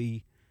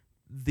typically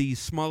the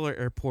smaller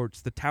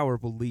airports, the tower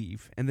will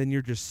leave, and then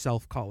you're just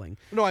self-calling.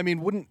 No, I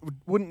mean,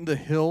 wouldn't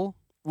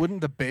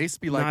the base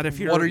be like, not if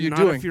you're, what are you not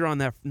doing? If you're on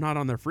that, not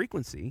on their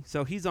frequency.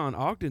 So he's on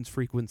Ogden's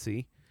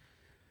frequency.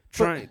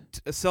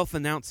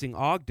 Self-announcing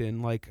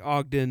Ogden, like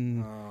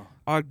Ogden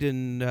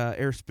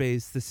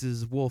airspace. This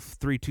is Wolf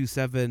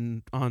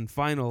 327 on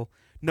final.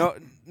 No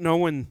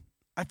one.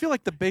 I feel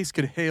like the base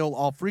could hail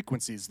all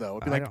frequencies, though.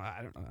 It'd be like,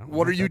 I don't know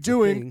what are you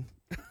doing?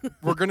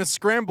 We're gonna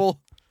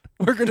scramble.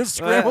 We're gonna our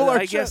scramble our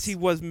I guess jets. he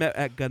was met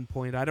at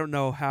gunpoint. I don't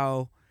know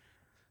how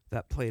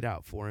that played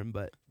out for him,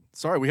 but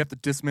sorry, we have to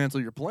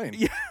dismantle your plane.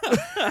 Yeah,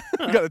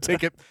 you got to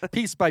take it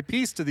piece by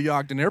piece to the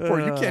Ogden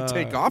Airport. You can't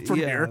take off from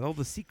here. All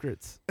the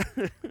secrets.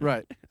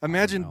 Right.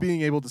 Imagine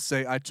being able to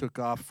say, I took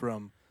off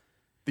from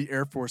the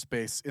Air Force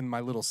Base in my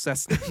little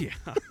Cessna. Yeah.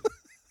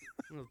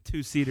 Little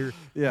 2-seater,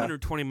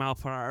 120 mile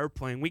per hour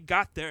airplane. We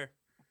got there.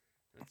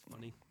 That's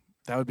funny.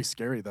 That would be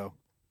scary, though.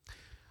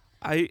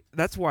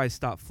 That's why I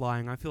stopped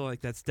flying. I feel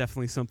like that's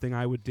definitely something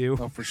I would do.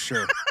 Oh, for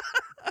sure.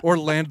 Or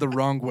land the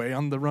wrong way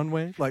on the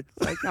runway. Like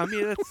I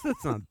mean,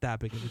 that's not that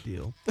big of a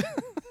deal.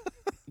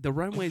 The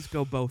runways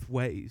go both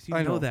ways.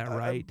 You know that,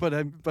 right?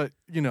 But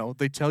you know,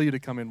 they tell you to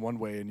come in one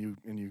way, and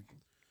you.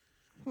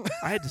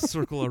 I had to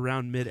circle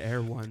around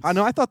mid-air once. I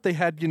know. I thought they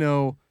had,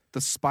 the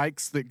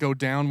spikes that go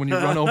down when you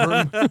run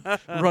over them,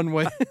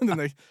 runway, and then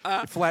they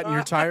flatten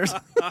your tires.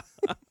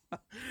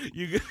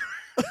 You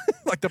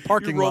like the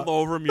parking you roll lot.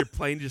 over them, your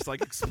plane just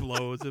like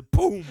explodes. And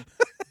boom.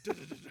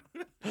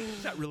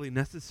 Is that really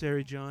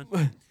necessary, John?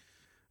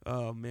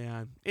 Oh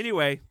man.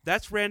 Anyway,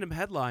 that's random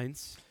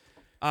headlines.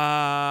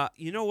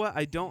 You know what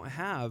I don't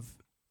have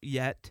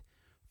yet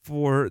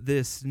for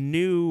this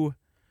new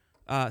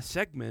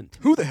segment?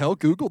 Who the hell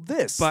Googled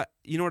this? But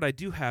you know what I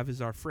do have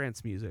is our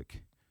France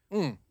music,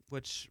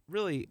 which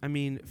really, I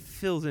mean,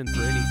 fills in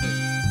for anything.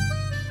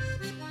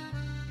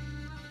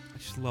 I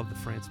just love the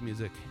France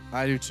music.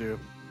 I do too.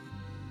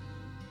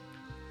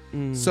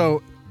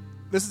 So,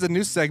 this is a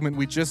new segment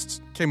we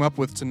just came up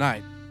with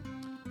tonight,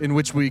 in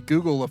which we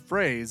Google a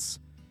phrase,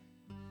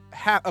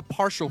 a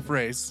partial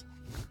phrase,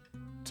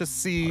 to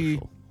see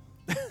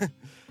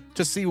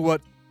to see what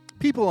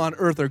people on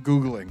Earth are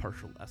Googling.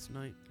 Partial last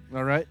night.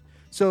 All right.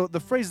 So the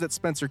phrase that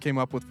Spencer came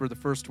up with for the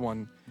first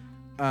one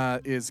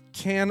is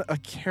 "can a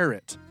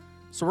carrot."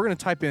 So we're going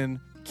to type in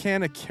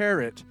 "can a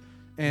carrot"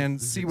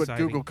 and see what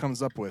Google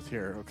comes up with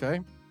here. Okay.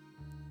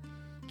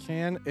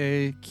 Can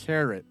a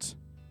carrot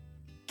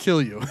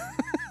kill you?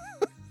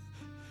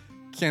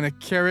 Can a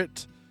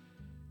carrot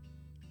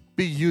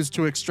be used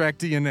to extract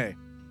DNA?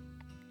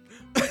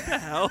 What the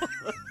hell?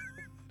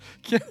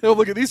 Oh,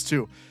 look at these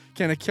two.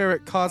 Can a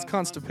carrot cause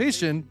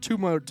constipation? 2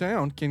 more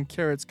down. Can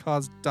carrots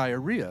cause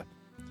diarrhea?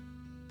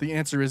 The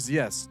answer is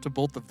yes to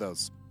both of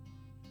those.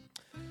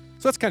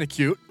 So that's kind of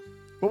cute.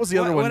 What was the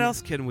other one? What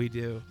else can we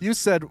do? You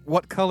said,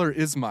 what color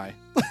is my?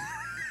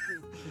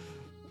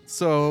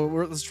 So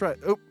let's try.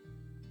 Oh,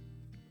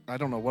 I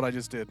don't know what I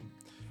just did.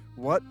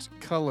 What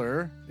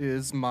color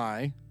is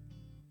my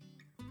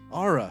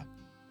aura?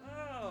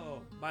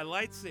 Oh, my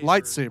lightsaber.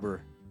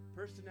 Lightsaber.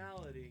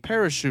 Personality.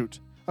 Parachute.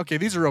 Okay,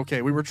 these are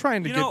okay. We were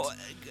trying to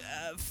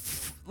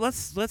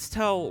let's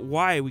tell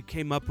why we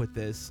came up with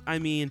this. I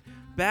mean,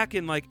 back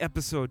in like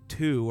episode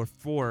 2 or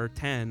 4 or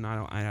 10,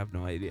 I have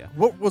no idea.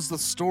 What was the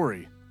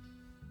story?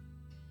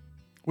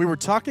 We were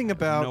talking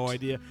about... No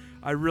idea.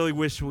 I really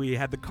wish we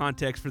had the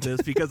context for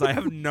this because I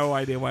have no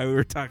idea why we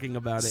were talking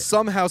about it.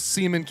 Somehow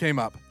semen came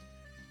up.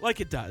 Like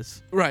it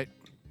does. Right.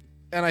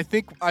 And I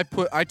think I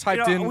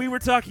typed in... We were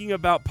talking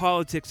about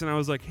politics and I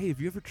was like, hey, have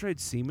you ever tried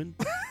semen?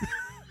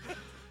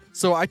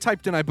 So I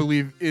typed in, I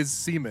believe, is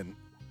semen.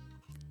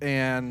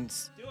 And...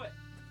 Do it.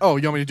 Oh,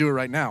 you want me to do it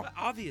right now?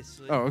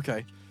 Obviously. Oh,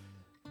 okay.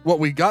 What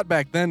we got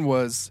back then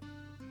was,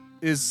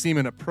 is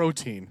semen a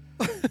protein?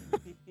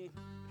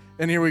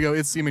 And here we go.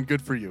 Is semen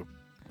good for you?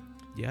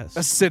 Yes.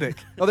 Acidic.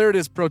 Oh, there it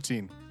is.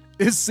 Protein.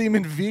 Is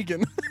semen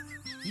vegan?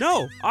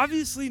 No,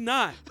 obviously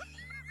not.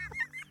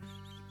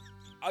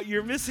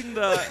 You're missing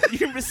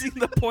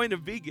the point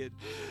of vegan.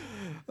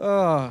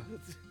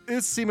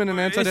 Is semen an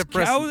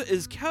antidepressant?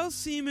 Is cow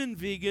semen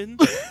vegan?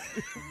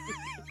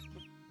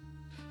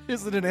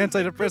 Is it an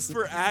antidepressant?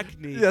 For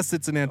acne. Yes,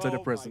 it's an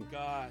antidepressant. Oh my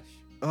gosh.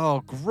 Oh,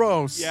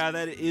 gross. Yeah,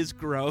 that is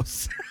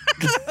gross.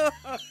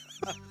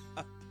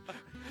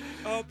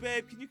 Oh,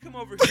 babe, can you come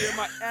over here?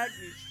 My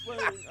acne's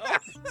flaring. Oh.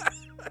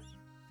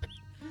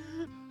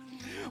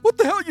 What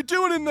the hell are you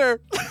doing in there?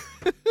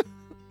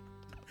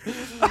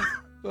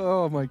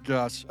 Oh, my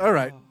gosh. All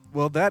right.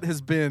 Well, that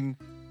has been...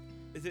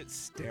 Is it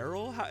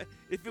sterile?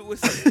 If it was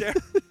sterile...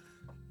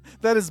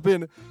 That has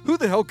been... Who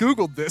the hell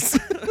Googled this?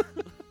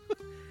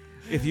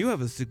 If you have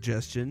a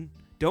suggestion,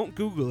 don't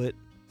Google it.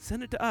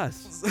 Send it to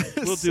us.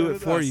 We'll do it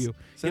for you.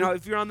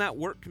 If you're on that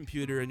work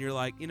computer and you're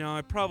like,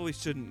 I probably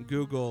shouldn't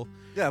Google.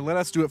 Yeah, let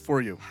us do it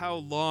for you. How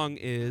long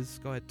is...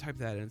 Go ahead, type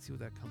that in and see what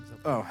that comes up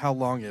with. Oh, how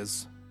long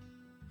is...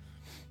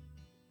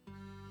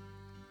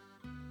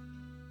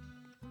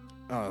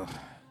 How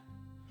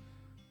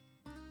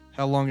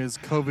long is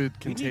COVID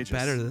contagious? We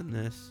need better than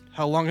this.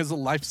 How long is a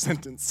life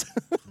sentence?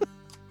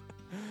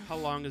 How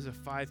long is a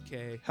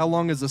 5K? How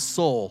long is a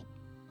soul?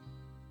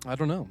 I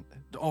don't know.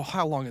 Oh,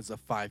 how long is a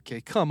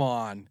 5K? Come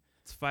on.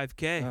 It's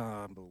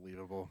 5K.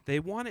 Unbelievable. They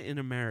want it in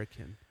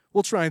American.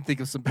 We'll try and think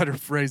of some better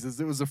phrases.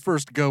 It was a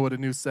first go at a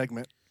new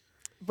segment,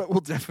 but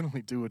we'll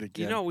definitely do it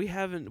again. We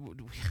haven't.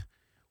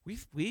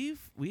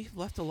 We've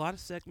left a lot of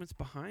segments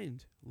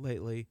behind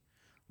lately,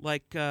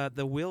 like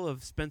the Wheel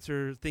of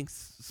Spencer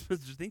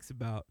thinks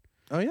about.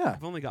 Oh yeah.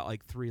 I've only got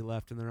like 3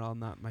 left, and they're all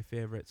not my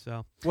favorite.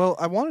 So. Well,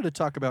 I wanted to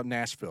talk about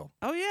Nashville.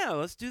 Oh yeah,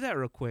 let's do that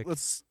real quick.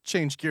 Let's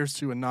change gears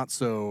to a not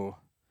so.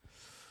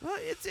 Well,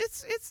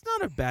 it's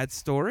not a bad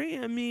story.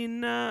 I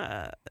mean,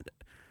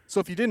 so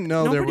if you didn't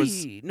know,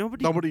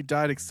 nobody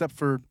died except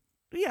for.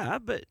 Yeah,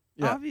 but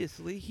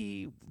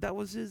obviously that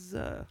was his.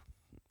 Well,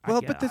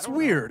 but that's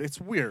weird. It's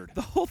weird.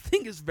 The whole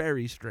thing is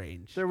very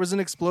strange. There was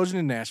an explosion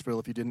in Nashville,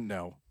 if you didn't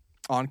know,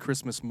 on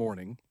Christmas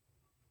morning.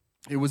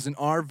 It was an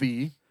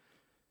RV,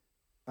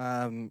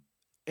 and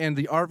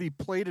the RV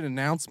played an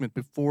announcement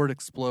before it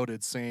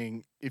exploded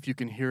saying, if you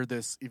can hear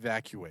this,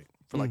 evacuate,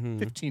 for like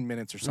 15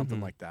 minutes or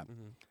something like that.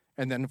 Mm-hmm.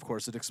 And then, of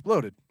course, it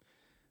exploded.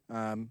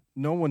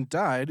 No one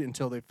died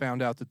until they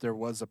found out that there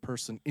was a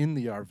person in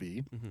the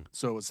RV. Mm-hmm.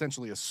 So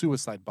essentially a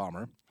suicide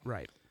bomber.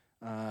 Right.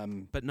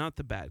 But not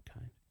the bad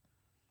kind.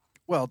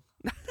 Well,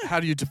 how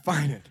do you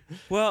define it?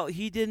 Well,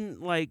 he didn't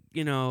He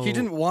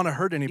didn't want to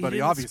hurt anybody, he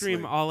didn't obviously.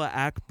 Scream Allah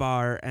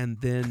Akbar and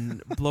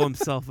then blow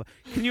himself up.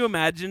 Can you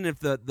imagine if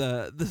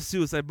the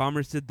suicide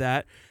bombers did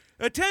that?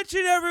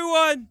 Attention,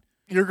 everyone!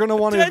 You're going to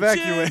want to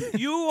evacuate.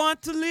 You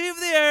want to leave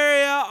the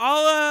area.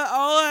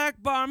 Allah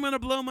Akbar, I'm going to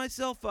blow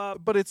myself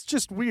up. But it's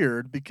just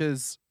weird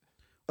because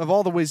of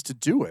all the ways to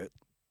do it.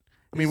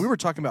 I mean, we were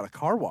talking about a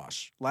car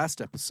wash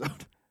last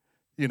episode,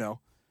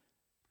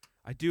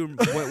 I do.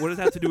 What does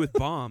that have to do with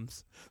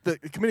bombs?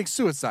 Committing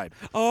suicide.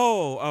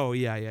 Oh,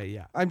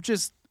 yeah. I'm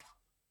just...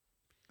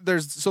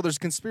 There's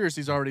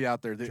conspiracies already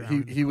out there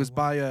that he was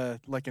by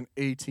an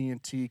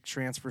AT&T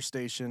transfer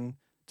station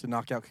to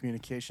knock out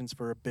communications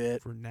for a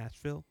bit. For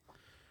Nashville?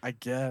 I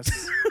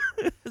guess.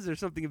 Is there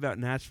something about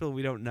Nashville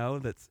we don't know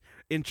that's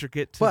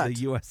intricate to the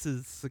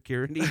U.S.'s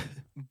security?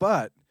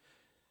 But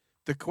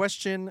the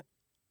question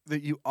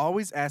that you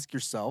always ask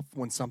yourself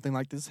when something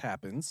like this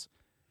happens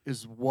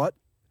is, what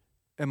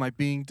am I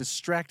being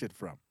distracted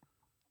from?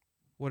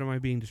 What am I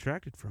being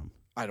distracted from?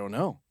 I don't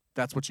know.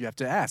 That's what you have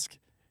to ask.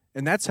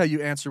 And that's how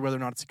you answer whether or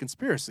not it's a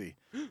conspiracy.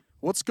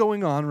 What's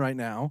going on right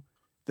now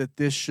that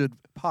this should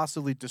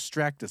possibly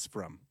distract us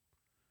from?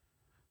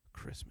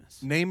 Christmas.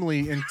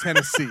 Namely in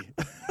Tennessee.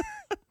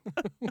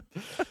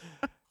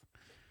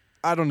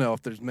 I don't know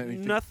if there's many.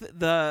 Nothing.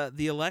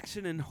 The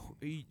election in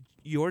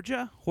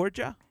Georgia,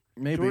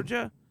 maybe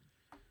Georgia.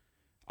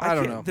 I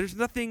don't know. There's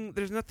nothing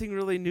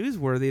really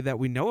newsworthy that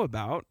we know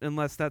about,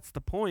 unless that's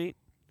the point.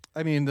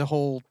 I mean, the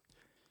whole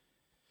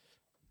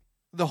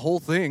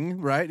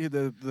thing, right?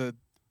 The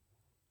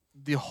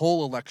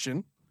whole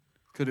election.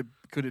 Could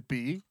it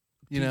be?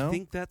 You know?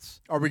 Think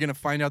that's? Are we going to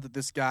find out that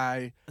this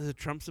guy is a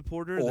Trump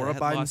supporter or a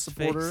that Biden lost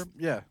supporter? face?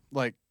 Yeah,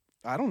 like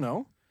I don't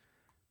know.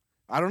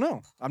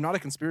 I'm not a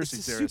conspiracy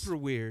theorist. Super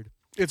weird.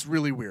 It's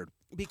really weird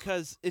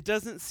because it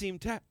doesn't seem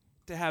to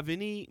have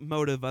any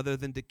motive other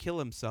than to kill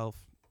himself.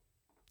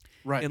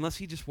 Right. Unless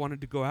he just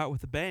wanted to go out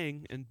with a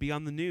bang and be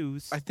on the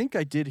news. I think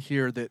I did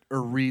hear that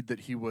or read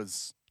that he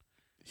was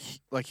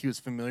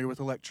familiar with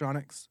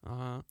electronics.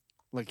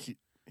 Like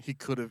he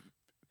could have.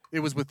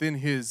 It was within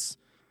his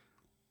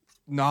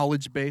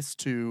knowledge base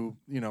to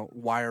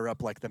wire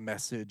up like the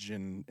message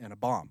and a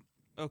bomb,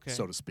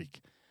 so to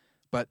speak.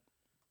 But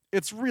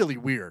it's really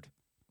weird.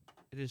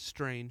 It is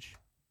strange.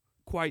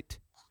 Quite.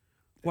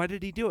 Why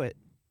did he do it?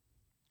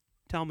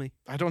 Tell me.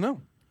 I don't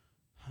know.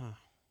 Huh.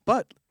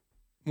 But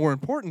more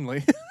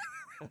importantly,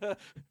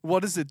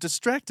 what is it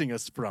distracting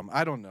us from?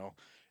 I don't know.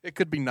 It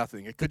could be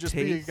nothing. It could just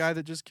be a guy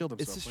that just killed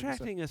himself. It's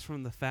distracting us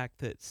from the fact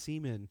that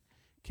semen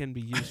can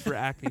be used for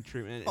acne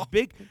treatment.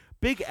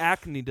 Big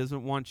acne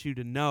doesn't want you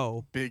to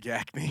know. Big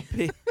acne.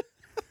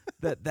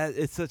 that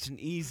it's such an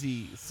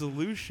easy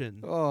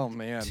solution. Oh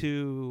man.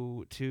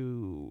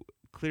 To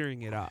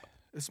clearing it up.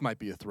 This might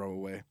be a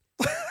throwaway.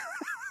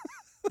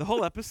 The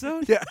whole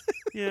episode? Yeah.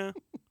 Yeah.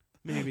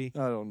 Maybe.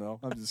 I don't know.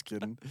 I'm just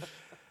kidding.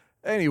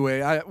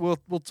 Anyway,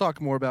 we'll talk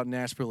more about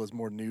Nashville as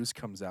more news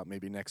comes out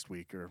maybe next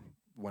week or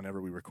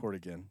whenever we record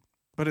again.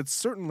 But it's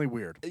certainly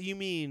weird. You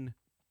mean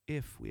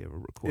if we ever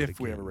record If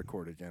we ever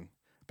record again.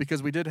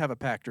 Because we did have a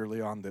pact early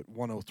on that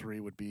 103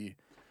 would be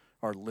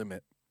our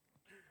limit.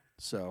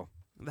 So.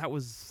 That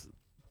was...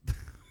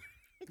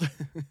 I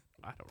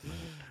don't know.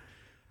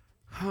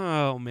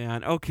 Oh,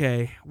 man.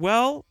 Okay.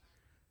 Well,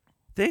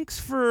 thanks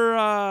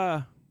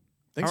for...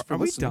 Thanks for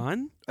listening. Are we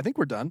done? I think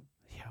we're done.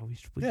 Yeah, we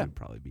should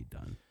probably be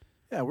done.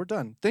 Yeah, we're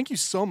done. Thank you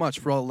so much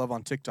for all the love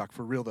on TikTok,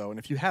 for real, though. And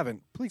if you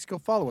haven't, please go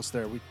follow us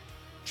there. We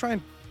try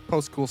and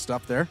post cool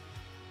stuff there.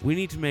 We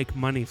need to make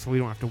money so we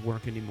don't have to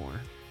work anymore.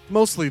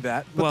 Mostly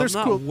that. But there's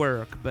not cool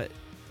work, but...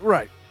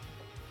 Right.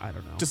 I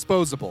don't know.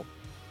 Disposable.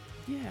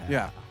 Yeah.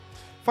 Yeah.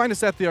 Find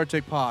us at The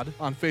Arctic Pod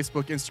on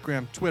Facebook,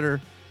 Instagram,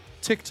 Twitter,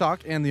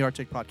 TikTok, and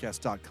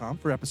thearcticpodcast.com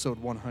for episode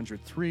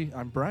 103.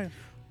 I'm Brian.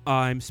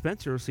 I'm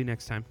Spencer. We'll see you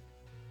next time.